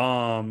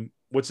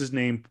 what's his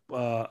name,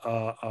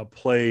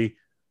 play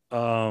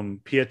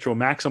Pietro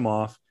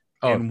Maximoff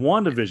in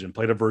WandaVision,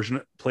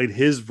 played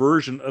his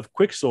version of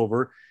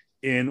Quicksilver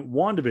in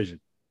WandaVision.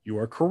 You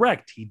are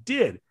correct. He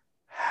did.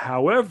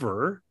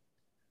 However,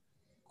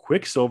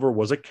 Quicksilver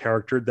was a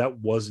character that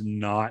was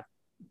not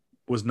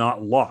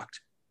locked.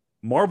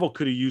 Marvel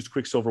could have used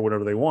Quicksilver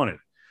whatever they wanted.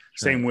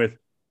 Sure. Same with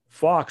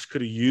Fox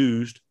could have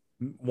used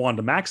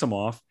Wanda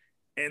Maximoff,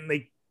 and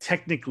they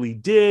technically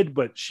did,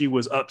 but she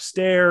was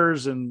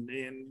upstairs and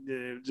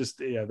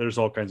there's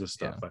all kinds of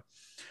stuff. But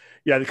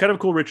the kind of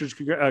cool Richards,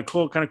 kind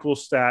of cool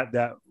stat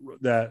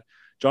that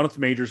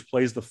Jonathan Majors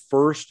plays the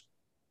first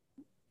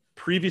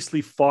previously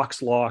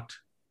Fox locked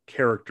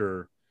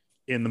character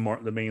in the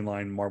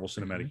mainline Marvel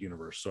Cinematic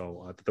Universe.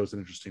 So I thought that was an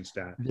interesting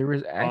stat. There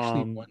was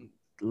actually one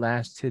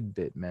last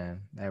tidbit,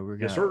 man, that we're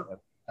Yes, gonna. sir.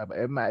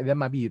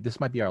 This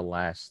might be our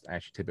last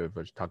actually tidbit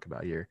we're talk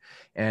about here,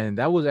 and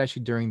that was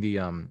actually during the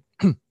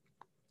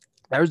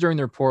that was during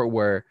the report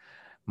where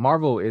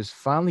Marvel is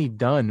finally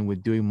done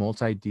with doing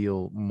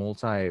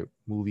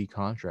multi-movie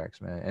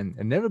contracts, man. And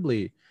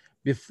inevitably,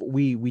 before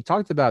we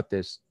talked about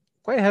this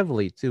quite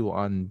heavily too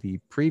on the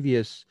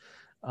previous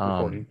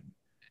Recording.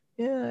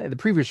 the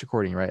previous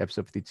recording, right?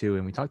 Episode 52.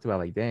 And we talked about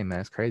like, dang, man,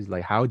 that's crazy.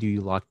 Like, how do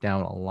you lock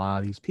down a lot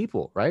of these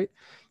people, right?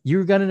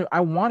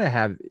 I want to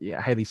have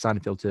Haley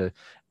Steinfeld to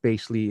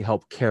basically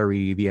help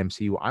carry the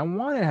MCU. I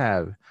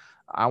want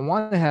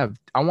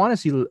to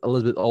see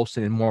Elizabeth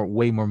Olsen in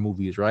way more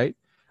movies, right?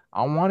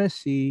 I want to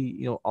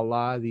see, a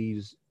lot of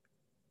these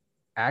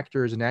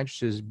actors and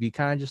actresses be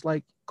kind of just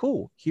like,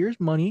 cool, here's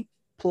money,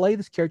 play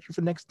this character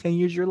for the next 10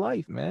 years of your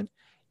life, man.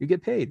 You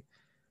get paid.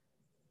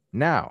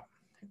 Now,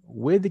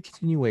 with the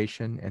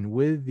continuation and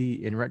with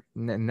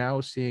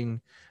now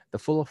seeing the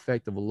full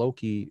effect of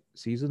Loki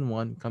season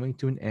 1 coming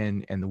to an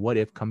end and the What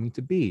If coming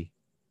to be,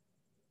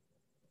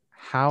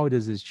 how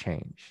does this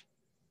change?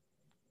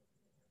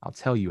 I'll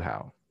tell you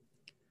how.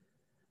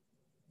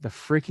 The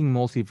freaking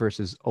multiverse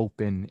is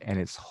open and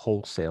it's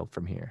wholesale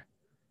from here.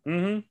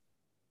 Mm-hmm.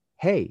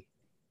 Hey,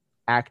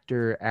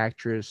 actor,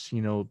 actress,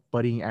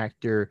 budding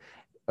actor,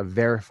 a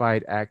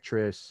verified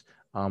actress,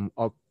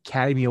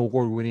 Academy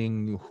Award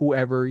winning,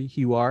 whoever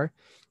you are,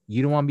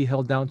 you don't want to be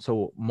held down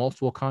to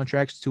multiple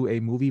contracts to a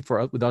movie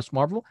with us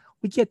Marvel.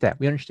 We get that.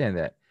 We understand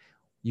that.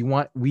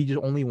 We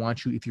just only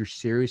want you if you're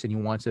serious and you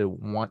want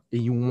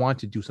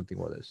to do something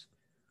with us.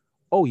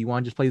 Oh, you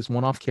want to just play this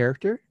one-off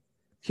character?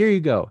 Here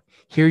you go.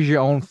 Here's your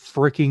own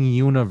freaking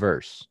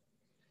universe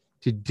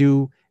to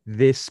do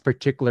this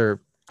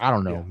particular, I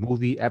don't know,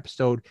 movie,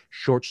 episode,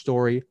 short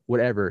story,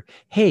 whatever.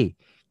 Hey,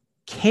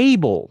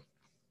 Cable.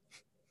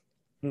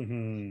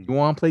 Mm-hmm. You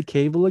want to play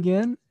Cable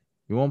again?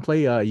 You want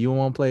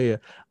to play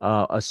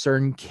a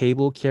certain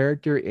Cable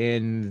character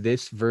in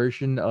this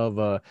version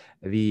of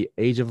the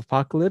Age of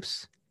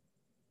Apocalypse?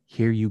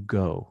 Here you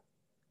go.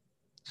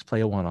 Just play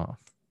a one-off.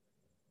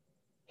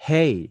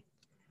 Hey,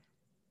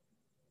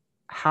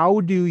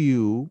 how do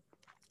you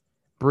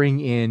bring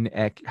in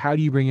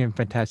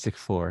Fantastic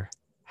Four?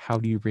 How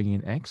do you bring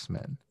in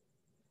X-Men?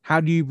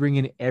 How do you bring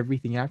in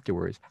everything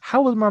afterwards?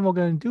 How is Marvel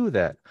going to do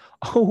that?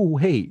 Oh,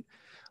 wait.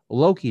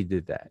 Loki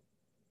did that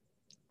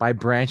by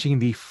branching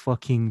the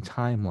fucking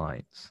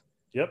timelines.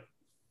 Yep.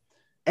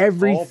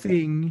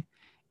 Everything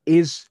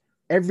is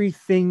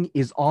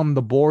on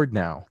the board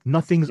now.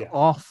 Nothing's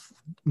off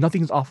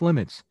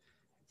limits.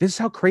 This is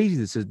how crazy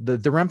this is.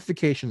 The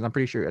ramifications, I'm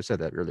pretty sure I said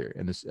that earlier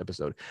in this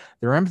episode.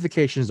 The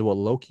ramifications of what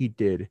Loki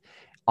did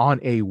on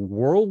a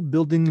world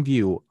building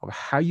view of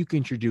how you can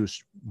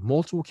introduce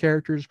multiple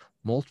characters,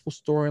 multiple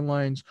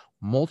storylines,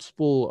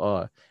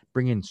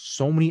 bring in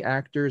so many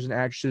actors and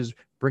actresses,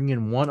 bring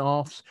in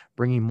one-offs,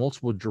 bring in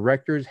multiple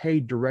directors. Hey,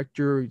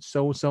 director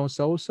so.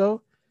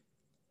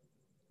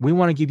 We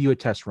want to give you a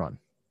test run.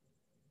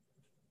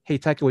 Hey,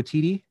 Taika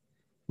Waititi,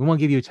 we want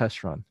to give you a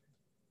test run.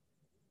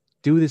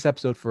 Do this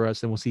episode for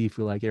us, and we'll see if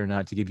you like it or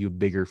not to give you a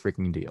bigger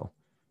freaking deal.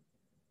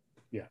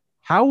 Yeah.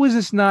 How is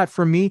this not,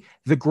 for me,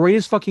 the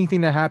greatest fucking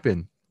thing that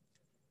happened?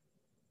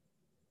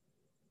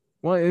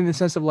 Well, in the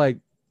sense of like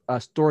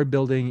story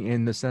building,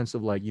 in the sense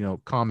of like,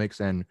 comics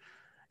and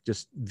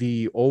just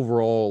the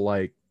overall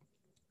like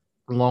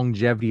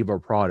longevity of our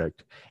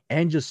product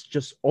and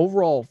just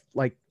overall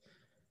like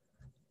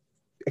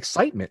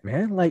excitement,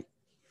 man. Like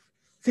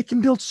they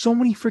can build so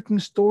many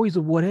freaking stories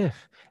of What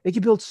If. They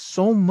can build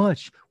so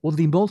much with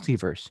the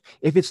multiverse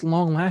if it's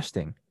long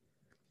lasting.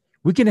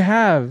 We can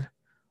have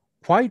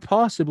quite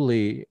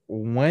possibly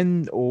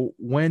when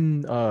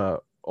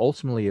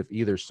ultimately, if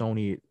either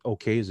Sony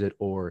okays it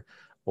or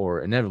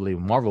inevitably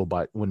Marvel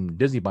when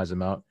Disney buys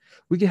them out,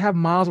 we can have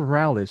Miles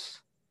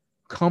Morales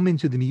come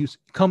into the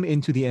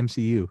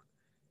MCU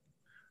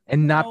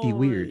and not be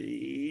weird.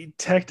 He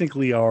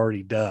technically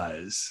already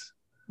does.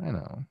 I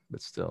know,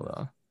 but still,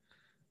 though,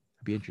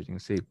 it'd be interesting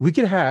to see. We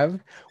can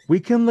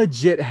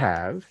legit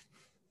have,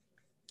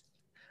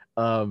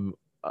 I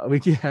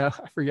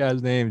forgot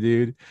his name,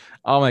 dude.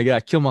 Oh my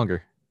god,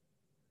 Killmonger.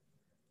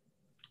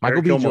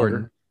 Michael B.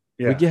 Jordan.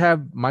 Yeah. We could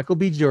have Michael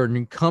B.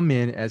 Jordan come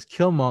in as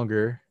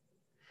Killmonger,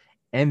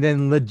 and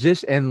then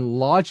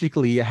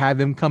logically have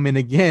him come in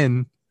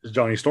again as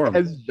Johnny Storm.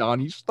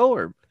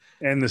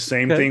 And the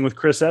same thing with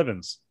Chris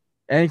Evans.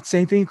 And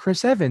same thing with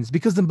Chris Evans,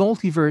 because the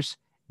multiverse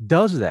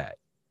does that.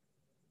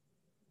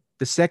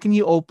 The second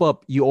you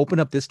open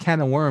up this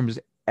can of worms,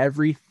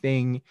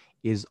 everything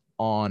is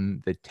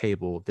on the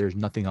table. There's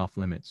nothing off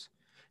limits,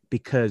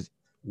 because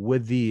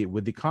with the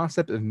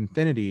concept of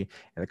infinity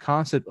and the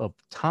concept of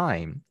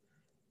time,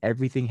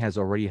 everything has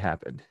already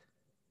happened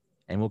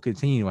and will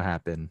continue to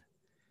happen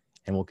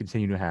and will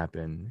continue to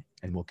happen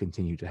and will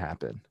continue to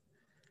happen.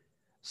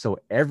 So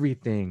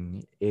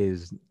everything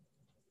is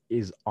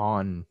is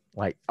on.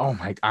 Like, oh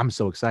my, I'm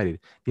so excited.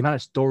 The amount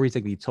of stories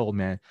that can be told,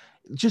 man.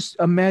 Just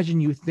imagine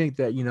you think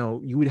that,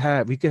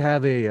 we could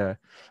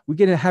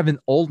have an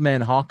old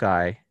man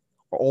Hawkeye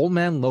or old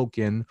man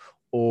Logan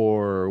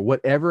or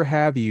whatever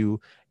have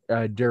you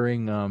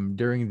during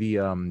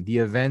the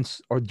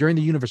events or during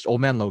the universe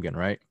Old Man Logan,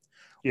 right?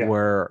 Yeah.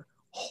 Where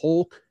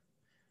Hulk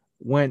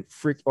went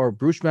or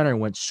Bruce Banner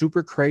went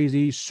super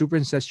crazy, super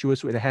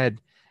incestuous. It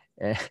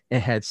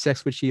had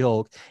sex with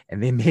She-Hulk,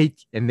 and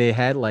they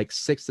had like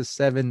 6 to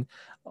 7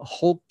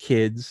 Hulk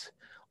kids,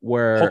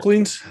 where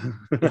Hulklings.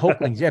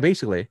 Hulklings, yeah,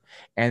 basically,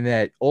 and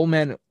that old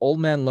man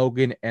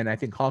Logan and I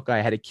think Hawkeye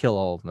had to kill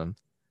all of them.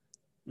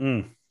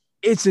 Mm.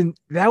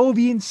 That would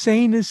be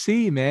insane to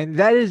see, man.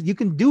 That is, you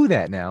can do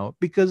that now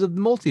because of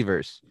the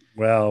multiverse.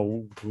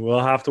 Well, we'll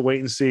have to wait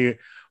and see.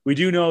 We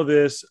do know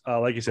this,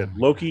 like you said,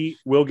 Loki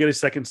will get a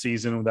second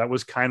season. That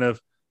was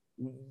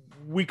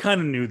we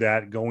kind of knew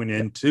that going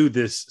into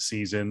this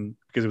season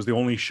because it was the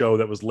only show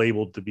that was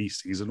labeled to be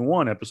season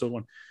 1, episode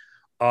 1.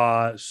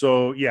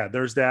 So yeah,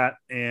 there's that,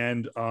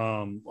 and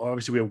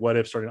obviously we have What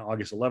If starting on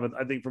August 11th.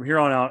 I think from here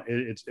on out,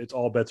 it's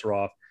all bets are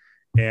off,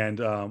 and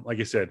like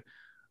I said,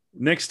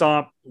 next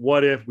stop,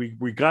 What If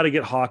we got to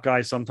get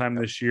Hawkeye sometime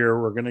this year.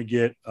 We're gonna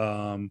get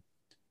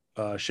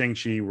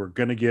Shang-Chi. We're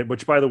gonna get,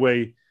 which by the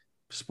way,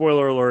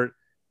 spoiler alert,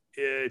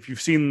 if you've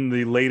seen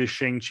the latest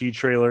Shang-Chi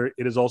trailer,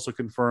 it is also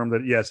confirmed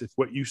that yes, if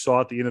what you saw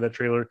at the end of that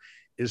trailer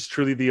is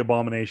truly the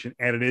Abomination,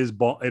 and it is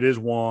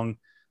Wong,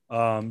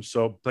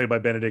 so played by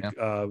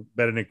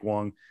Benedict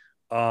Wong.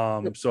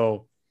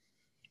 So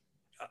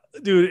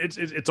dude,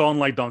 it's on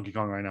like Donkey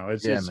Kong right now.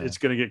 It's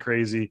gonna get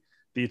crazy.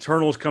 The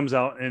Eternals comes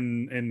out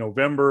in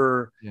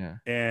November,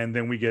 and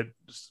then we get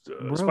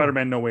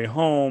Spider-Man No Way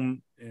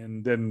Home,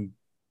 and then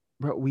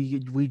bro,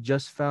 we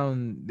just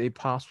found a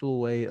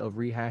possible way of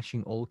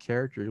rehashing old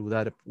characters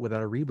without a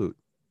reboot.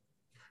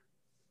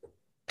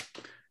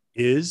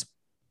 Is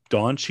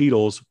Don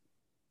Cheadle's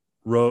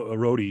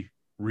Rhodey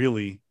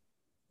really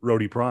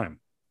Rhodey Prime?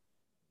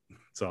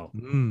 So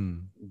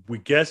we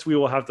guess we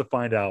will have to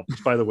find out.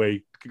 Which, by the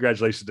way,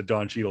 congratulations to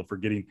Don Cheadle for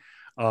getting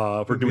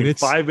doing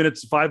 5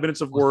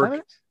 minutes of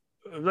work.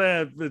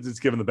 It's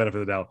given the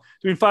benefit of the doubt.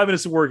 Doing 5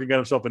 minutes of work and got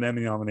himself an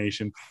Emmy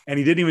nomination, and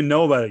he didn't even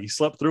know about it. He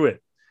slept through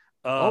it.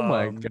 Oh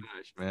my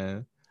gosh,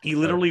 man! He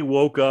literally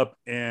woke up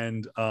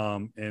and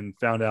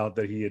found out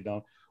that he had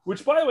done.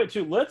 Which, by the way,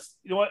 too, you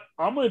know what?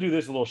 I'm going to do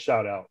this a little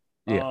shout out.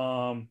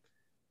 Yeah.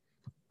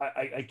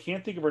 I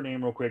can't think of her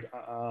name real quick.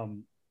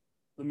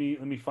 Let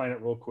me find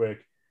it real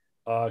quick.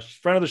 She's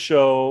friend of the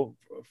show,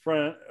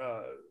 friend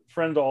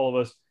to all of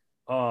us.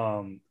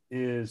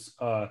 Is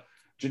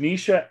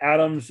Janisha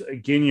Adams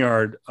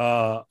Ginyard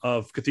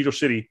of Cathedral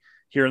City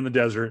here in the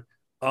desert.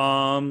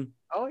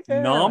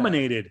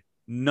 Nominated.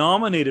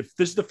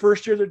 This is the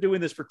first year they're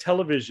doing this for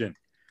television.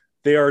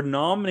 They are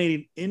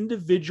nominating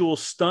individual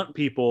stunt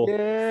people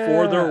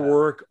for their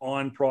work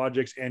on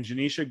projects, and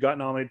Janisha got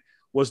nominated.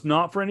 Was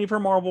not for any of her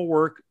Marvel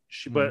work,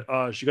 but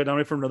she got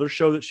nominated for another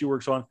show that she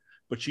works on.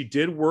 But she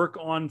did work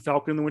on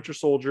Falcon and the Winter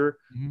Soldier,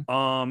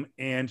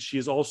 and she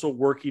is also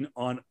working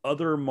on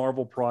other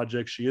Marvel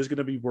projects. She is going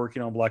to be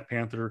working on Black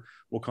Panther,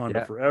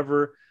 Wakanda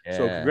Forever. Yeah.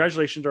 So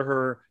congratulations to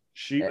her.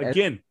 She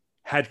again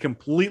had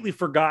completely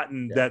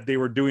forgotten that they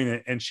were doing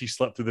it, and she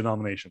slept through the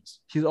nominations.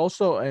 She's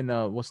also in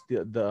what's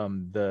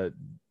the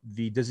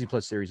Disney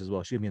Plus series as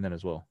well. She'll be in that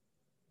as well.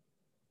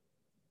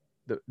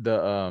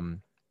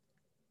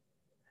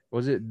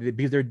 Was it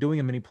because they're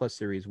doing a mini plus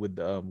series with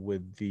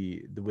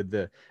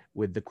the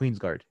Queen's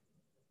Guard?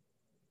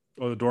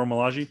 Oh, the Dora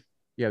Milaje.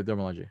 Yeah, Dora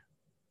Milaje.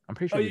 I'm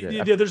pretty sure.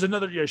 Yeah, there's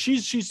another. Yeah,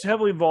 she's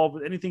heavily involved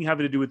with anything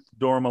having to do with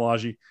Dora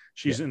Milaje.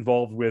 She's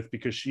involved with,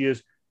 because she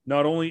is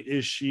not only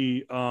is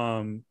she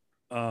an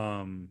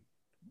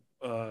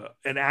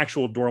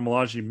actual Dora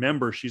Milaje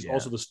member, she's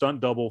also the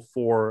stunt double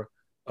for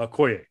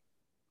Okoye.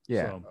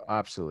 Yeah, so,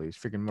 absolutely. It's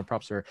freaking more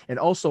props to her. And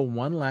also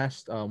one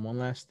last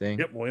thing.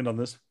 Yep, we'll end on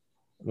this.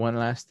 One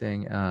last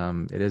thing.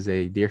 It is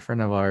a dear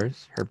friend of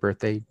ours. Her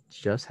birthday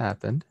just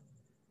happened.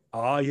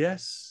 Ah,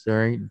 yes.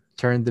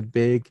 Turned the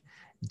big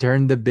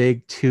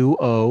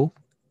 2-0.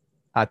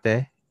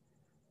 Ate.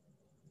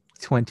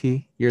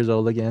 20 years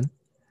old again.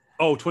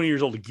 Oh, 20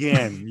 years old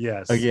again.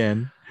 Yes.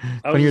 Again.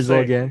 20 years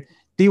old again.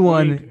 The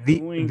one,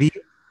 wink.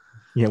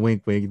 Yeah,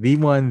 wink, wink. The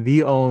one,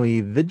 the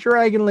only, the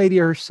dragon lady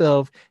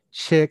herself,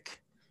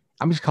 Chick.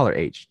 I'm just call her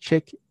H.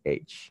 Chick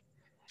H.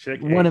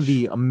 One of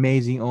the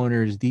amazing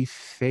owners, the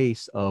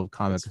face of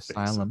Comic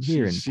Asylum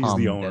here in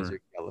Palm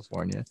Desert,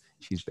 California.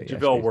 She's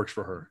JaVale works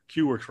for her.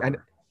 Q works for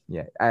her.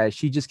 Yeah,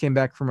 she just came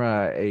back from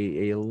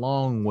a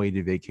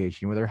long-awaited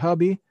vacation with her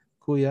hubby,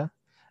 Kuya.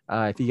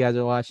 If you guys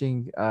are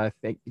watching,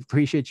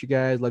 appreciate you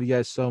guys. Love you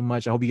guys so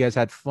much. I hope you guys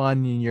had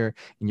fun in your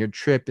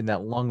trip, in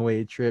that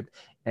long-awaited trip.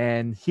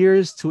 And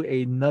here's to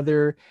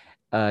another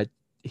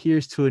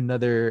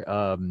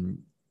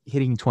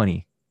hitting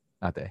 20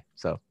 out there.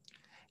 So.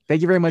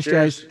 Thank you very much,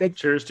 guys.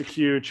 Cheers to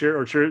Q.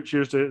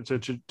 Cheers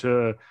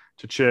to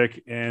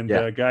Chick. And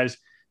guys,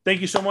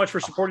 thank you so much for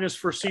supporting us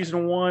for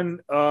season 1.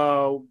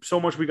 So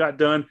much we got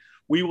done.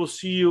 We will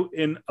see you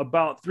in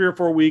about 3 or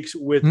 4 weeks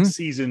with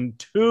season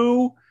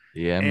 2.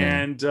 Yeah,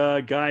 man.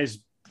 And guys,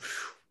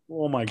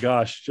 oh my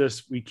gosh,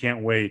 we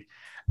can't wait.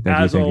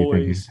 Thank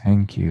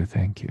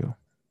you.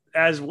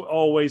 As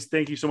always,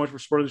 thank you so much for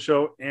supporting the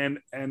show. And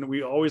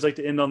we always like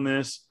to end on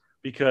this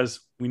because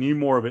we need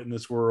more of it in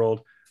this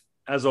world.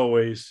 As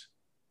always,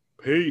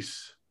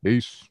 peace.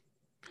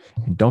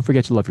 And don't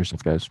forget to love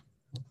yourself, guys.